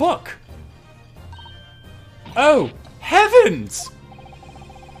picked up the book. Oh, heavens!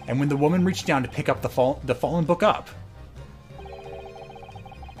 And when the woman reached down to pick up the fallen book up,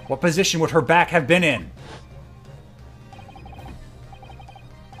 what position would her back have been in?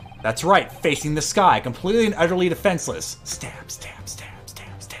 That's right, facing the sky, completely and utterly defenseless. Stab, stab, stab,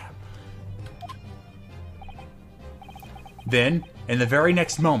 stab, stab. Then, in the very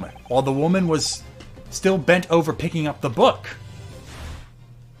next moment, while the woman was still bent over picking up the book...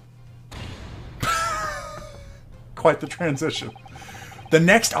 Quite the transition. The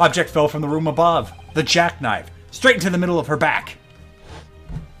next object fell from the room above, the jackknife, straight into the middle of her back.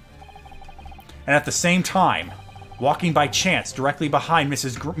 And at the same time, walking by chance directly behind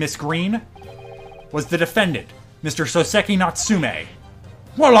Miss Green, was the defendant, Mr. Soseki Natsume.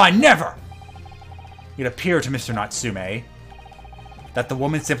 Well, I never! It appeared to Mr. Natsume that the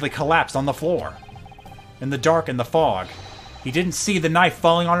woman simply collapsed on the floor. In the dark and the fog, he didn't see the knife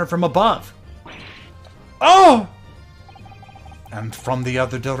falling on her from above. Oh! And from the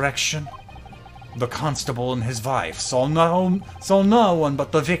other direction, the constable and his wife saw no one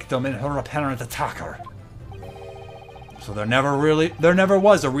but the victim and her apparent attacker. So there never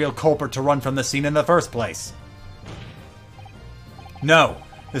was a real culprit to run from the scene in the first place. No,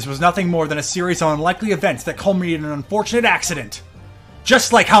 this was nothing more than a series of unlikely events that culminated in an unfortunate accident.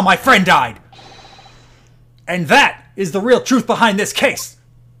 Just like how my friend died. And that is the real truth behind this case.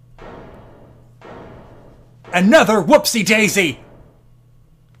 Another whoopsie-daisy!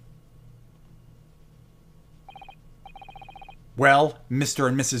 Well, Mr.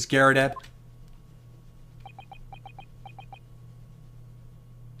 and Mrs. Garrideb,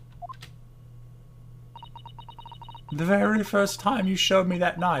 the very first time you showed me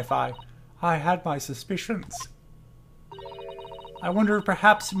that knife, I had my suspicions. I wondered if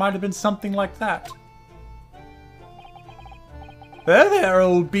perhaps it might have been something like that. There,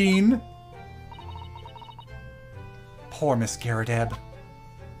 old bean! Poor Miss Garrideb.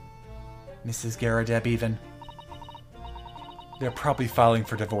 Mrs. Garrideb, even. They're probably filing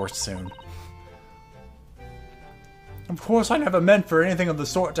for divorce soon. Of course, I never meant for anything of the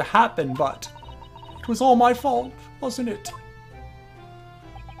sort to happen, but it was all my fault, wasn't it?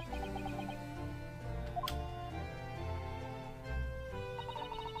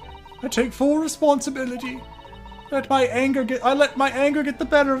 I take full responsibility. I let my anger get the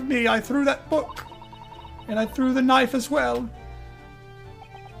better of me. I threw that book. And I threw the knife as well.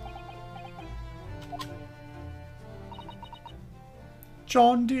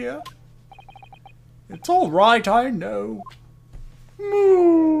 John, dear. It's all right, I know.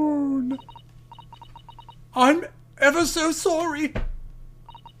 Moon. I'm ever so sorry.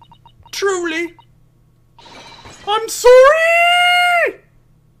 Truly. I'm sorry!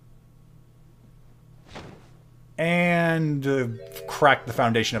 And crack the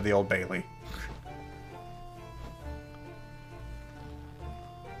foundation of the Old Bailey.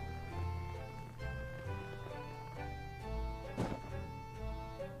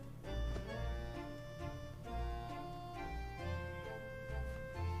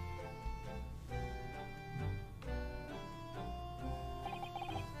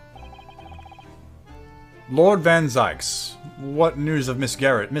 Lord Van Zykes, what news of Mrs.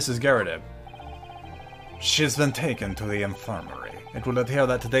 Garrideb? She's been taken to the infirmary. It will appear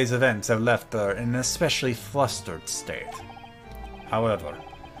that today's events have left her in an especially flustered state. However,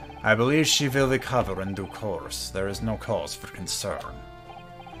 I believe she will recover in due course. There is no cause for concern.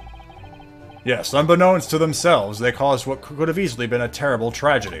 Yes, unbeknownst to themselves, they caused what could have easily been a terrible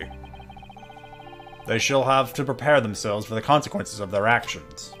tragedy. They shall have to prepare themselves for the consequences of their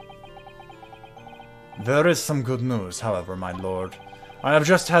actions. There is some good news, however, my lord. I have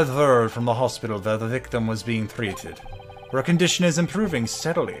just had word from the hospital that the victim was being treated. Her condition is improving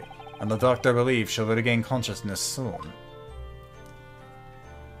steadily, and the doctor believes she will regain consciousness soon.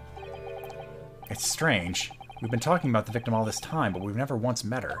 It's strange. We've been talking about the victim all this time, but we've never once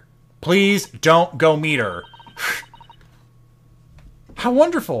met her. Please don't go meet her! How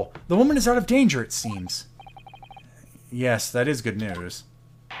wonderful! The woman is out of danger, it seems. Yes, that is good news.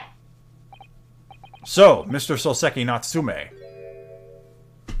 So, Mr. Soseki Natsume.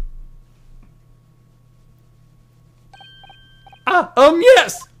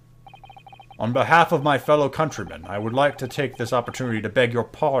 Yes! On behalf of my fellow countrymen, I would like to take this opportunity to beg your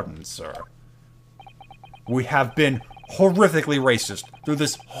pardon, sir. We have been horrifically racist through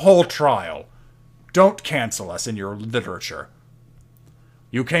this whole trial. Don't cancel us in your literature.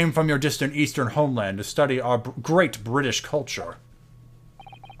 You came from your distant eastern homeland to study our great British culture.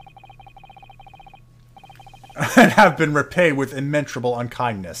 And have been repaid with immeasurable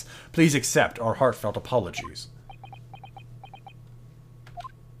unkindness. Please accept our heartfelt apologies.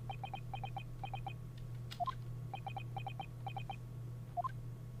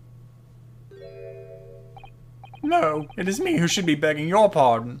 No, it is me who should be begging your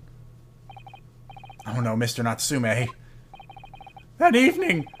pardon. Oh no, Mr. Natsume. That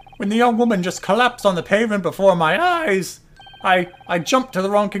evening, when the young woman just collapsed on the pavement before my eyes, I jumped to the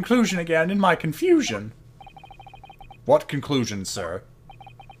wrong conclusion again in my confusion. What conclusion, sir?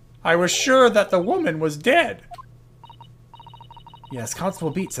 I was sure that the woman was dead. Yes,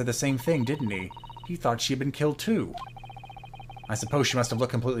 Constable Beat said the same thing, didn't he? He thought she had been killed too. I suppose she must have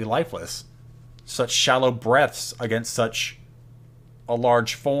looked completely lifeless. Such shallow breaths against such a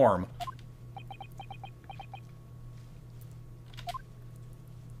large form.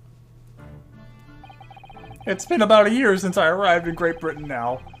 It's been about a year since I arrived in Great Britain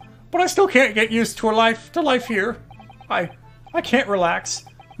now, but I still can't get used to life here. I can't relax.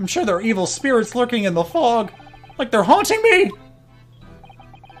 I'm sure there are evil spirits lurking in the fog, like they're haunting me.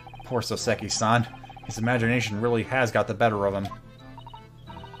 Poor Soseki-san. His imagination really has got the better of him.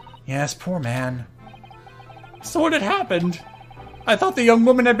 Yes, poor man. So what had happened? I thought the young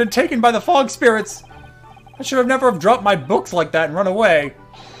woman had been taken by the fog spirits. I should have never have dropped my books like that and run away.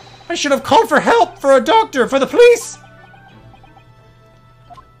 I should have called for help, for a doctor, for the police.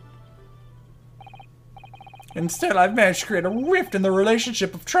 Instead, I've managed to create a rift in the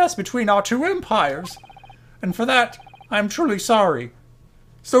relationship of trust between our two empires. And for that, I am truly sorry.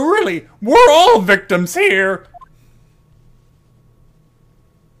 So really, we're all victims here.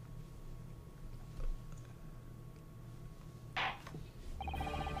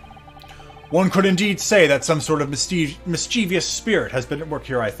 One could indeed say that some sort of mischievous spirit has been at work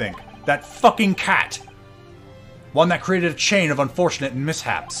here, I think. That fucking cat. One that created a chain of unfortunate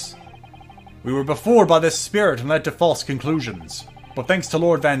mishaps. We were befooled by this spirit and led to false conclusions. But thanks to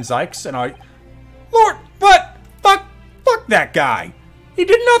Lord Van Zykes and I... Lord, what? Fuck that guy. He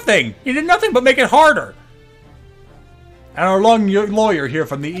did nothing. He did nothing but make it harder. And our lawyer here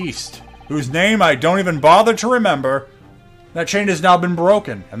from the east, whose name I don't even bother to remember... That chain has now been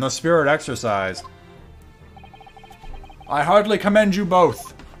broken, and the spirit exorcised. I heartily commend you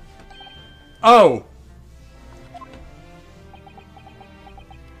both. Oh!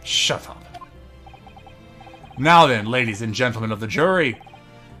 Shut up. Now then, ladies and gentlemen of the jury.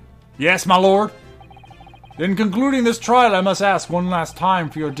 Yes, my lord? In concluding this trial, I must ask one last time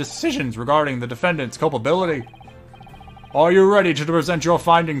for your decisions regarding the defendant's culpability. Are you ready to present your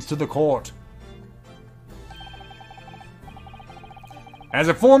findings to the court? As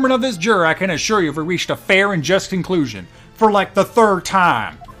a foreman of this jury, I can assure you we've reached a fair and just conclusion, for like the third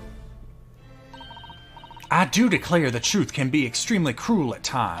time. I do declare the truth can be extremely cruel at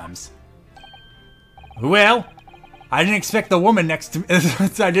times. Well, I didn't expect the woman next to me.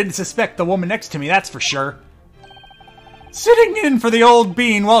 I didn't suspect the woman next to me, that's for sure. Sitting in for the old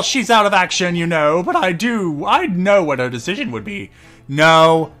bean while she's out of action, you know, but I know what her decision would be.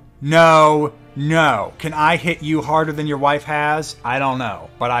 No. Can I hit you harder than your wife has? I don't know,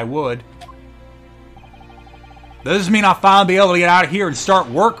 but I would. Does this mean I'll finally be able to get out of here and start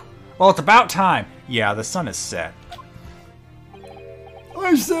work? Well, it's about time. Yeah, the sun is set.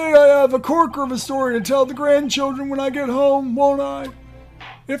 I say I have a corker of a story to tell the grandchildren when I get home, won't I?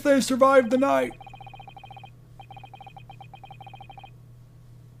 If they survive the night.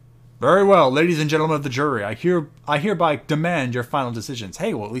 Very well, ladies and gentlemen of the jury, I hereby demand your final decisions.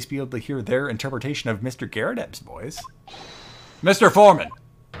 Hey, we'll at least be able to hear their interpretation of Mr. Garredeb's voice. Mr. Foreman.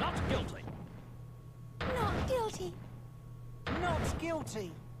 Not guilty. Not guilty. Not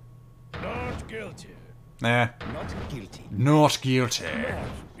guilty. Not guilty. Nah. Not guilty. Not guilty.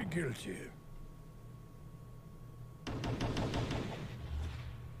 Not guilty.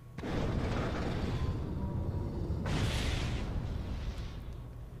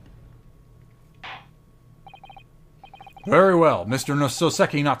 Very well, Mr.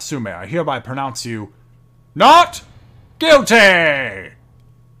 Soseki Natsume, I hereby pronounce you not guilty!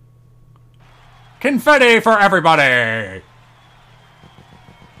 Confetti for everybody!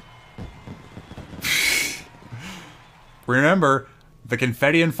 Remember, the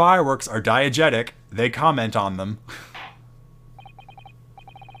confetti and fireworks are diegetic. They comment on them.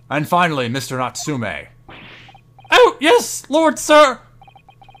 And finally, Mr. Natsume. Oh, yes, Lord Sir!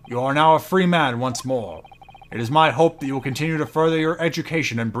 You are now a free man once more. It is my hope that you will continue to further your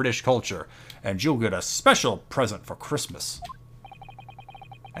education in British culture, and you'll get a special present for Christmas.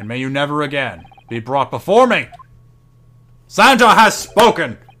 And may you never again be brought before me. Santa has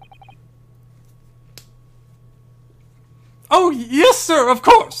spoken! Oh, yes, sir, of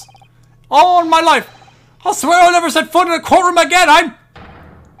course. All my life. I'll swear I'll never set foot in a courtroom again. I'm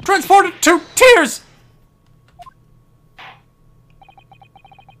transported to tears.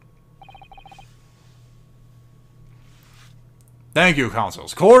 Thank you,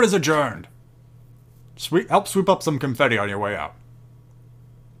 counsels. Court is adjourned. Help sweep up some confetti on your way out.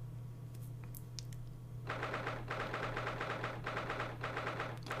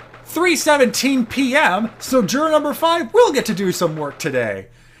 "3:17 p.m., so juror number 5 will get to do some work today.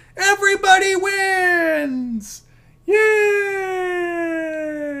 Everybody wins! Yay!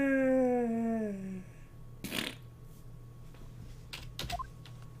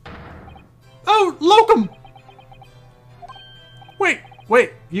 Oh, Locum!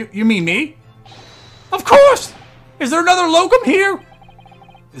 Wait, you mean me? Of course! Is there another Locum here?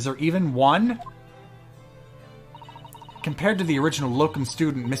 Is there even one? Compared to the original locum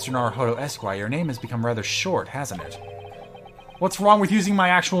student, Mr. Naruhodo Esquire, your name has become rather short, hasn't it? What's wrong with using my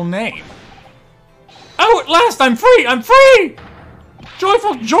actual name? Oh, at last I'm free! I'm free!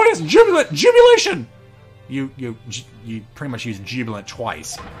 Joyful, joyous, jubilant, jubilation! You pretty much used jubilant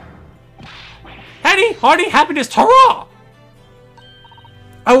twice. Heady, hearty, happiness, hurrah!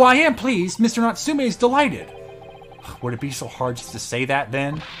 Oh, I am pleased. Mr. Natsume is delighted. Would it be so hard just to say that,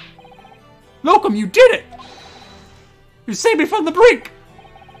 then? Locum, you did it! You saved me from the brink!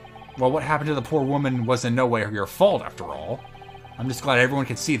 Well, what happened to the poor woman was in no way your fault, after all. I'm just glad everyone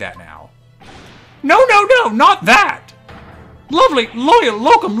can see that now. No, not that! Lovely, loyal,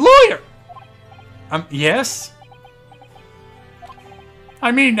 Locum, lawyer! Yes?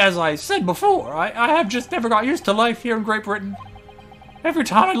 I mean, as I said before, I have just never got used to life here in Great Britain. Every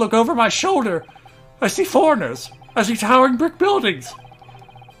time I look over my shoulder, I see foreigners. I see towering brick buildings.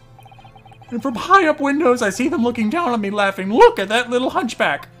 And from high up windows, I see them looking down on me laughing. Look at that little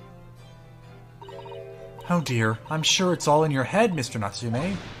hunchback. Oh dear, I'm sure it's all in your head, Mr.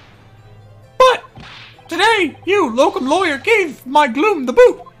 Natsume. But today, you, Locum lawyer, gave my gloom the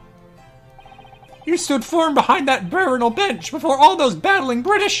boot. You stood firm behind that baronial bench before all those battling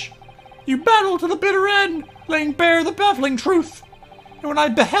British. You battled to the bitter end, laying bare the baffling truth. And when I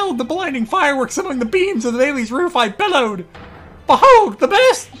beheld the blinding fireworks among the beams of the Bailey's roof, I bellowed, "Behold, the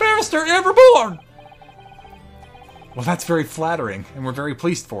best barrister ever born!" Well, that's very flattering, and we're very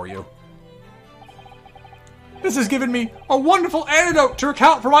pleased for you. This has given me a wonderful antidote to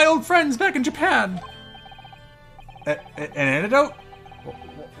recount for my old friends back in Japan. An antidote?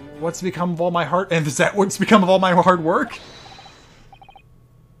 What's become of all my hard... And is that what's become of all my hard work?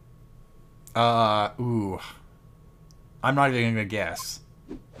 Ooh. I'm not even gonna guess.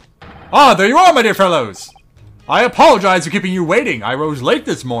 Ah, there you are, my dear fellows! I apologize for keeping you waiting. I rose late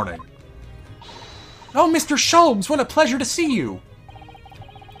this morning. Oh, Mr. Sholmes, what a pleasure to see you.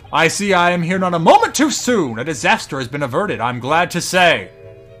 I see I am here not a moment too soon. A disaster has been averted, I'm glad to say.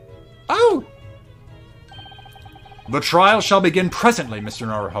 Oh! The trial shall begin presently, Mr.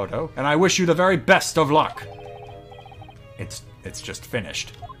 Naruhodo, and I wish you the very best of luck. It's just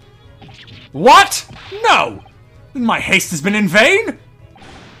finished. What? No! My haste has been in vain?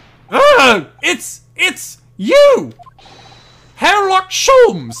 Ugh! It's you! Hairlock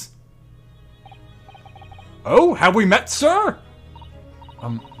Sholmes! Oh, have we met, sir?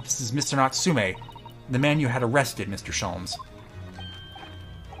 This is Mr. Natsume, the man you had arrested, Mr. Sholmes.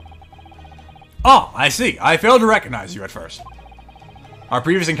 Oh, I see. I failed to recognize you at first. Our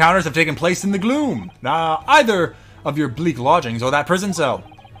previous encounters have taken place in the gloom, either of your bleak lodgings or that prison cell.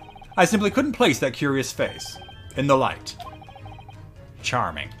 I simply couldn't place that curious face in the light.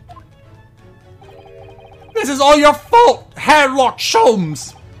 Charming. This is all your fault, Hairlock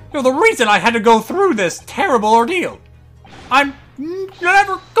Sholmes! You're the reason I had to go through this terrible ordeal. I'm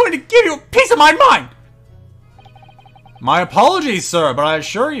never going to give you a piece of my mind! My apologies, sir, but I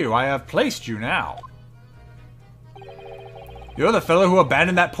assure you I have placed you now. You're the fellow who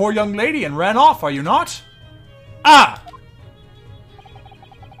abandoned that poor young lady and ran off, are you not? Ah!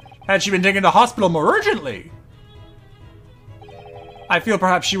 Had she been taken to hospital more urgently, I feel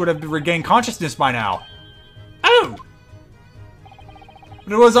perhaps she would have regained consciousness by now. Oh!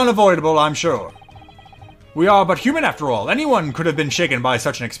 But it was unavoidable, I'm sure. We are but human after all. Anyone could have been shaken by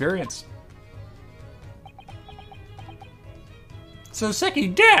such an experience. So, Seki,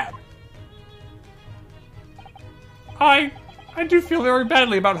 Dad! I do feel very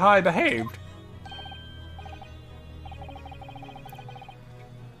badly about how I behaved.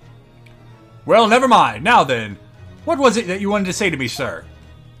 Well, never mind. Now then, what was it that you wanted to say to me, sir?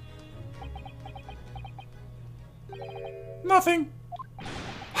 Nothing.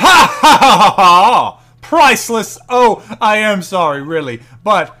 Ha ha ha ha ha! Priceless! Oh, I am sorry, really,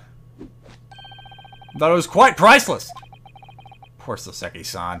 but that was quite priceless. Poor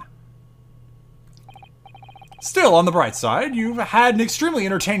Soseki-san. Still, on the bright side, you've had an extremely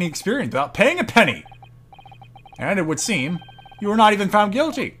entertaining experience without paying a penny. And it would seem you were not even found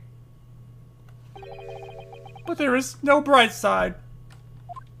guilty. But there is no bright side.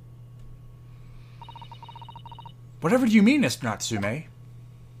 Whatever do you mean, Mr. Natsume?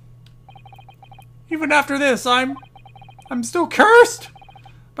 Even after this, I'm still cursed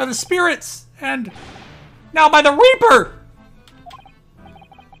by the spirits and now by the Reaper.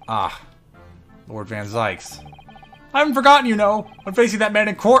 Ah, Lord Van Zykes. I haven't forgotten, you know, what facing that man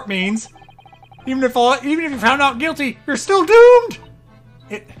in court means. Even if you're found out guilty, you're still doomed.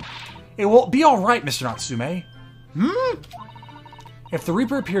 It will be all right, Mr. Natsume. If the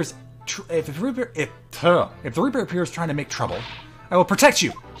Reaper appears, if the Reaper appears trying to make trouble, I will protect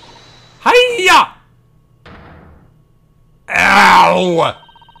you. Hiya! Ow!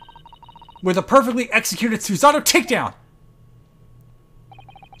 With a perfectly executed Susato takedown.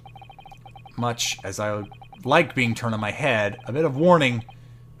 Much as I like being turned on my head, a bit of warning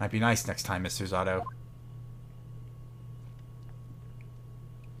might be nice next time, Miss Susato.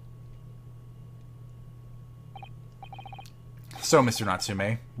 So, Mr.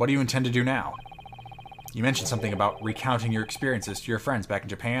 Natsume, what do you intend to do now? You mentioned something about recounting your experiences to your friends back in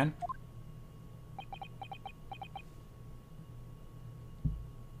Japan.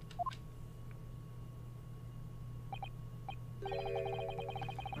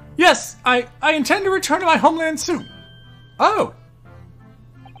 Yes, I intend to return to my homeland soon. Oh!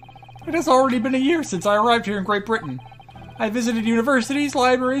 It has already been a year since I arrived here in Great Britain. I visited universities,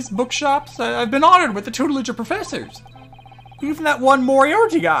 libraries, bookshops. I've been honored with the tutelage of professors. Even that one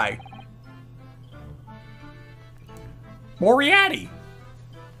Moriarty guy. Moriarty.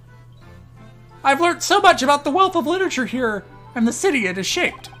 I've learned so much about the wealth of literature here and the city it has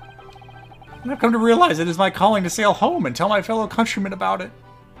shaped. And I've come to realize it is my calling to sail home and tell my fellow countrymen about it.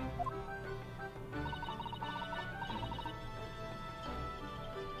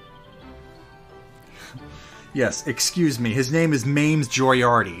 Yes, excuse me. His name is Mames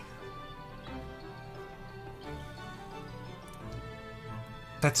Joriarty.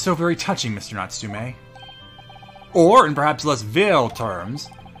 That's so very touching, Mr. Natsume. Or, in perhaps less veiled terms,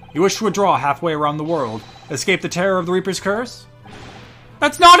 you wish to withdraw halfway around the world, escape the terror of the Reaper's curse?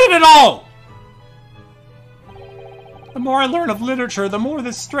 That's not it at all! The more I learn of literature, the more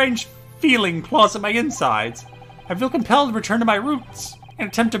this strange feeling claws at my insides. I feel compelled to return to my roots and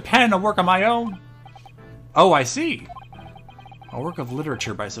attempt to pen a work on my own. Oh, I see. A work of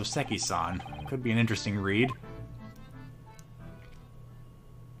literature by Soseki-san. Could be an interesting read.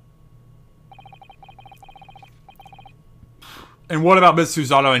 And what about Miss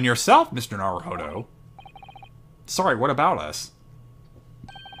Susato and yourself, Mr. Naruhodo? Sorry, what about us?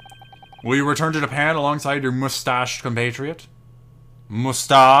 Will you return to Japan alongside your mustached compatriot?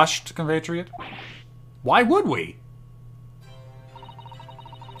 Mustached compatriot? Why would we?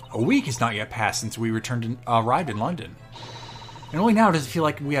 A week has not yet passed since we arrived in London. And only now does it feel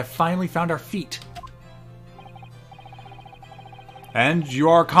like we have finally found our feet. And you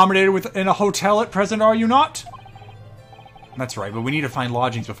are accommodated within a hotel at present, are you not? That's right, but we need to find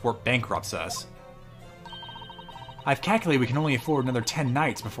lodgings before it bankrupts us. I've calculated we can only afford another 10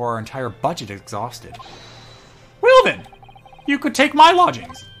 nights before our entire budget is exhausted. Well then, you could take my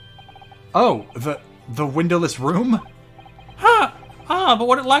lodgings. Oh, the windowless room? Huh. But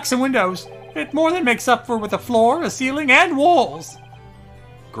what it lacks in windows, it more than makes up for with a floor, a ceiling, and walls.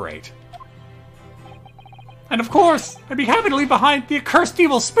 Great. And of course, I'd be happy to leave behind the accursed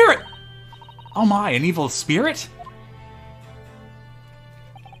evil spirit. Oh my, an evil spirit?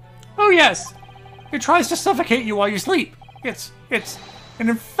 Oh yes. It tries to suffocate you while you sleep. It's an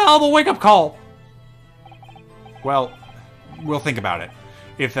infallible wake-up call. Well, we'll think about it,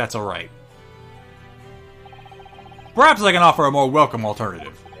 if that's alright. Perhaps I can offer a more welcome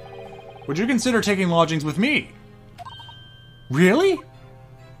alternative. Would you consider taking lodgings with me? Really?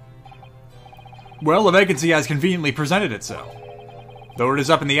 Well, a vacancy has conveniently presented itself. Though it is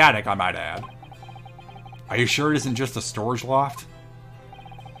up in the attic, I might add. Are you sure it isn't just a storage loft?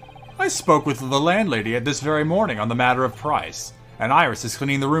 I spoke with the landlady at this very morning on the matter of price, and Iris is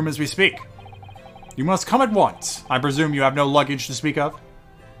cleaning the room as we speak. You must come at once. I presume you have no luggage to speak of?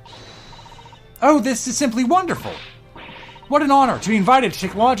 Oh, this is simply wonderful! What an honor to be invited to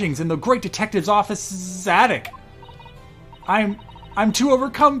take lodgings in the great detective's office's attic. I'm too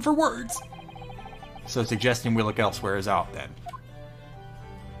overcome for words. So suggesting we look elsewhere is out, then.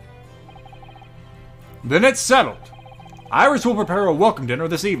 Then it's settled. Iris will prepare a welcome dinner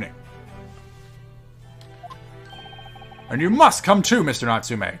this evening. And you must come too, Mr.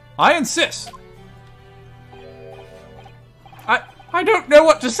 Natsume. I insist. I don't know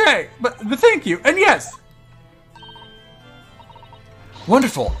what to say, but thank you, and yes.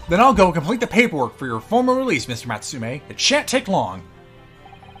 Wonderful. Then I'll go complete the paperwork for your formal release, Mr. Natsume. It shan't take long.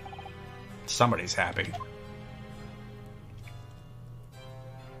 Somebody's happy.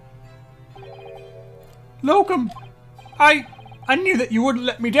 Locum, I knew that you wouldn't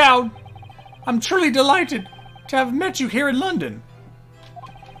let me down. I'm truly delighted to have met you here in London.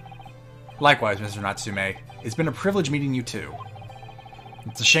 Likewise, Mr. Natsume. It's been a privilege meeting you too.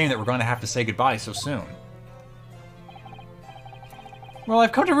 It's a shame that we're going to have to say goodbye so soon. Well,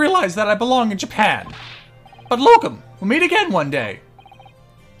 I've come to realize that I belong in Japan. But Locum, we'll meet again one day.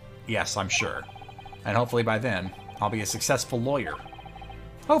 Yes, I'm sure. And hopefully by then, I'll be a successful lawyer.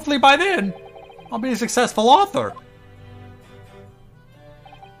 Hopefully by then, I'll be a successful author.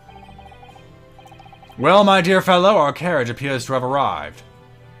 Well, my dear fellow, our carriage appears to have arrived.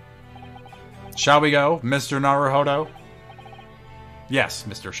 Shall we go, Mr. Naruhodo? Yes,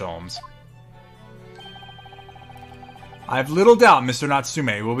 Mr. Sholmes. I have little doubt Mr.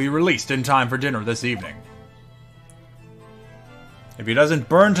 Natsume will be released in time for dinner this evening. If he doesn't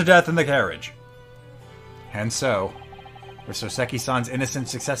burn to death in the carriage. And so, with Soseki-san's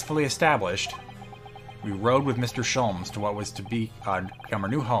innocence successfully established, we rode with Mr. Sholmes to what was to become our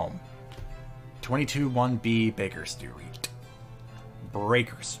new home. 221B Baker Street.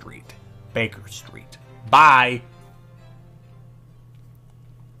 Baker Street. Baker Street. Bye!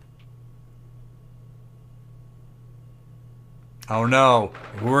 Oh no,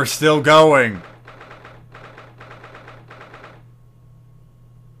 we're still going.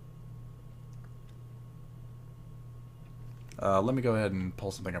 Let me go ahead and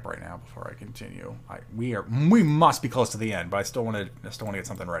pull something up right now before I continue. We must be close to the end, but I still want to get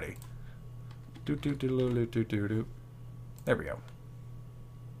something ready. There we go.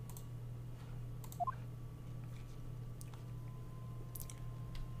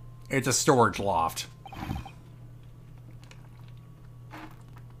 It's a storage loft.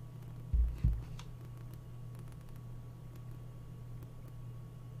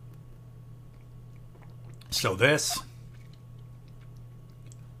 So this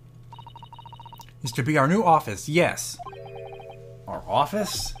is to be our new office, yes. Our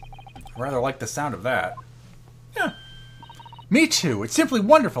office? I rather like the sound of that. Yeah. Me too. It's simply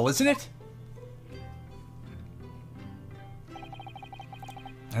wonderful, isn't it?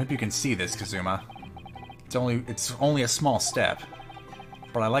 I hope you can see this, Kazuma. It's only a small step.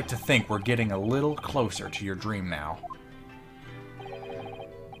 But I like to think we're getting a little closer to your dream now.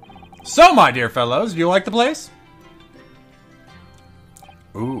 So, my dear fellows, do you like the place?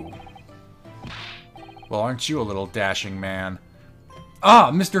 Ooh. Well, aren't you a little dashing man?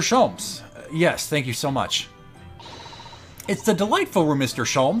 Ah, Mr. Sholmes. Yes, thank you so much. It's a delightful room, Mr.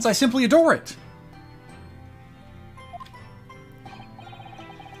 Sholmes. I simply adore it.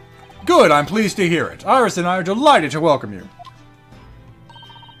 Good, I'm pleased to hear it. Iris and I are delighted to welcome you.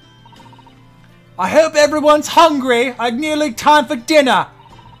 I hope everyone's hungry. I've nearly time for dinner.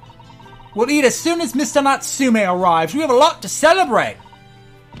 We'll eat as soon as Mr. Natsume arrives. We have a lot to celebrate.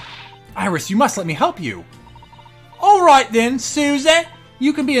 Iris, you must let me help you. All right then, Susie.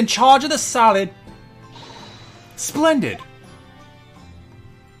 You can be in charge of the salad. Splendid.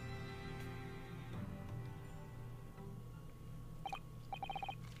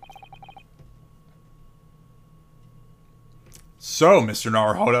 So, Mr.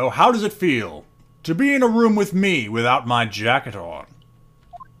 Naruhodo, how does it feel to be in a room with me without my jacket on?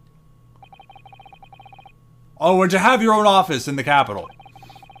 Oh, and to have your own office in the capital.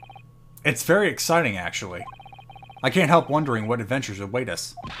 It's very exciting, actually. I can't help wondering what adventures await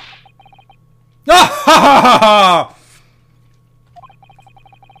us.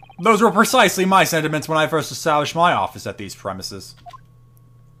 Those were precisely my sentiments when I first established my office at these premises.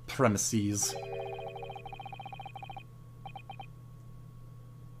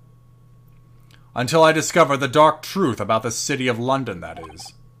 Until I discovered the dark truth about the city of London, that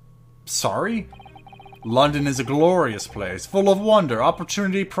is. Sorry? London is a glorious place, full of wonder,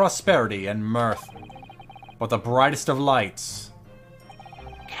 opportunity, prosperity, and mirth. But the brightest of lights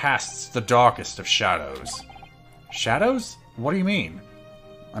casts the darkest of shadows. Shadows? What do you mean?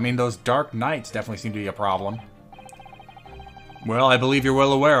 I mean, those dark nights definitely seem to be a problem. Well, I believe you're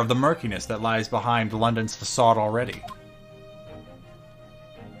well aware of the murkiness that lies behind London's facade already.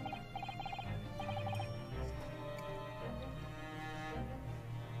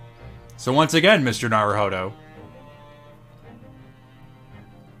 So once again, Mr. Naruhodo,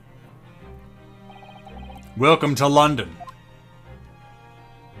 welcome to London.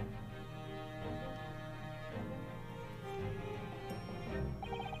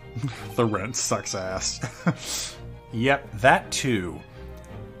 The rent sucks ass. Yep, that too.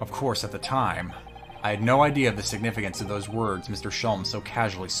 Of course, at the time, I had no idea of the significance of those words Mr. Shulm so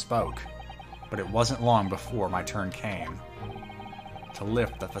casually spoke, but it wasn't long before my turn came to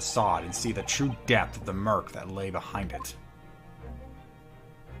lift the facade and see the true depth of the murk that lay behind it.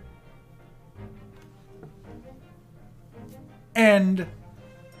 End.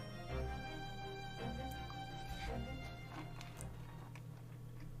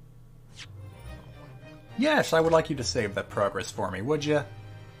 Yes, I would like you to save that progress for me, would you?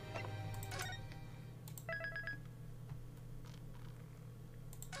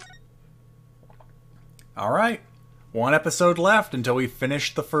 Alright, one episode left until we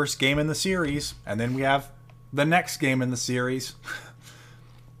finish the first game in the series, and then we have the next game in the series.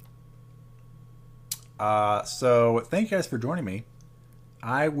 So, thank you guys for joining me.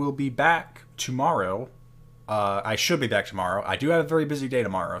 I will be back tomorrow. I should be back tomorrow. I do have a very busy day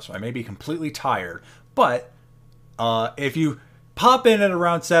tomorrow, so I may be completely tired. But if you pop in at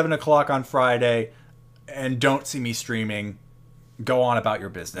around 7 o'clock on Friday and don't see me streaming, go on about your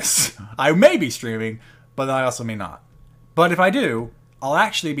business. I may be streaming, but I also may not. But if I do, I'll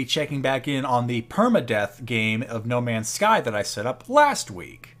actually be checking back in on the permadeath game of No Man's Sky that I set up last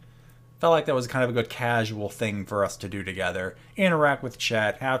week. Felt like that was kind of a good casual thing for us to do together. Interact with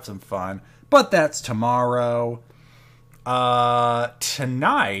chat, have some fun. But that's tomorrow.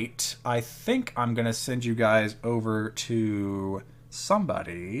 Tonight, I think I'm going to send you guys over to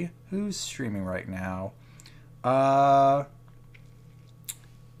somebody who's streaming right now.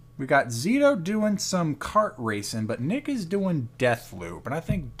 We got Zito doing some kart racing, but Nick is doing Deathloop. And I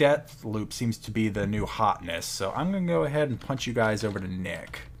think Deathloop seems to be the new hotness. So I'm going to go ahead and punch you guys over to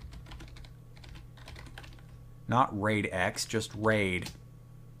Nick. Not Raid X, just Raid.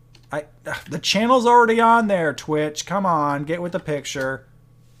 The channel's already on there, Twitch. Come on, get with the picture.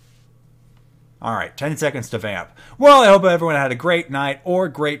 Alright, 10 seconds to vamp. Well, I hope everyone had a great night or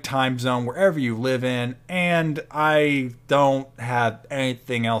great time zone wherever you live in. And I don't have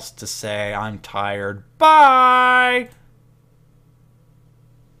anything else to say. I'm tired. Bye!